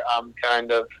 where I'm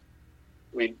kind of.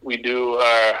 We do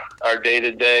our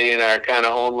day-to-day in our kind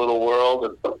of own little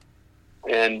world,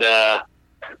 and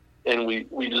we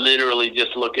literally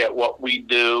just look at what we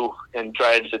do and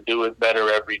try to do it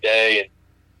better every day,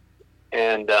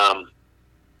 and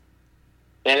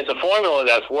it's a formula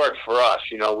that's worked for us.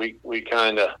 We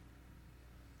kind of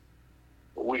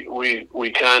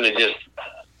just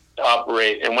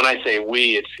operate, and when I say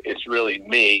we, it's really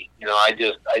me. I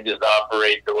just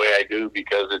operate the way I do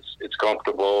because it's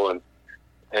comfortable and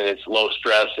it's low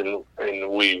stress, and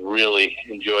we really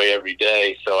enjoy every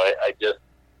day. So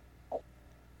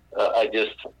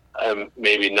I'm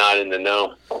maybe not in the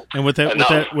know. And with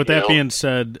that being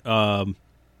said, earlier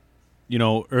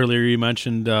you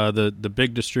mentioned the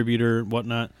big distributor and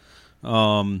whatnot.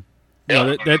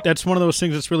 That's one of those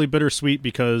things that's really bittersweet,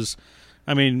 because,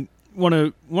 I mean, one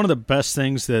of the best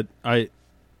things that I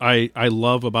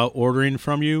love about ordering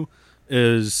from you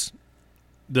is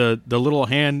the little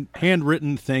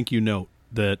handwritten thank you note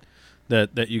that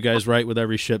you guys write with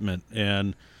every shipment.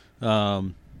 And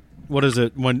What is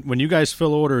it when you guys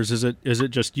fill orders? Is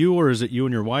it just you, or is it you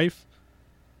and your wife?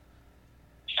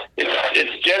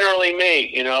 It's generally me.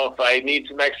 You know, if I need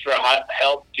some extra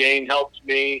help, Jane helps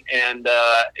me, and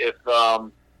if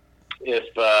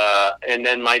and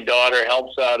then my daughter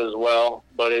helps out as well.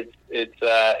 But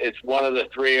it's one of the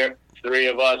three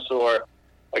of us, or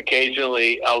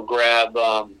occasionally I'll grab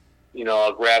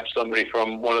I'll grab somebody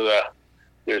from one of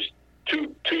there's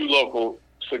two local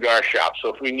cigar shops.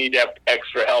 So if we need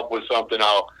extra help with something,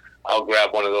 I'll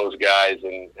grab one of those guys,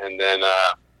 and then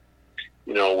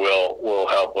will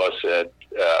help us at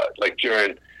like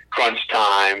during crunch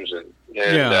times and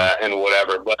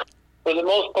whatever. But for the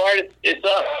most part, it's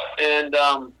us, and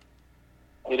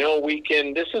we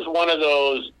can. This is one of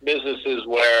those businesses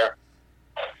where.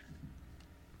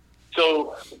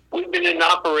 So we've been in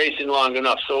operation long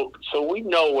enough, so we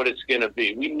know what it's going to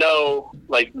be. We know,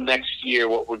 like, next year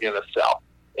what we're going to sell,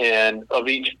 and of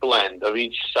each blend, of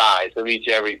each size, of each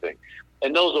everything.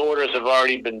 And those orders have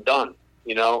already been done.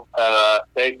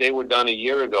 They were done a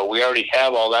year ago. We already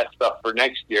have all that stuff for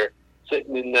next year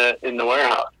sitting in the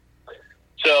warehouse.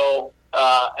 So,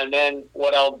 and then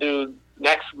what I'll do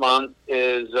next month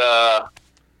is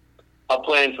I'll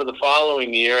plan for the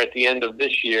following year at the end of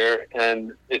this year,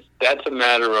 and that's a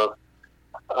matter of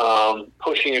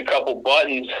pushing a couple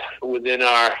buttons within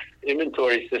our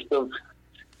inventory system,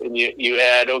 and you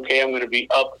add, okay, I'm going to be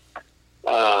up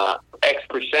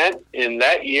X% in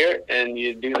that year, and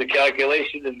you do the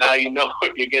calculation, and now you know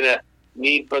what you're going to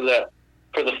need for the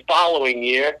following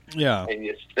year. Yeah. And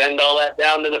you send all that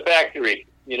down to the factory,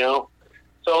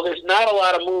 So there's not a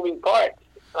lot of moving parts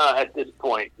at this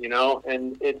point,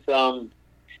 and it's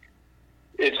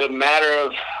a matter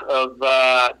of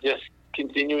just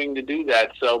continuing to do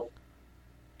that. So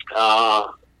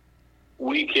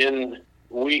we can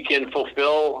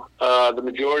fulfill the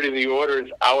majority of the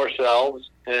orders ourselves,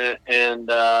 and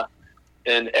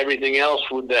everything else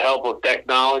with the help of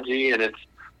technology, and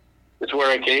it's where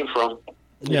I came from.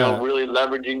 Really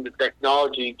leveraging the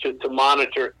technology to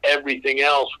monitor everything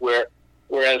else.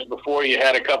 Whereas before you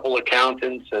had a couple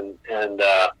accountants or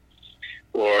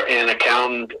an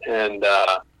accountant and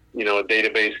a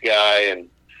database guy, and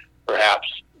perhaps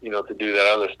to do that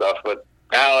other stuff. But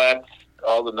now that's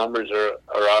all the numbers are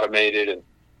automated, and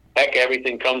heck,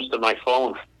 everything comes to my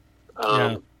phone.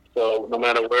 So no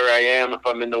matter where I am, if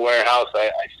I'm in the warehouse,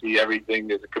 I see everything.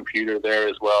 There's a computer there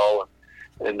as well,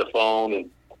 and the phone,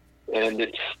 and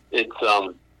it's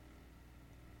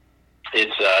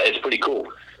pretty cool.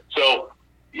 So,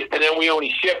 and then we only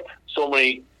ship so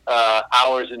many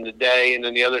hours in the day, and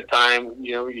then the other time,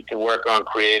 you can work on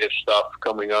creative stuff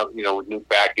coming up, with new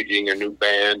packaging or new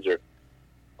bands or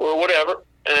whatever,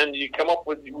 and you come up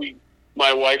with.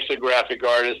 My wife's a graphic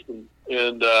artist, and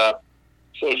so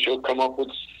she'll come up with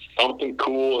something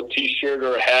cool, a T-shirt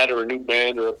or a hat or a new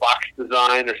band or a box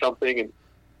design or something,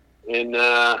 and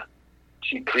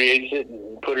she creates it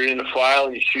and put it in a file,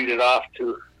 and you shoot it off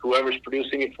to whoever's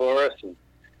producing it for us,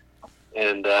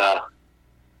 and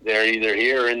they're either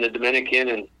here or in the Dominican,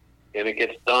 and it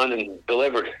gets done and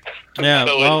delivered. Yeah,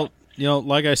 so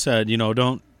like I said,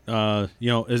 don't,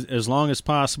 as long as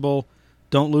possible,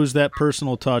 don't lose that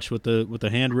personal touch with the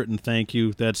handwritten thank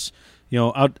you. That's,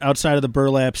 outside of the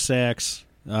burlap sacks,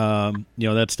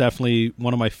 that's definitely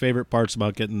one of my favorite parts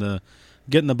about getting the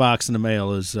box in the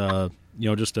mail is,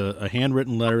 just a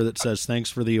handwritten letter that says thanks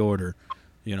for the order,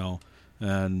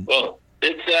 and. Well,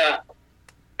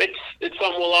 it's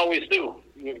something we'll always do.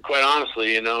 Quite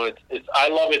honestly, it's I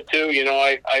love it too.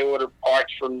 I order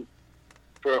parts for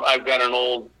I've got an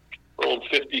old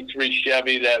 53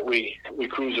 Chevy that we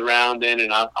cruise around in,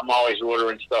 and I'm always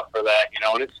ordering stuff for that.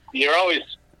 And you're always,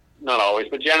 not always,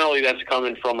 but generally that's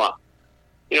coming from a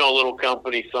little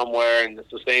company somewhere, and it's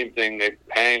the same thing. They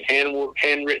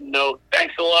handwritten note.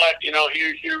 Thanks a lot.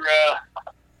 Here's your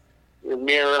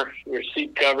mirror, your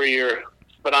seat cover, your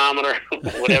speedometer,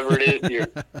 whatever it is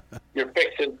you're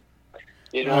fixing,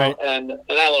 right. and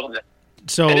I love that.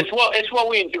 So and it's what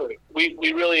we enjoy. We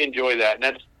really enjoy that, and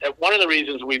that's one of the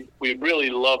reasons we really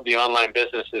love the online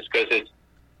business is because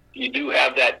you do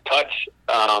have that touch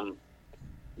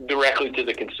directly to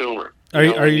the consumer.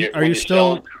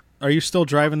 Are you still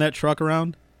driving that truck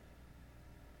around?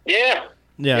 Yeah.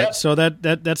 Yeah. Yep. So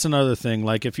that's another thing.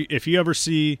 Like if you ever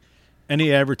see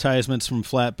any advertisements from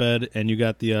Flatbed and you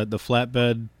got the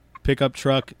Flatbed pickup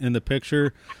truck in the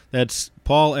picture, that's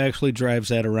Paul actually drives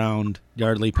that around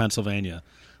Yardley, Pennsylvania.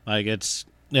 Like it's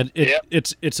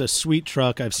a sweet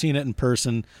truck. I've seen it in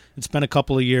person. It's been a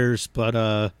couple of years, but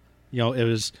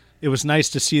it was nice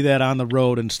to see that on the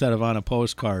road instead of on a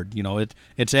postcard.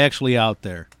 It's actually out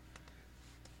there.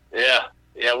 Yeah.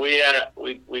 Yeah,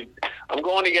 I'm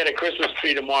going to get a Christmas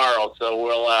tree tomorrow, so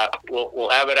we'll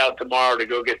have it out tomorrow to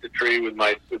go get the tree with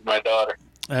my daughter.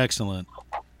 Excellent.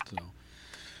 So,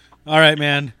 all right,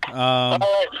 man. All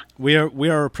right. We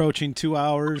are approaching 2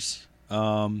 hours.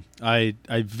 I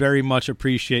very much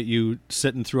appreciate you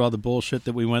sitting through all the bullshit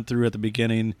that we went through at the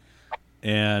beginning,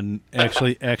 and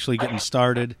actually getting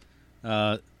started.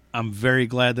 I'm very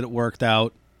glad that it worked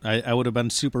out. I would have been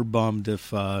super bummed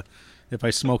if I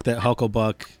smoked that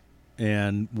Hucklebuck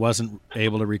and wasn't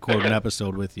able to record an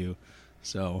episode with you.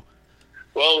 So,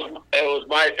 well, it was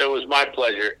my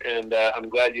pleasure, and I'm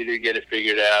glad you did get it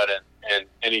figured out. And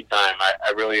anytime,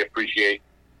 I really appreciate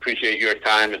your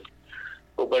time, and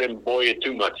hope I didn't bore you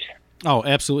too much. Oh,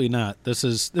 absolutely not. This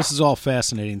is all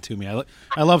fascinating to me. I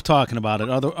love talking about it.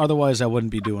 Otherwise, I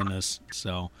wouldn't be doing this.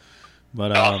 So,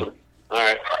 but awesome.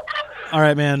 All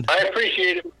right, man. I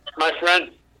appreciate it, my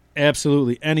friend.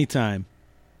 Absolutely, anytime.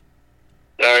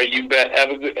 All right, you bet. Have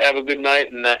a good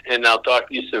night, and I'll talk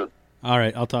to you soon. All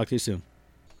right, I'll talk to you soon.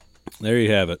 There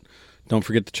you have it. Don't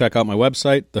forget to check out my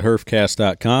website,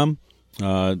 theherfcast.com.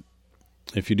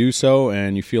 If you do so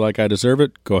and you feel like I deserve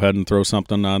it, go ahead and throw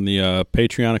something on the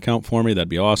Patreon account for me. That'd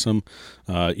be awesome.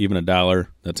 Even $1,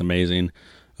 that's amazing.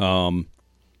 Links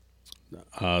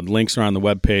are on the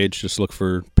webpage. Just look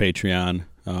for Patreon.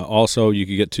 Also, you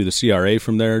could get to the CRA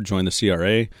from there. Join the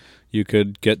CRA. You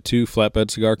could get to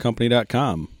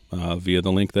flatbedcigarcompany.com via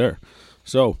the link there.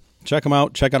 So check them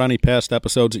out. Check out any past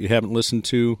episodes that you haven't listened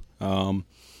to.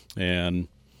 And,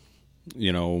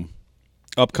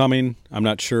 upcoming, I'm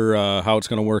not sure how it's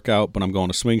going to work out, but I'm going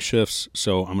to swing shifts,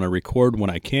 so I'm going to record when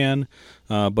I can,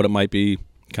 but it might be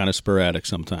kind of sporadic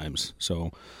sometimes.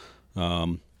 So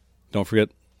don't forget,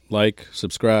 like,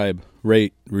 subscribe,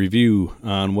 rate, review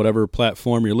on whatever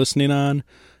platform you're listening on,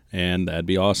 and that'd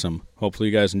be awesome. Hopefully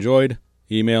you guys enjoyed.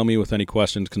 Email me with any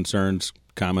questions, concerns,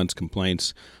 comments,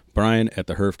 complaints.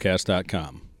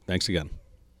 Brian@theherfcast.com. Thanks again.